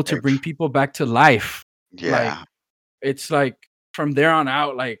is able to bring people back to life, like Yeah. it's like from there on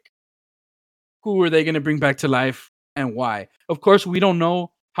out, like who are they going to bring back to life and why? Of course, we don't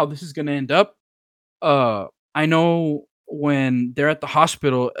know how this is going to end up. I know when they're at the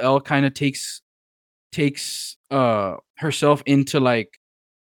hospital, Elle kind of takes herself into like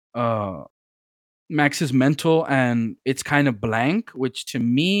Max's mental, and it's kind of blank, which to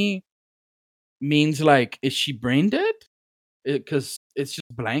me means like, is she brain dead? Because it's just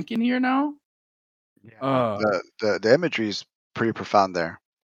blank in here now. Yeah. The imagery is pretty profound there.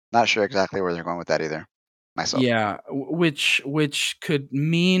 Not sure exactly where they're going with that either. Myself. Yeah, which could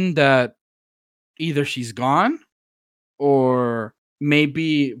mean that either she's gone, or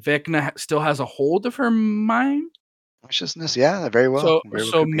maybe Vecna still has a hold of her mind. Consciousness, yeah, very well. So Very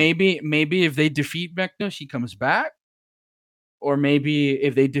well so could be. maybe if they defeat Vecna, she comes back, or maybe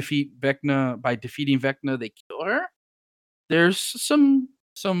if they defeat Vecna by defeating Vecna, they kill her. There's some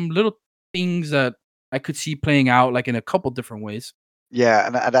little things that I could see playing out like in a couple different ways. Yeah,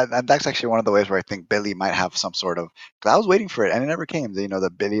 and that's actually one of the ways where I think Billy might have some sort of. Because I was waiting for it, and it never came.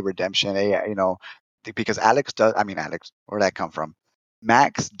 The Billy redemption. Because Alex does. I mean, Alex, where'd that come from?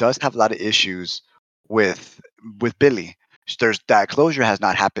 Max does have a lot of issues with Billy. There's that closure has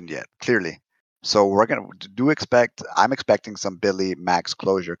not happened yet, clearly. So we're gonna do expect. I'm expecting some Billy Max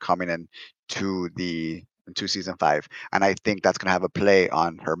closure coming in into season 5, and I think that's gonna have a play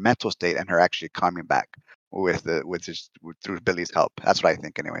on her mental state and her actually coming back through Billy's help. That's what I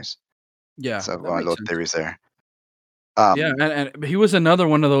think, anyways. Yeah, So that going makes little sense. theories there. Yeah, and he was another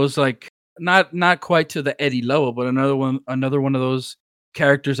one of those, like, not quite to the Eddie level, but another one of those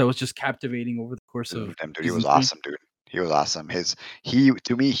characters that was just captivating over the course of Dude, he was season 3. awesome, dude. He was awesome.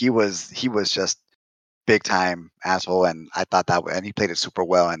 To me he was just big time asshole, and I thought and he played it super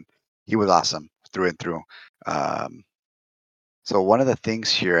well, and he was awesome through and through. Um, so one of the things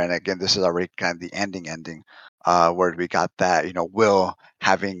here, and again, this is already kind of the ending. where we got that, Will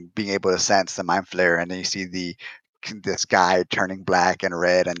being able to sense the mind flare, and then you see the sky turning black and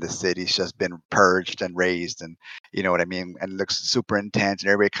red, and the city's just been purged and raised, and you know what I mean, and it looks super intense,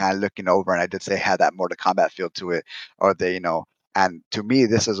 and everybody kind of looking over. And I did say it had that Mortal Kombat feel to it, or and to me,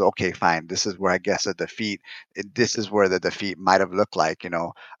 this is okay, fine. This is where I guess this is where the defeat might have looked like,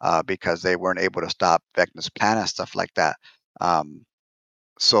 because they weren't able to stop Vecna's plan and stuff like that. Um,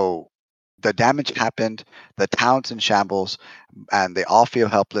 so the damage happened, the town's in shambles, and they all feel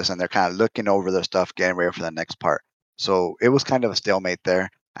helpless, and they're kind of looking over their stuff, getting ready for the next part. So it was kind of a stalemate there.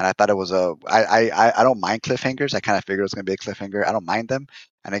 And I thought it was I don't mind cliffhangers. I kind of figured it was going to be a cliffhanger. I don't mind them.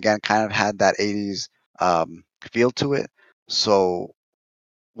 And again, kind of had that 80s feel to it. So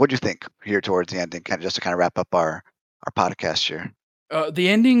what do you think here towards the ending? Kind of just to kind of wrap up our podcast here. The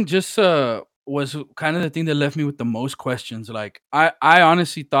ending just was kind of the thing that left me with the most questions. Like I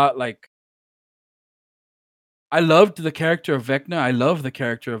honestly thought like I loved the character of Vecna. I love the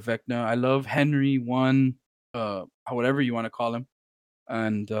character of Vecna. I love Henry One, whatever you want to call him.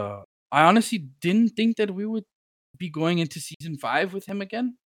 And I honestly didn't think that we would be going into season 5 with him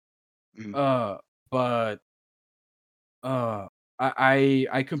again. Mhm. But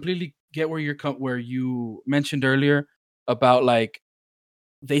I completely get where where you mentioned earlier about like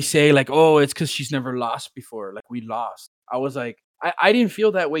they say like, oh, it's because she's never lost before. Like we lost. I was like, I didn't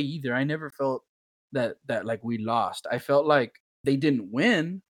feel that way either. I never felt that like we lost. I felt like they didn't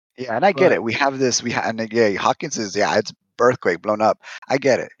win, Yeah, and I get but it. We have this. We and yeah, Hawkins is it's earthquake blown up. I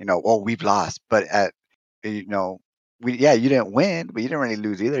get it. Oh, we've lost, but you know, you didn't win, but you didn't really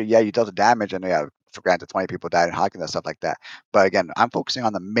lose either. Yeah, you dealt the damage, and yeah, for granted, 20 people died in Hawkins and stuff like that. But again, I'm focusing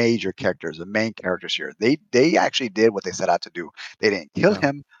on the major characters, the main characters here. They actually did what they set out to do. They didn't kill yeah.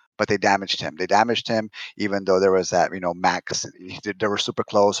 him, but they damaged him. They damaged him, even though there was that Max. They were super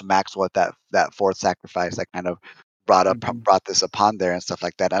close. Max was that fourth sacrifice that kind of Mhm. brought this upon there and stuff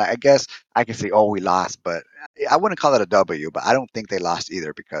like that. And I guess I can say, oh, we lost, but I wouldn't call it a W. But I don't think they lost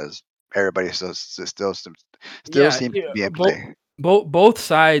either because everybody still Yeah, seems yeah. to be in play. Both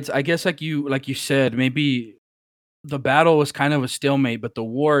sides. I guess like you said, maybe the battle was kind of a stalemate, but the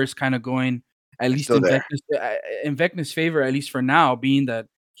war is kind of going at It's least still there. In Vecna's favor, at least for now, being that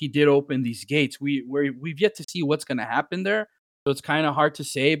he did open these gates. We've yet to see what's going to happen there, so it's kind of hard to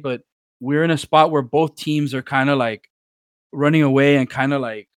say. But we're in a spot where both teams are kind of like running away and kind of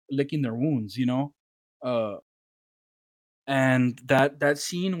like licking their wounds, you know. Uh, and that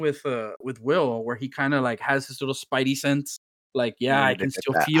scene with Will where he kind of like has his little spidey sense, like I'm yeah, I glad they can did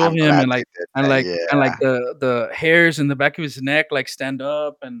still that. feel I'm him, glad they did that. and like Yeah. the hairs in the back of his neck like stand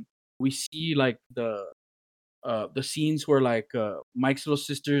up, and we see like the scenes where like Mike's little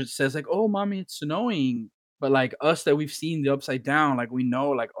sister says like, oh mommy, it's snowing, but like us that we've seen the upside down, like we know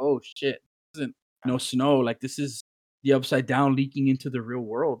like, oh shit, this isn't no snow, like this is the upside down leaking into the real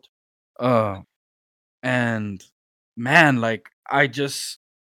world. And man, like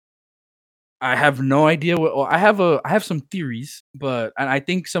I have no idea what. Well, I have some theories, but and I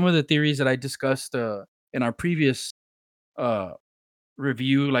think some of the theories that I discussed in our previous uh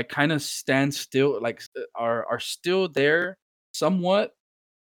review like kind of stand still, like are still there somewhat,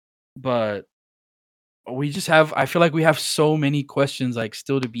 but we just have. I feel like we have so many questions like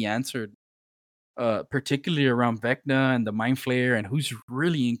still to be answered, particularly around Vecna and the Mind Flayer and who's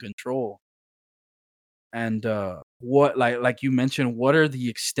really in control. And what like you mentioned, what are the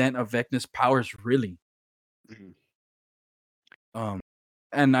extent of Vecna's powers really? Mhm. Um,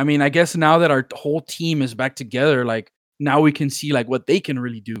 and I mean, I guess now that our whole team is back together, like now we can see like what they can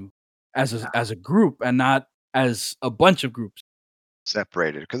really do as a group and not as a bunch of groups.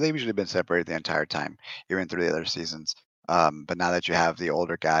 Separated because they've usually been separated the entire time, even through the other seasons. But now that you have the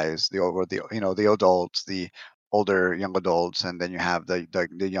older guys, the adults, the older young adults, and then you have the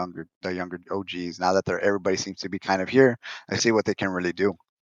younger OGs. Now that everybody seems to be kind of here, I see what they can really do.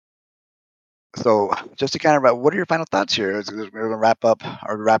 So just to kind of what are your final thoughts here? We're gonna wrap up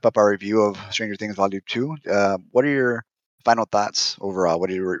our review of Stranger Things Volume 2. What are your final thoughts overall? What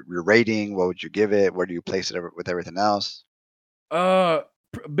are your rating? What would you give it? Where do you place it with everything else? Uh,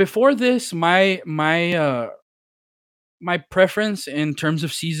 Before this, my preference in terms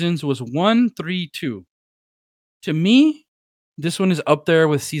of seasons was 1, 3, 2. To me, this one is up there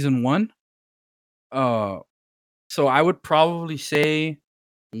with season 1. Uh, so I would probably say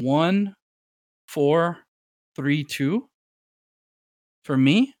 1, 4, 3, 2 for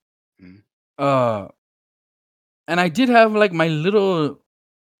me. Mm. Uh, and I did have like my little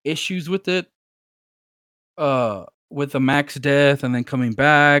issues with it. With the Max death and then coming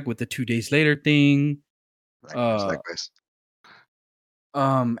back with the 2 days later thing. Likewise, Uh, likewise.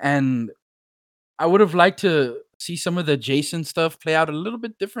 and I would have liked to see some of the Jason stuff play out a little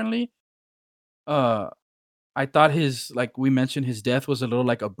bit differently. Uh, I thought like we mentioned, his death was a little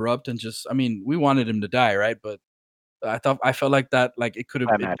like abrupt and just. I mean, we wanted him to die, right? But I felt like that, like it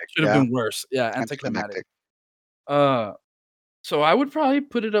Climatic, should have yeah, been worse. Yeah, anticlimactic. anticlimactic. Uh, so I would probably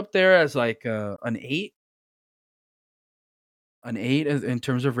put it up there as like an 8, in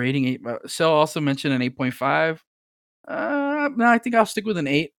terms of rating. 8. Cell also mentioned an 8.5. No, I think I'll stick with an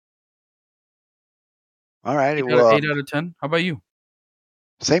 8. All righty, 8 out of, well, 8 out of 10. How about you?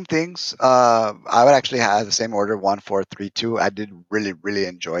 same things. I would actually have the same order: 1, 4, 3, 2. I did really, really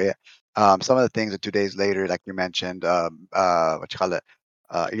enjoy it. Some of the things that 2 days later, like you mentioned, what you call it,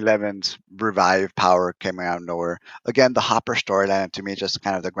 11's revive power came out of nowhere. Again, the Hopper storyline to me, just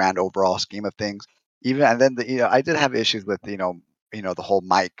kind of the grand overall scheme of things. Even and then I did have issues with the whole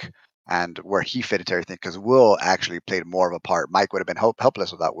Mike and where he fit into everything because Will actually played more of a part. Mike would have been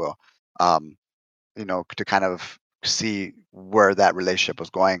helpless without Will. Um, to kind of see where that relationship was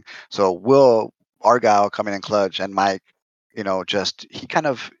going. So Will Argyle coming in clutch and Mike, just he kind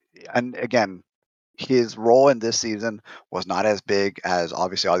of, and again, his role in this season was not as big as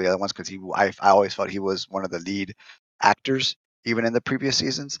obviously all the other ones because I always felt he was one of the lead actors even in the previous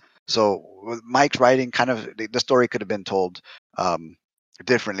seasons. So with Mike's writing, kind of the story could have been told um,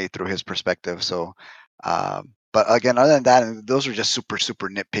 differently through his perspective. So, but again, other than that, and those are just super super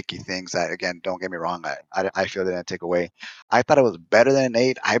nitpicky things that again, don't get me wrong, I feel they didn't take away. I thought it was better than an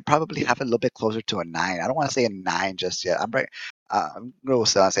 8. I probably have it a little bit closer to a 9. I don't want to say a 9 just yet. I'm going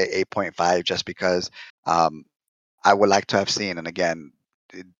to say 8.5 just because um, I would like to have seen, and again,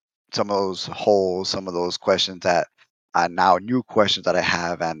 it- some of those holes, some of those questions that now new questions that I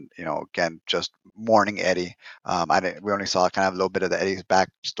have, and again, just mourning Eddie. We only saw kind of a little bit of the Eddie's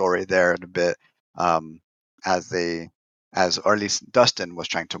backstory there in a bit, um, as they, or at least Dustin was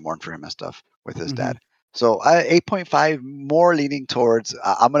trying to mourn for him and stuff with his Mhm. dad. So 8.5, more leaning towards.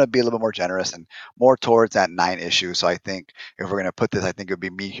 I'm gonna be a little bit more generous and more towards that 9 issue. So I think if we're gonna put this, I think it would be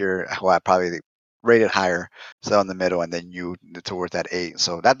me here who I probably rate it higher, so in the middle, and then you towards that 8.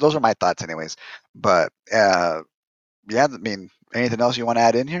 So those are my thoughts, anyways. But yeah, I mean, anything else you want to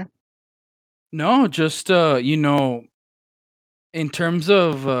add in here? No, just in terms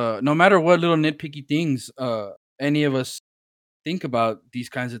of no matter what little nitpicky things any of us think about these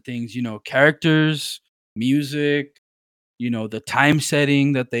kinds of things, characters, music, the time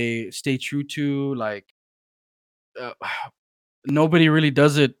setting that they stay true to, like uh, nobody really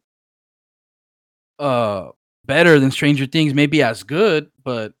does it uh better than Stranger Things, maybe as good,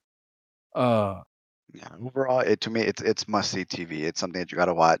 but uh Yeah, overall, to me, it's must see TV. It's something that you got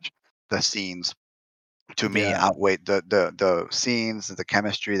to watch. The scenes to me yeah. outweighed the scenes, the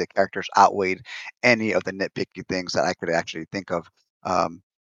chemistry, the characters outweighed any of the nitpicky things that I could actually think of. Um,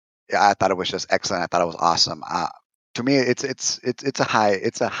 Yeah, I thought it was just excellent. I thought it was awesome. To me, it's a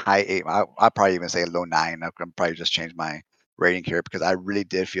high 8. I probably even say a low 9. I can probably just change my rating here because I really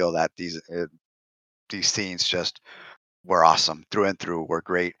did feel that these scenes just were awesome through and through. Were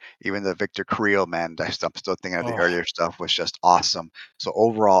great. Even the Victor Creel, man, I'm still thinking of the Oh, earlier stuff was just awesome. So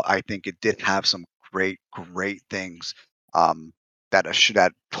overall, I think it did have some great things. Um, that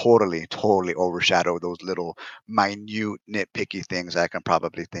totally totally overshadow those little minute nitpicky things I can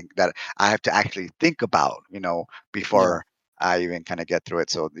probably think that I have to actually think about, yeah. before I even kind of get through it.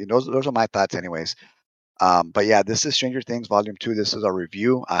 So those are my thoughts, anyways. But yeah, this is Stranger Things Volume 2. This is our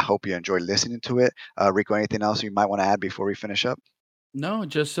review. I hope you enjoyed listening to it. Rico, anything else you might want to add before we finish up? No,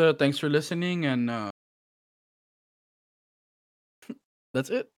 just thanks for listening, and that's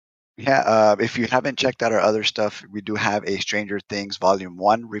it. Yeah, if you haven't checked out our other stuff, we do have a Stranger Things Volume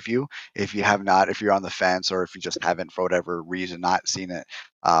 1 review. If you have not, if you're on the fence, or if you just haven't, for whatever reason, not seen it,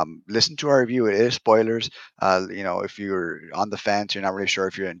 listen to our review. It is spoilers. If you're on the fence, you're not really sure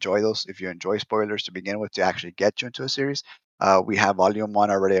if you enjoy spoilers to begin with to actually get you into a series, we have Volume 1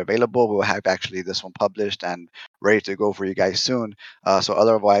 already available. We'll have actually this one published and ready to go for you guys soon. So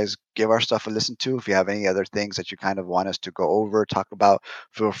otherwise, give our stuff a listen to. If you have any other things that you kind of want us to go over, talk about,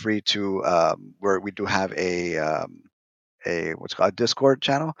 feel free to, where we do have a what's called Discord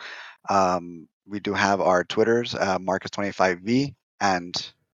channel. We do have our Twitters, Marcus25V,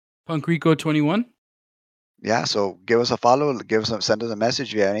 and Punk Rico 21. yeah, so give us a follow, send us a message.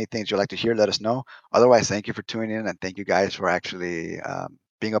 If you have anything that you'd like to hear, let us know. Otherwise, thank you for tuning in, and thank you guys for actually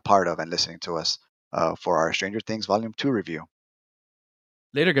being a part of and listening to us for our Stranger Things Volume 2 review.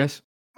 Later, guys.